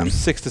seat is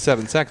 6 to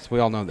 7 seconds. We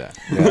all know that.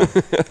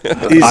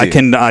 Easy.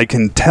 I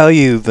can tell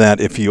you that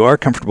if you are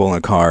comfortable in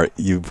a car,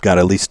 you've got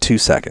at least 2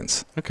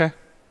 seconds. Okay.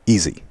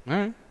 Easy. All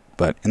right.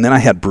 And then I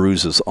had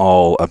bruises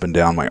all up and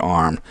down my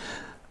arm,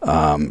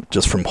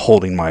 just from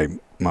holding my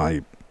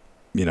I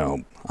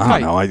don't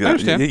Tight. know. I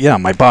understand. Yeah,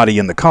 my body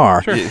in the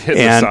car. Sure. You hit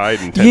the side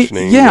and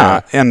tensioning.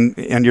 Yeah,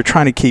 and you're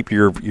trying to keep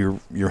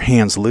your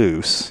hands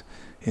loose,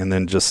 and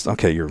then just,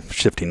 okay, you're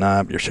shifting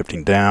up, you're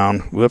shifting down.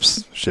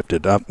 Whoops,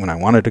 shifted up when I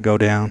wanted to go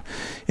down.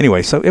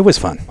 Anyway, so it was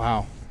fun.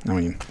 Wow. I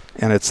mean,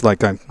 and it's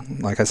like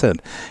I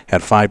said,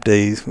 had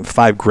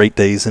 5 great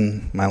days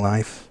in my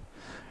life.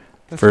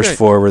 That's First great.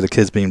 4 were the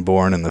kids being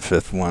born, and the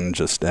 5th one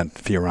just at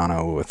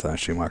Fiorano with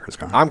Schumacher's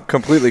car. I'm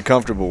completely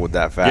comfortable with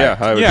that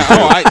fact. Yeah, I would Yeah. too.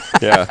 Oh,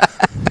 Yeah.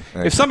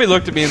 If somebody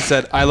looked at me and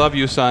said, "I love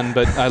you, son,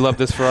 but I love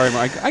this Ferrari,"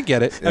 I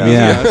get it. I mean,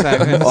 Yeah.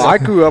 it's- Well, I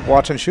grew up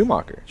watching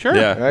Schumacher. sure.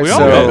 Yeah. Right? We all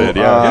so, did.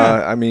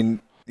 I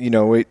mean,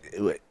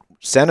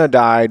 Senna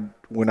died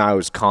when I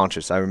was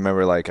conscious. I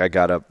remember, like, I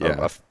got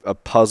a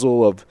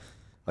puzzle of,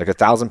 like,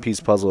 1,000-piece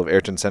puzzle of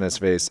Ayrton Senna's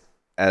face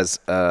as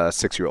a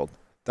 6-year-old.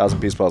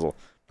 1,000-piece puzzle.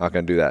 Not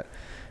going to do that.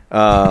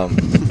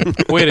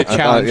 Way to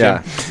challenge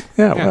him.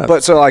 Yeah.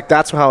 But so, like,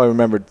 that's how I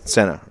remembered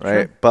Senna,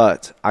 right? Sure.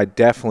 But I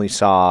definitely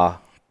saw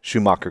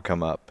Schumacher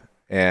come up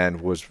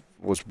and was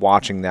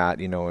watching that,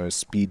 in a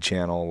Speed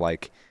Channel,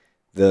 like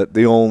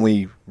the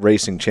only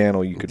racing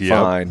channel you could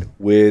find,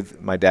 with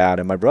my dad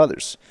and my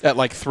brothers At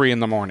like 3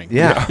 a.m.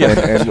 Yeah,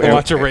 and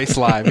watch a race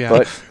live. Yeah,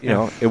 but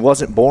it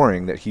wasn't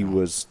boring that he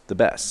was the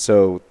best.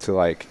 So to,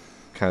 like,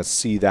 kind of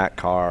see that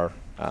car,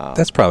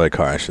 That's probably a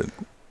car I should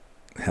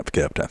have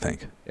kept, I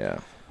think. yeah.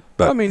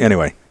 But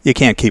anyway, you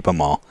can't keep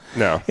them all.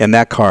 No. And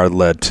that car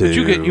led to...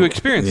 But you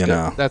experienced it.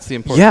 That's the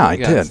important Yeah,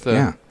 thing. I did.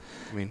 Yeah.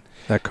 I mean,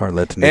 that car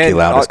led to Niki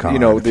Lauda's car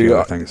and a few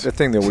other things. The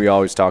thing that we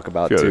always talk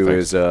about, too,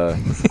 is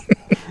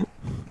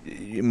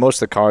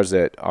most of the cars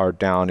that are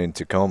down in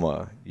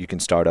Tacoma, you can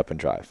start up and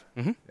drive.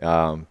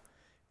 Mm-hmm.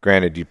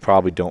 Granted, you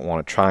probably don't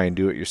want to try and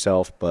do it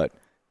yourself, but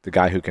the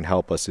guy who can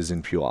help us is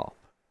in Puyallup,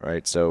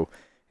 right? So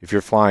if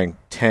you're flying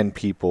 10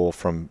 people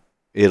from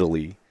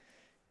Italy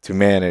to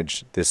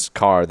manage this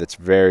car that's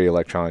very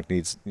electronic,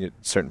 needs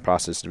certain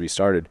process to be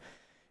started,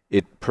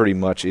 it pretty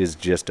much is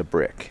just a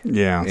brick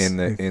in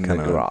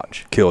the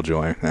garage.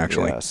 Killjoy,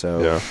 actually. Yeah,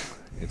 so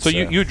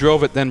you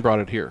drove it, then brought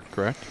it here,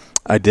 correct?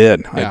 I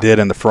did. Yeah. I did,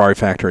 and the Ferrari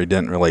factory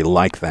didn't really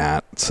like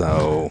that,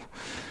 so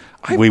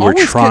we were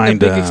always trying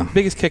get the to...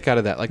 biggest kick out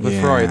of that, like with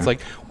Ferrari. It's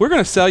like, we're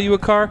going to sell you a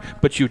car,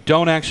 but you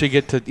don't actually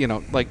get to,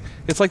 like,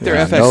 it's like their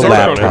FX. no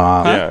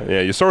laptop. Huh?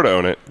 Yeah, you sort of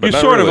own it. But You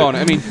not sort of really. own it.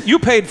 I mean, you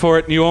paid for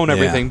it and you own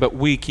everything, Yeah. but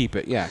we keep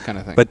it. Yeah, kind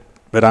of thing. But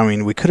I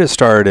mean, we could have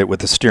started it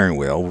with the steering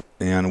wheel,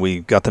 and we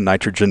got the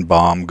nitrogen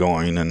bomb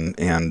going, and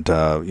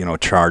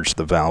charged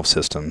the valve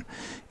system,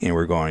 and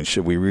we're going,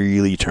 should we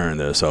really turn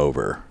this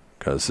over?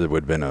 Because it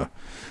would have been a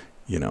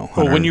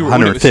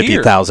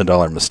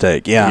 $150,000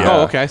 mistake. Yeah.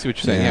 Oh, okay. I see what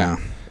you're saying. Yeah.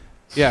 Yeah.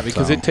 Yeah,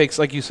 because So- it takes,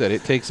 like you said,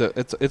 it's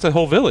a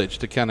whole village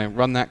to kind of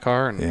run that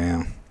car. And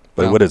Yeah.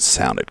 But Well- it would have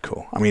sounded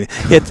cool. I mean,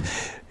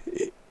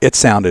 it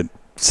sounded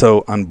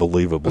so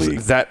unbelievably.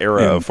 That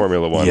era of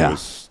Formula One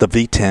was... the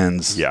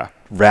V10s Yeah.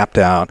 wrapped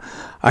out.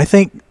 I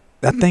think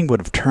that thing would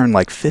have turned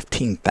like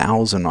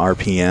 15,000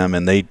 RPM,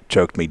 and they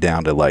choked me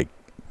down to like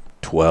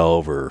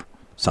 12 or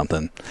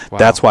something. Wow.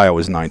 That's why I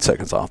was 9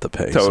 seconds off the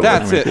pace. Totally.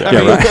 That's it. I Yeah,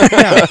 mean,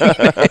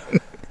 right.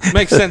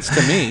 makes sense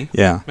to me.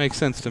 Yeah. Makes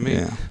sense to me.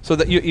 Yeah. So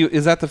that you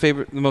is that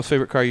the most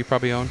favorite car you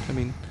probably owned? I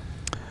mean,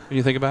 when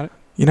you think about it.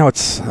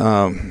 It's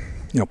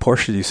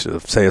Porsche used to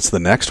say it's the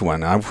next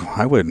one.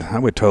 I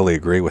would totally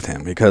agree with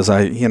him, because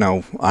I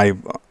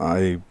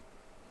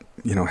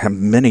have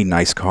many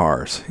nice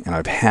cars, and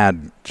I've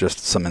had just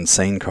some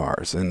insane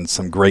cars and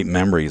some great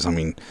memories. I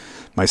mean,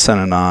 my son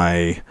and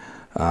I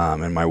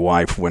and my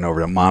wife went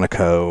over to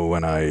Monaco,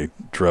 and I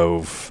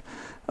drove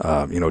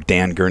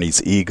Dan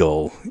Gurney's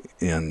Eagle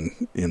in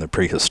the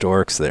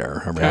prehistorics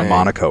there around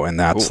Monaco, and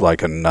that's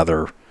like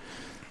another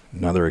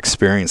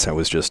experience that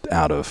was just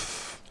out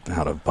of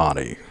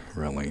body,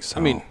 really. So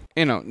I mean,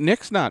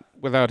 Nick's not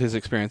without his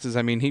experiences.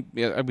 I mean,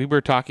 we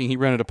were talking. He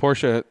rented a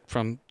Porsche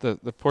from the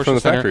Porsche From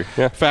the Center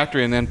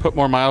factory, and then put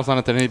more miles on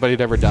it than anybody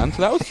had ever done.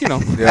 So that was,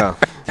 Yeah.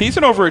 he's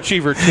an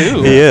overachiever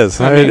too. he is.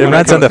 I mean, it when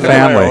runs in the They are a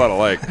family. lot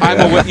alike.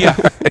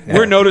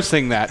 We're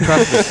noticing that.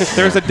 Trust me.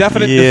 There's a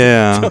definite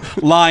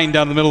line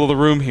down the middle of the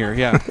room here.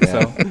 Yeah.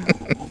 So.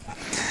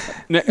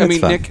 Nick,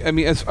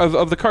 as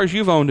of the cars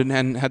you've owned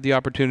and had the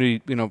opportunity,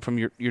 from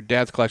your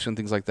dad's collection and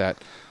things like that,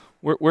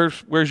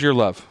 where's your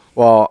love?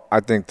 Well,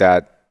 I think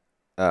that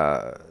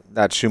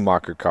that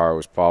Schumacher car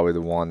was probably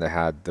the one that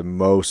had the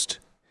most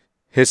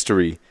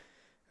history.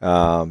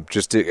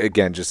 Just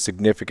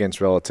significance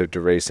relative to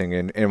racing.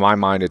 And in my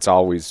mind, it's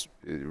always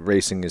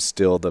racing is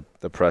still the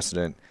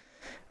precedent.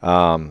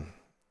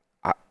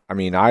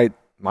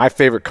 My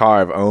favorite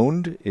car I've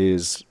owned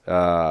is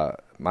my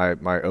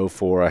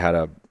 04. I had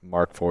a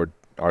Mark IV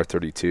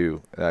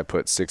R32 that I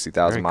put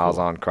 60,000 miles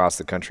on, across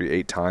the country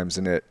 8 times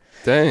in it.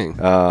 Dang.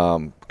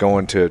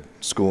 Going to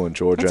school in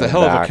Georgia. That's a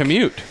hell of a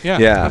commute. Yeah.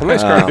 Yeah. A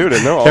nice car to do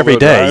it. No, every all-wheel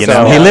day,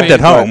 drive. he lived at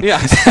home.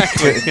 Yeah,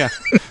 exactly. Yeah.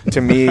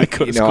 To me, I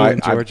go to school in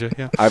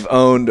Georgia. I've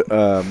owned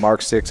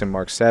Mark 6 and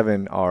Mark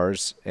 7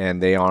 Rs,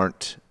 and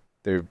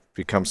they've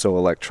become so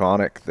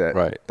electronic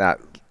that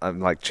I'm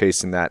like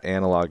chasing that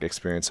analog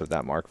experience of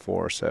that Mark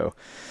 4. So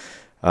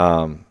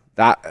I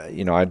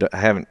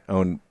haven't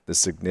owned the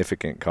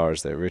significant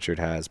cars that Richard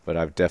has, but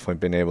I've definitely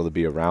been able to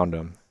be around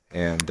them.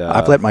 And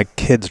I've let my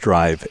kids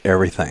drive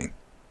everything.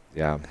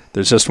 Yeah.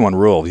 There's just one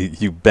rule: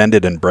 you bend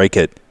it and break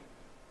it,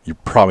 you're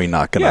probably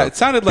not going to. Yeah, it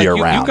sounded like you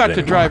got to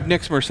anymore. drive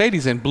Nick's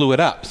Mercedes and blew it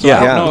up. So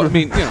Yeah. I don't know. I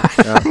mean,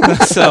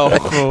 so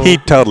He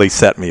totally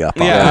set me up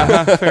on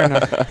that. fair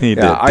enough. He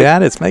did. Yeah,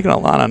 Dad, it's making a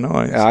lot of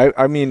noise. Yeah,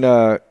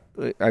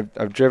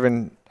 I've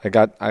driven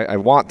I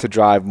want to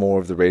drive more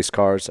of the race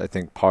cars. I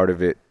think part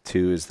of it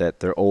too is that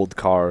they're old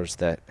cars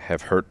that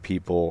have hurt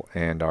people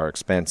and are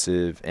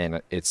expensive,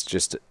 and it's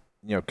just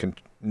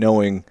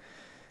knowing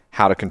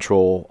how to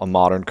control a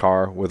modern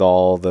car with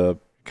all the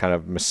kind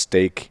of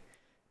mistake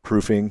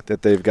proofing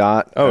that they've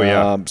got. Oh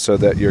yeah. So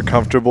that you're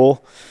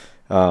comfortable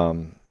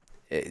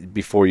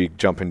before you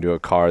jump into a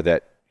car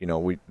that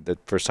the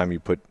first time you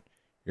put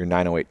your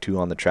 908-2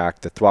 on the track,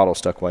 the throttle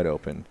stuck wide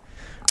open.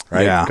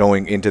 Right, Yeah.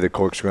 going into the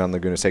corkscrew on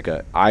Laguna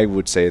Seca, I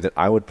would say that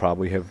I would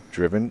probably have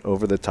driven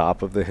over the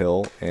top of the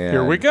hill and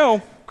Here we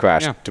go.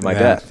 crashed Yeah. to my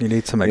death. You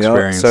need some You know?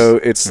 experience. So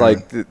it's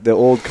like the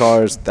old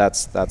cars.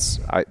 That's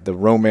the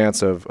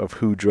romance of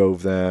who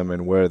drove them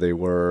and where they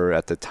were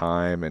at the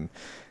time, and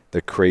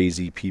the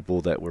crazy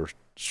people that were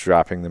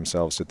strapping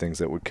themselves to things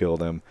that would kill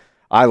them.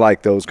 I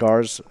like those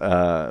cars,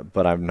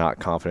 but I'm not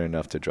confident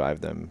enough to drive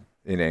them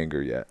in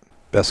anger yet.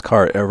 Best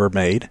car ever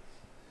made.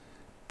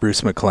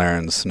 Bruce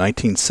McLaren's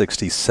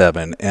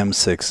 1967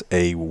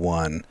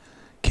 M6A1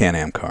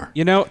 Can-Am car.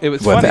 It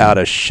was Without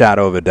funny. a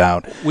shadow of a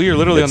doubt. We are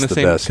literally It's on the the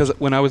same, best. because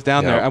when I was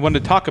down there, Yeah. I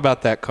wanted to talk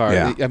about that car.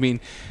 Yeah. I mean,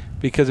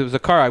 because it was a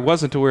car I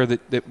wasn't aware that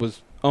it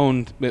was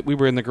owned, that we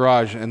were in the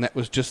garage, and that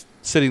was just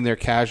sitting there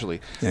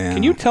casually. Yeah.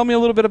 Can you tell me a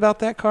little bit about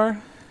that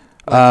car?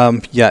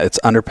 Yeah, it's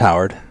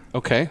underpowered.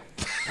 Okay.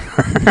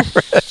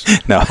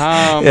 No,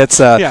 it's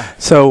yeah.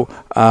 So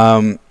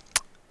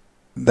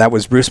that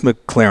was Bruce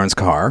McLaren's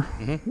car,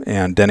 Mm-hmm.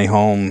 and Denny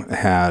Holm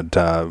had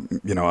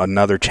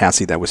another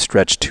chassis that was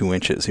stretched 2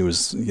 inches. He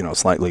was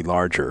slightly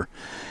larger,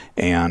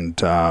 and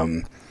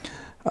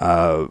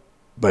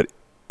but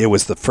it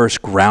was the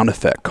first ground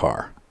effect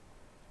car,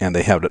 and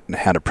they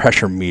had a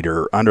pressure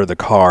meter under the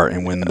car,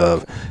 and when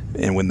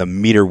the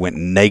meter went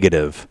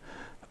negative,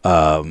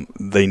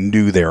 they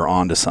knew they were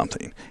onto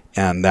something,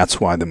 and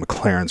that's why the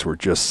McLarens were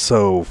just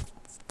so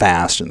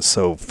fast and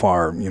so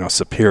far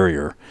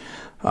superior.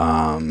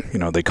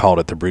 They called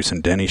it the Bruce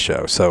and Denny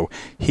show. So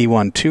he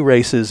won 2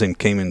 races and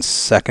came in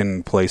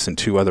second place in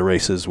 2 other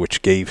races,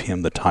 which gave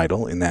him the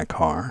title in that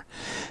car.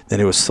 Then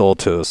it was sold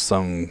to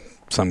some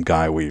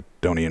guy we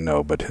don't even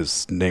know, but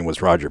his name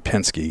was Roger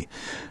Penske.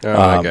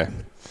 Okay.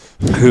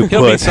 Who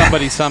He'll be put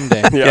somebody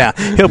someday. yeah,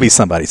 he'll be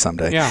somebody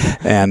someday. Yeah.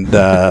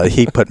 And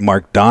he put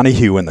Mark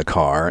Donohue in the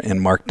car,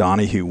 and Mark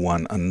Donohue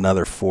won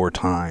another 4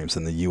 times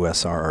in the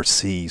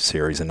USRRC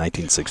series in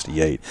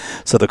 1968.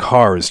 So the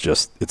car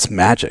is it's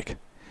magic.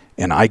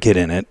 And I get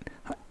in it.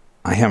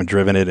 I haven't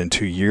driven it in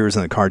 2 years,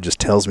 and the car just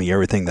tells me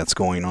everything that's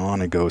going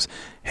on. It goes,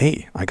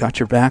 "Hey, I got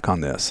your back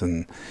on this,"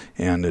 and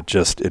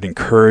it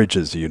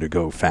encourages you to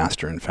go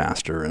faster and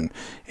faster, and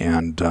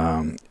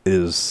it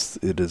is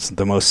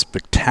the most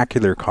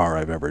spectacular car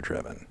I've ever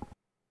driven.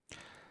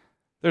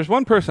 There's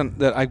one person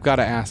that I've got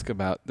to ask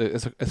about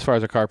as far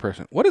as a car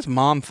person. What does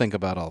Mom think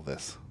about all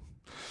this?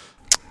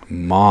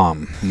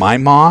 My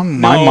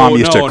mom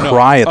used to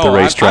cry at the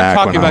racetrack.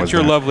 I'm talking when I about was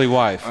your there. lovely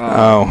wife.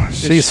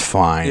 She's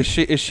fine.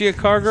 Is she a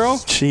car girl?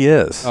 She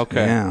is.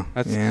 Okay. Yeah.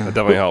 That's- yeah. That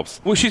definitely helps.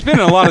 Well, she's been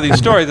in a lot of these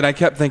stories, and I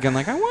kept thinking,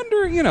 I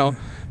wonder,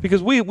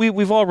 because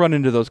we've all run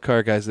into those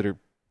car guys that are,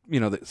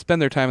 that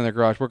spend their time in their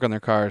garage, work on their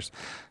cars,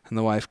 and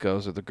the wife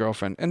goes, or the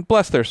girlfriend, and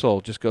bless their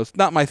soul, just goes,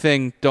 not my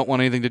thing, don't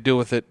want anything to do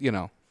with it,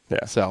 Yeah.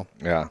 So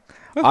Yeah,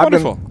 that's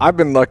wonderful. I've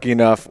been lucky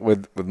enough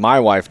with my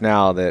wife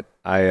now that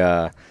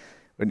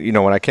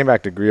when I came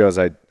back to Griot's,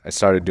 I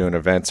started doing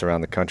events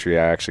around the country.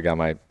 I actually got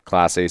my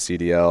Class A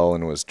CDL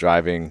and was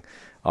driving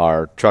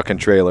our truck and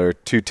trailer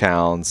to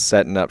towns,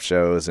 setting up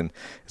shows, and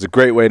it's a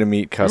great way to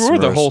meet customers. You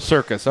were the whole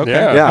circus. Okay.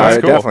 Yeah. Yeah,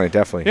 That's cool.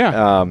 definitely.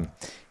 Yeah.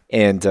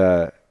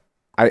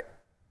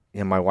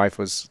 My wife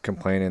was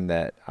complaining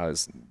that I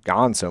was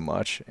gone so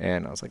much,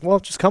 and I was like, well,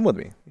 just come with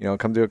me,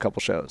 come do a couple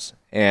shows.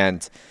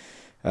 And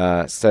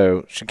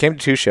so she came to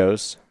 2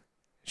 shows.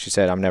 She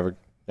said, I'm never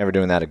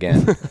doing that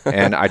again.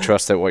 And I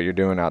trust that what you're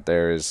doing out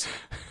there is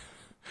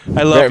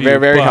I love very, you,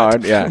 very but-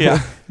 hard. Yeah.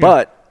 Yeah.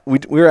 But we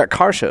were at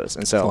car shows,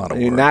 and a so lot of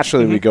work.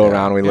 naturally we go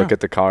around, we look Yeah. at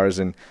the cars,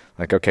 and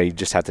like, okay, you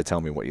just have to tell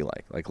me what you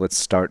like. Like, let's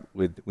start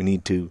with, we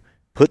need to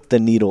put the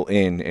needle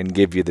in and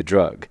give you the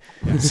drug.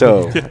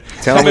 So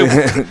tell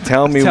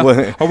me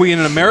what. Are we in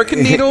an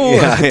American needle,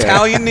 Yeah, an yeah.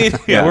 Italian needle?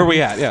 Yeah. Where are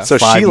we at? Yeah. So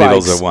 5 she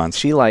needles likes at once.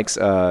 She likes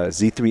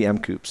Z3 M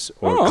coupes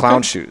or Oh, okay.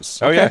 clown shoes.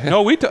 Oh yeah.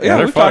 No, we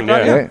they're we fun. talked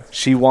about Yeah. it. Okay.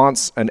 She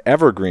wants an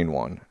evergreen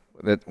one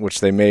which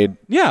they made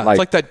Yeah, it's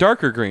like that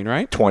darker green,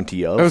 right?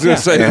 20 of. I was gonna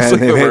say it's And like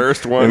the they made-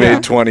 rarest one. They Yeah.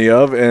 made 20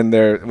 of, and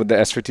they're with the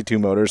S52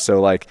 motors.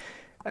 So I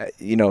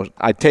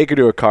take her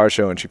to a car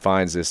show, and she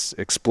finds this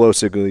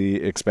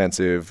explosively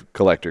expensive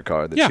collector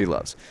car that Yeah. she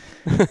loves.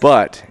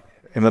 But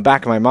in the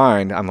back of my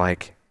mind, I'm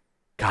like,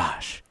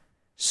 gosh,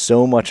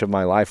 so much of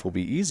my life will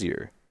be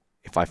easier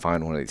if I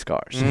find one of these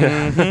cars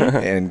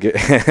and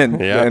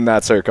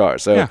that's her car.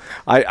 So Yeah.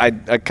 I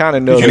kind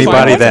of know Did you find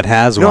Anybody one? that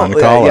has one,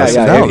 call us.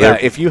 Yeah, No, yeah. they're-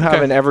 If you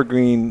have an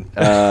evergreen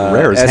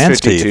Rare as hen's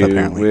teeth, S52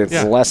 apparently. with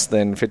Yeah. less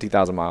than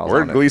 50,000 miles,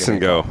 Where'd on it, Gleason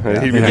give me a go?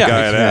 call. He'd be the Yeah.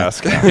 guy I'd Yeah.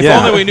 ask. If Yeah.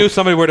 only we knew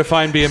somebody where to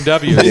find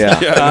BMWs. Yeah.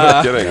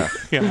 Yeah, no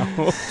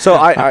kidding. So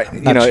I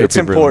Not sure it's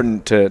people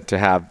important to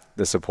have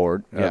the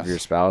support of your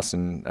spouse,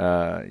 and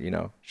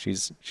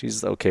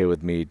she's okay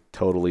with me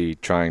totally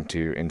trying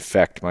to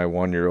infect my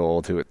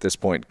 1-year-old, who at this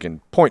point can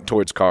point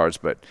towards cars,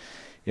 but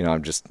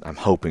I'm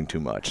hoping too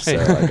much. So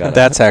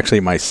That's actually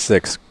my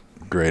 6th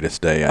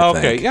greatest day, I think.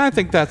 Okay, yeah, I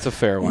think that's a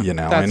fair one.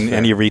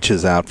 And he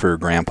reaches out for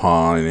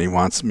Grandpa, and he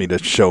wants me to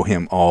show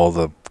him all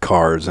the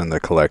cars in the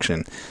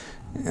collection.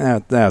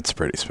 That's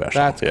pretty special.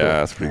 That's cool.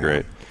 That's pretty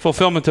great.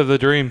 Fulfillment of the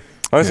dream.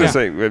 I was going to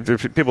say,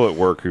 if people at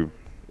work who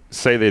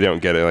say they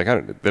don't get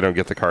it, they don't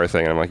get the car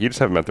thing, and I'm like, you just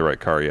haven't met the right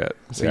car yet.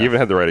 So you haven't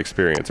had the right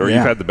experience, or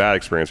you've had the bad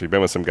experience. You've been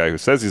with some guy who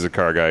says he's a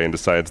car guy and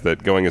decides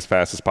that going as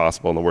fast as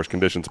possible in the worst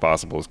conditions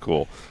possible is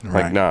cool.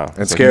 Right. Like, nah.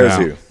 It scares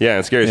you. Yeah,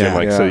 it scares you. I'm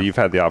like, so you've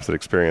had the opposite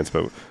experience.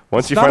 But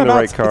once you find the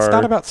right car. It's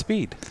not about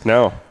speed.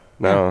 No.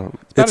 It's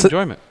about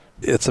enjoyment.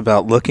 It's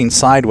about looking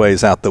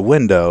sideways out the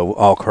window,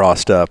 all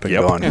crossed up, and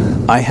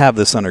going, I have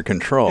this under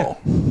control.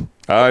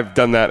 I've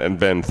done that and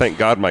been, thank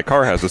God my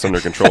car has this under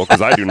control,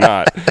 because I do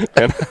not.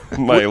 And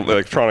my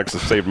electronics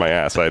have saved my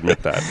ass, I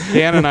admit that.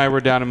 Dan and I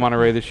were down in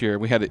Monterey this year.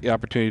 We had the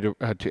opportunity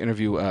to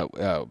interview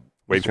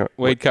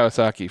Wade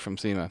Kawasaki from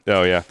SEMA.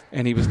 Oh, yeah.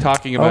 And he was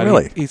talking about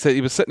really? He said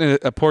he was sitting in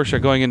a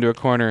Porsche going into a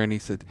corner, and he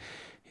said,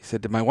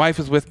 my wife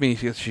is with me.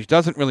 She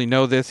doesn't really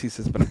know this. He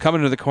says, but I'm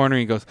coming to the corner.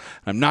 He goes,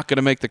 I'm not going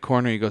to make the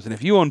corner. He goes, and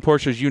if you own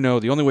Porsches,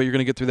 the only way you're going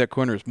to get through that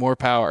corner is more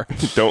power.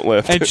 Don't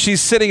lift. And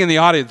she's sitting in the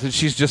audience, and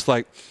she's just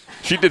like.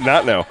 She did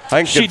not know.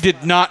 She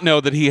did not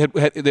know that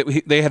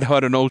they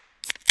had an old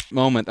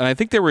moment, and I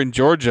think they were in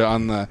Georgia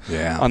on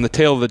the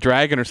tail of the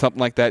dragon or something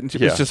like that. And it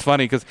was just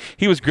funny because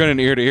he was grinning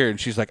ear to ear, and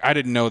she's like, "I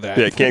didn't know that."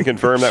 Yeah, can't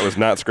confirm that was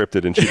not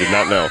scripted, and she did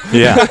not know.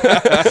 Yeah,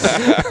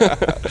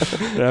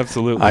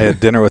 absolutely. I had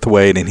dinner with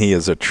Wade, and he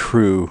is a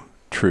true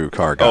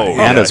car guy,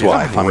 and his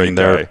wife. I mean,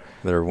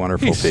 they're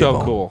wonderful he's people.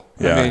 So cool.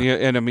 Yeah. You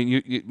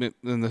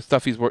and the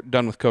stuff he's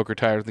done with Coker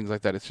tires, things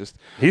like that. It's just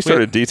he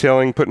started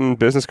detailing, putting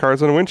business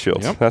cards on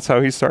windshields. Yep. That's how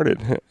he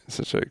started.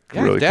 Such a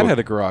really Dad cool. had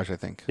a garage, I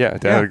think. Yeah,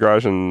 Dad had a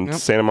garage in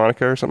Santa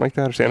Monica or something like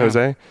that, or San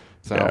Jose.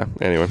 So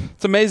anyway,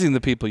 it's amazing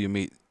the people you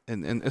meet,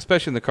 and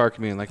especially in the car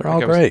community. They're all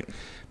great.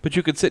 But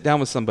you could sit down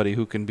with somebody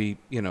who can be,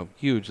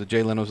 huge, the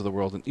Jay Leno's of the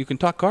world, and you can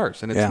talk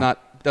cars, and it's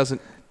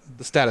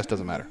the status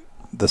doesn't matter.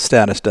 The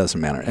status doesn't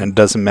matter, and it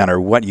doesn't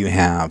matter what you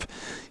have.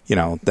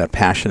 That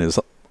passion is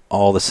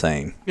all the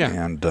same. Yeah.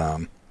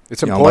 And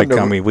it's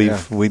important.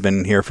 We've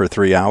been here for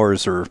 3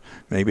 hours, or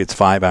maybe it's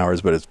 5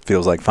 hours, but it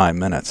feels like 5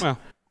 minutes. Well,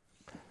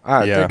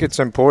 I think it's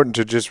important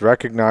to just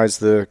recognize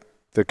the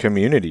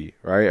community,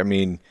 right? I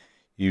mean,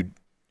 you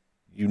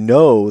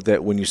know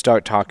that when you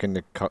start talking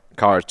to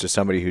cars to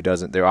somebody who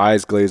doesn't, their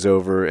eyes glaze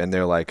over and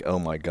they're like, "Oh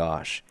my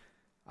gosh,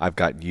 I've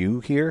got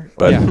you here."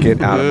 But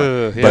get out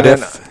of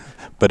my.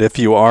 But if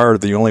you are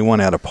the only one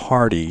at a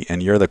party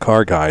and you're the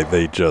car guy,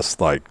 they just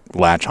like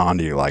latch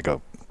onto you like a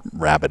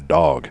rabid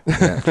dog.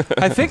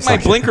 I think my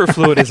blinker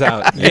fluid is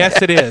out.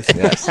 Yes, it is.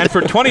 Yes. And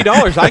for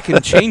 $20, I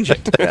can change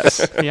it.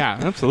 Yes. Yeah,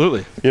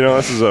 absolutely.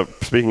 this is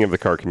speaking of the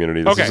car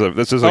community. This is a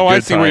good time. I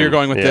see where you're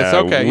going with this.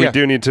 Okay, we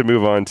do need to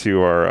move on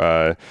to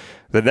our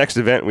the next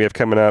event we have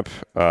coming up.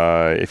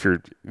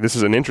 This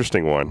is an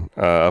interesting one.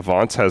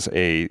 Avance has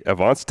a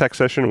Avance Tech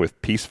Session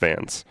with Peace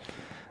Vans.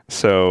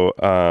 So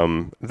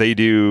they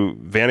do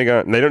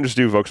Vanagon. They don't just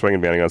do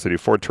Volkswagen Vanagons. They do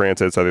Ford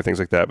Transits, other things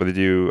like that. But they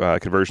do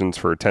conversions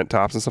for tent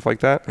tops and stuff like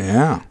that.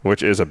 Yeah,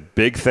 which is a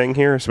big thing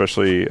here,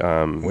 especially.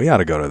 We ought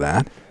to go to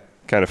that.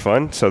 Kind of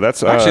fun. So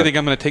that's I actually think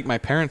I'm going to take my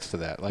parents to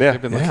that.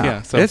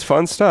 So it's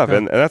fun stuff,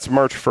 and that's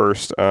March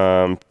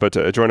 1st.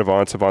 But join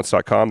Avance,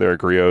 Avance.com. They're a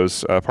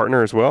Grio's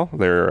partner as well.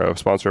 They're a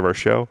sponsor of our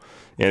show.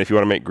 And if you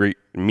want to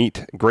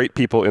meet great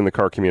people in the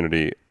car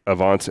community,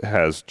 Avance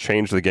has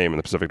changed the game in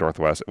the Pacific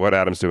Northwest. What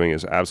Adam's doing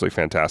is absolutely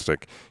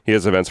fantastic. He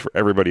has events for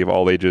everybody of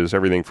all ages,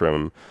 everything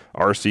from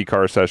RC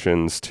car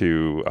sessions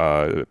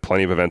to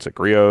plenty of events at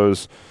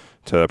Grio's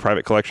to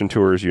private collection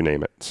tours, you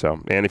name it.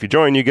 So, and if you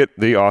join, you get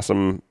the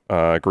awesome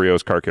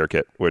Grio's car care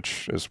kit,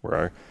 which is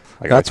where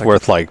I got. That's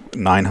worth like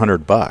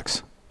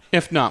 $900,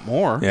 if not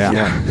more.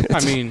 Yeah.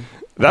 I mean.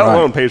 That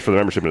alone pays for the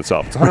membership in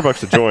itself. It's $100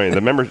 to join.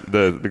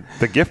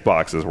 The gift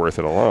box is worth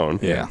it alone.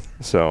 Yeah.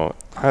 So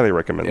highly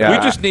recommend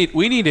that. Yeah.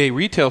 We need a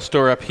retail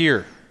store up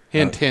here.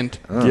 Hint, hint.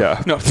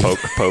 Yeah. No.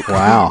 Poke.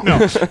 Wow.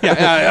 No.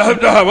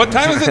 Yeah. What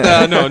time is it?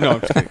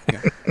 No.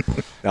 Yeah.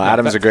 No,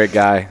 Adam's a great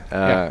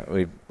guy.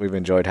 We've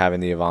enjoyed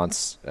having the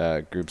Avance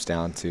groups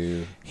down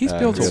to. He's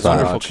built a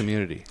wonderful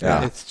community.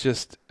 Yeah. It's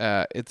just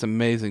it's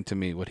amazing to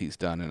me what he's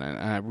done, and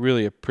I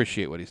really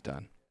appreciate what he's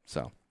done.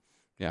 So,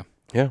 yeah.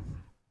 Yeah.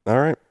 All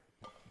right.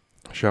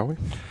 Shall we?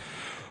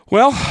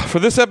 Well, for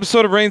this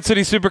episode of Rain City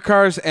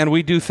Supercars, and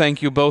we do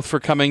thank you both for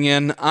coming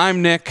in.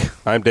 I'm Nick.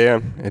 I'm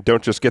Dan. And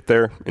don't just get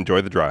there.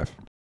 Enjoy the drive.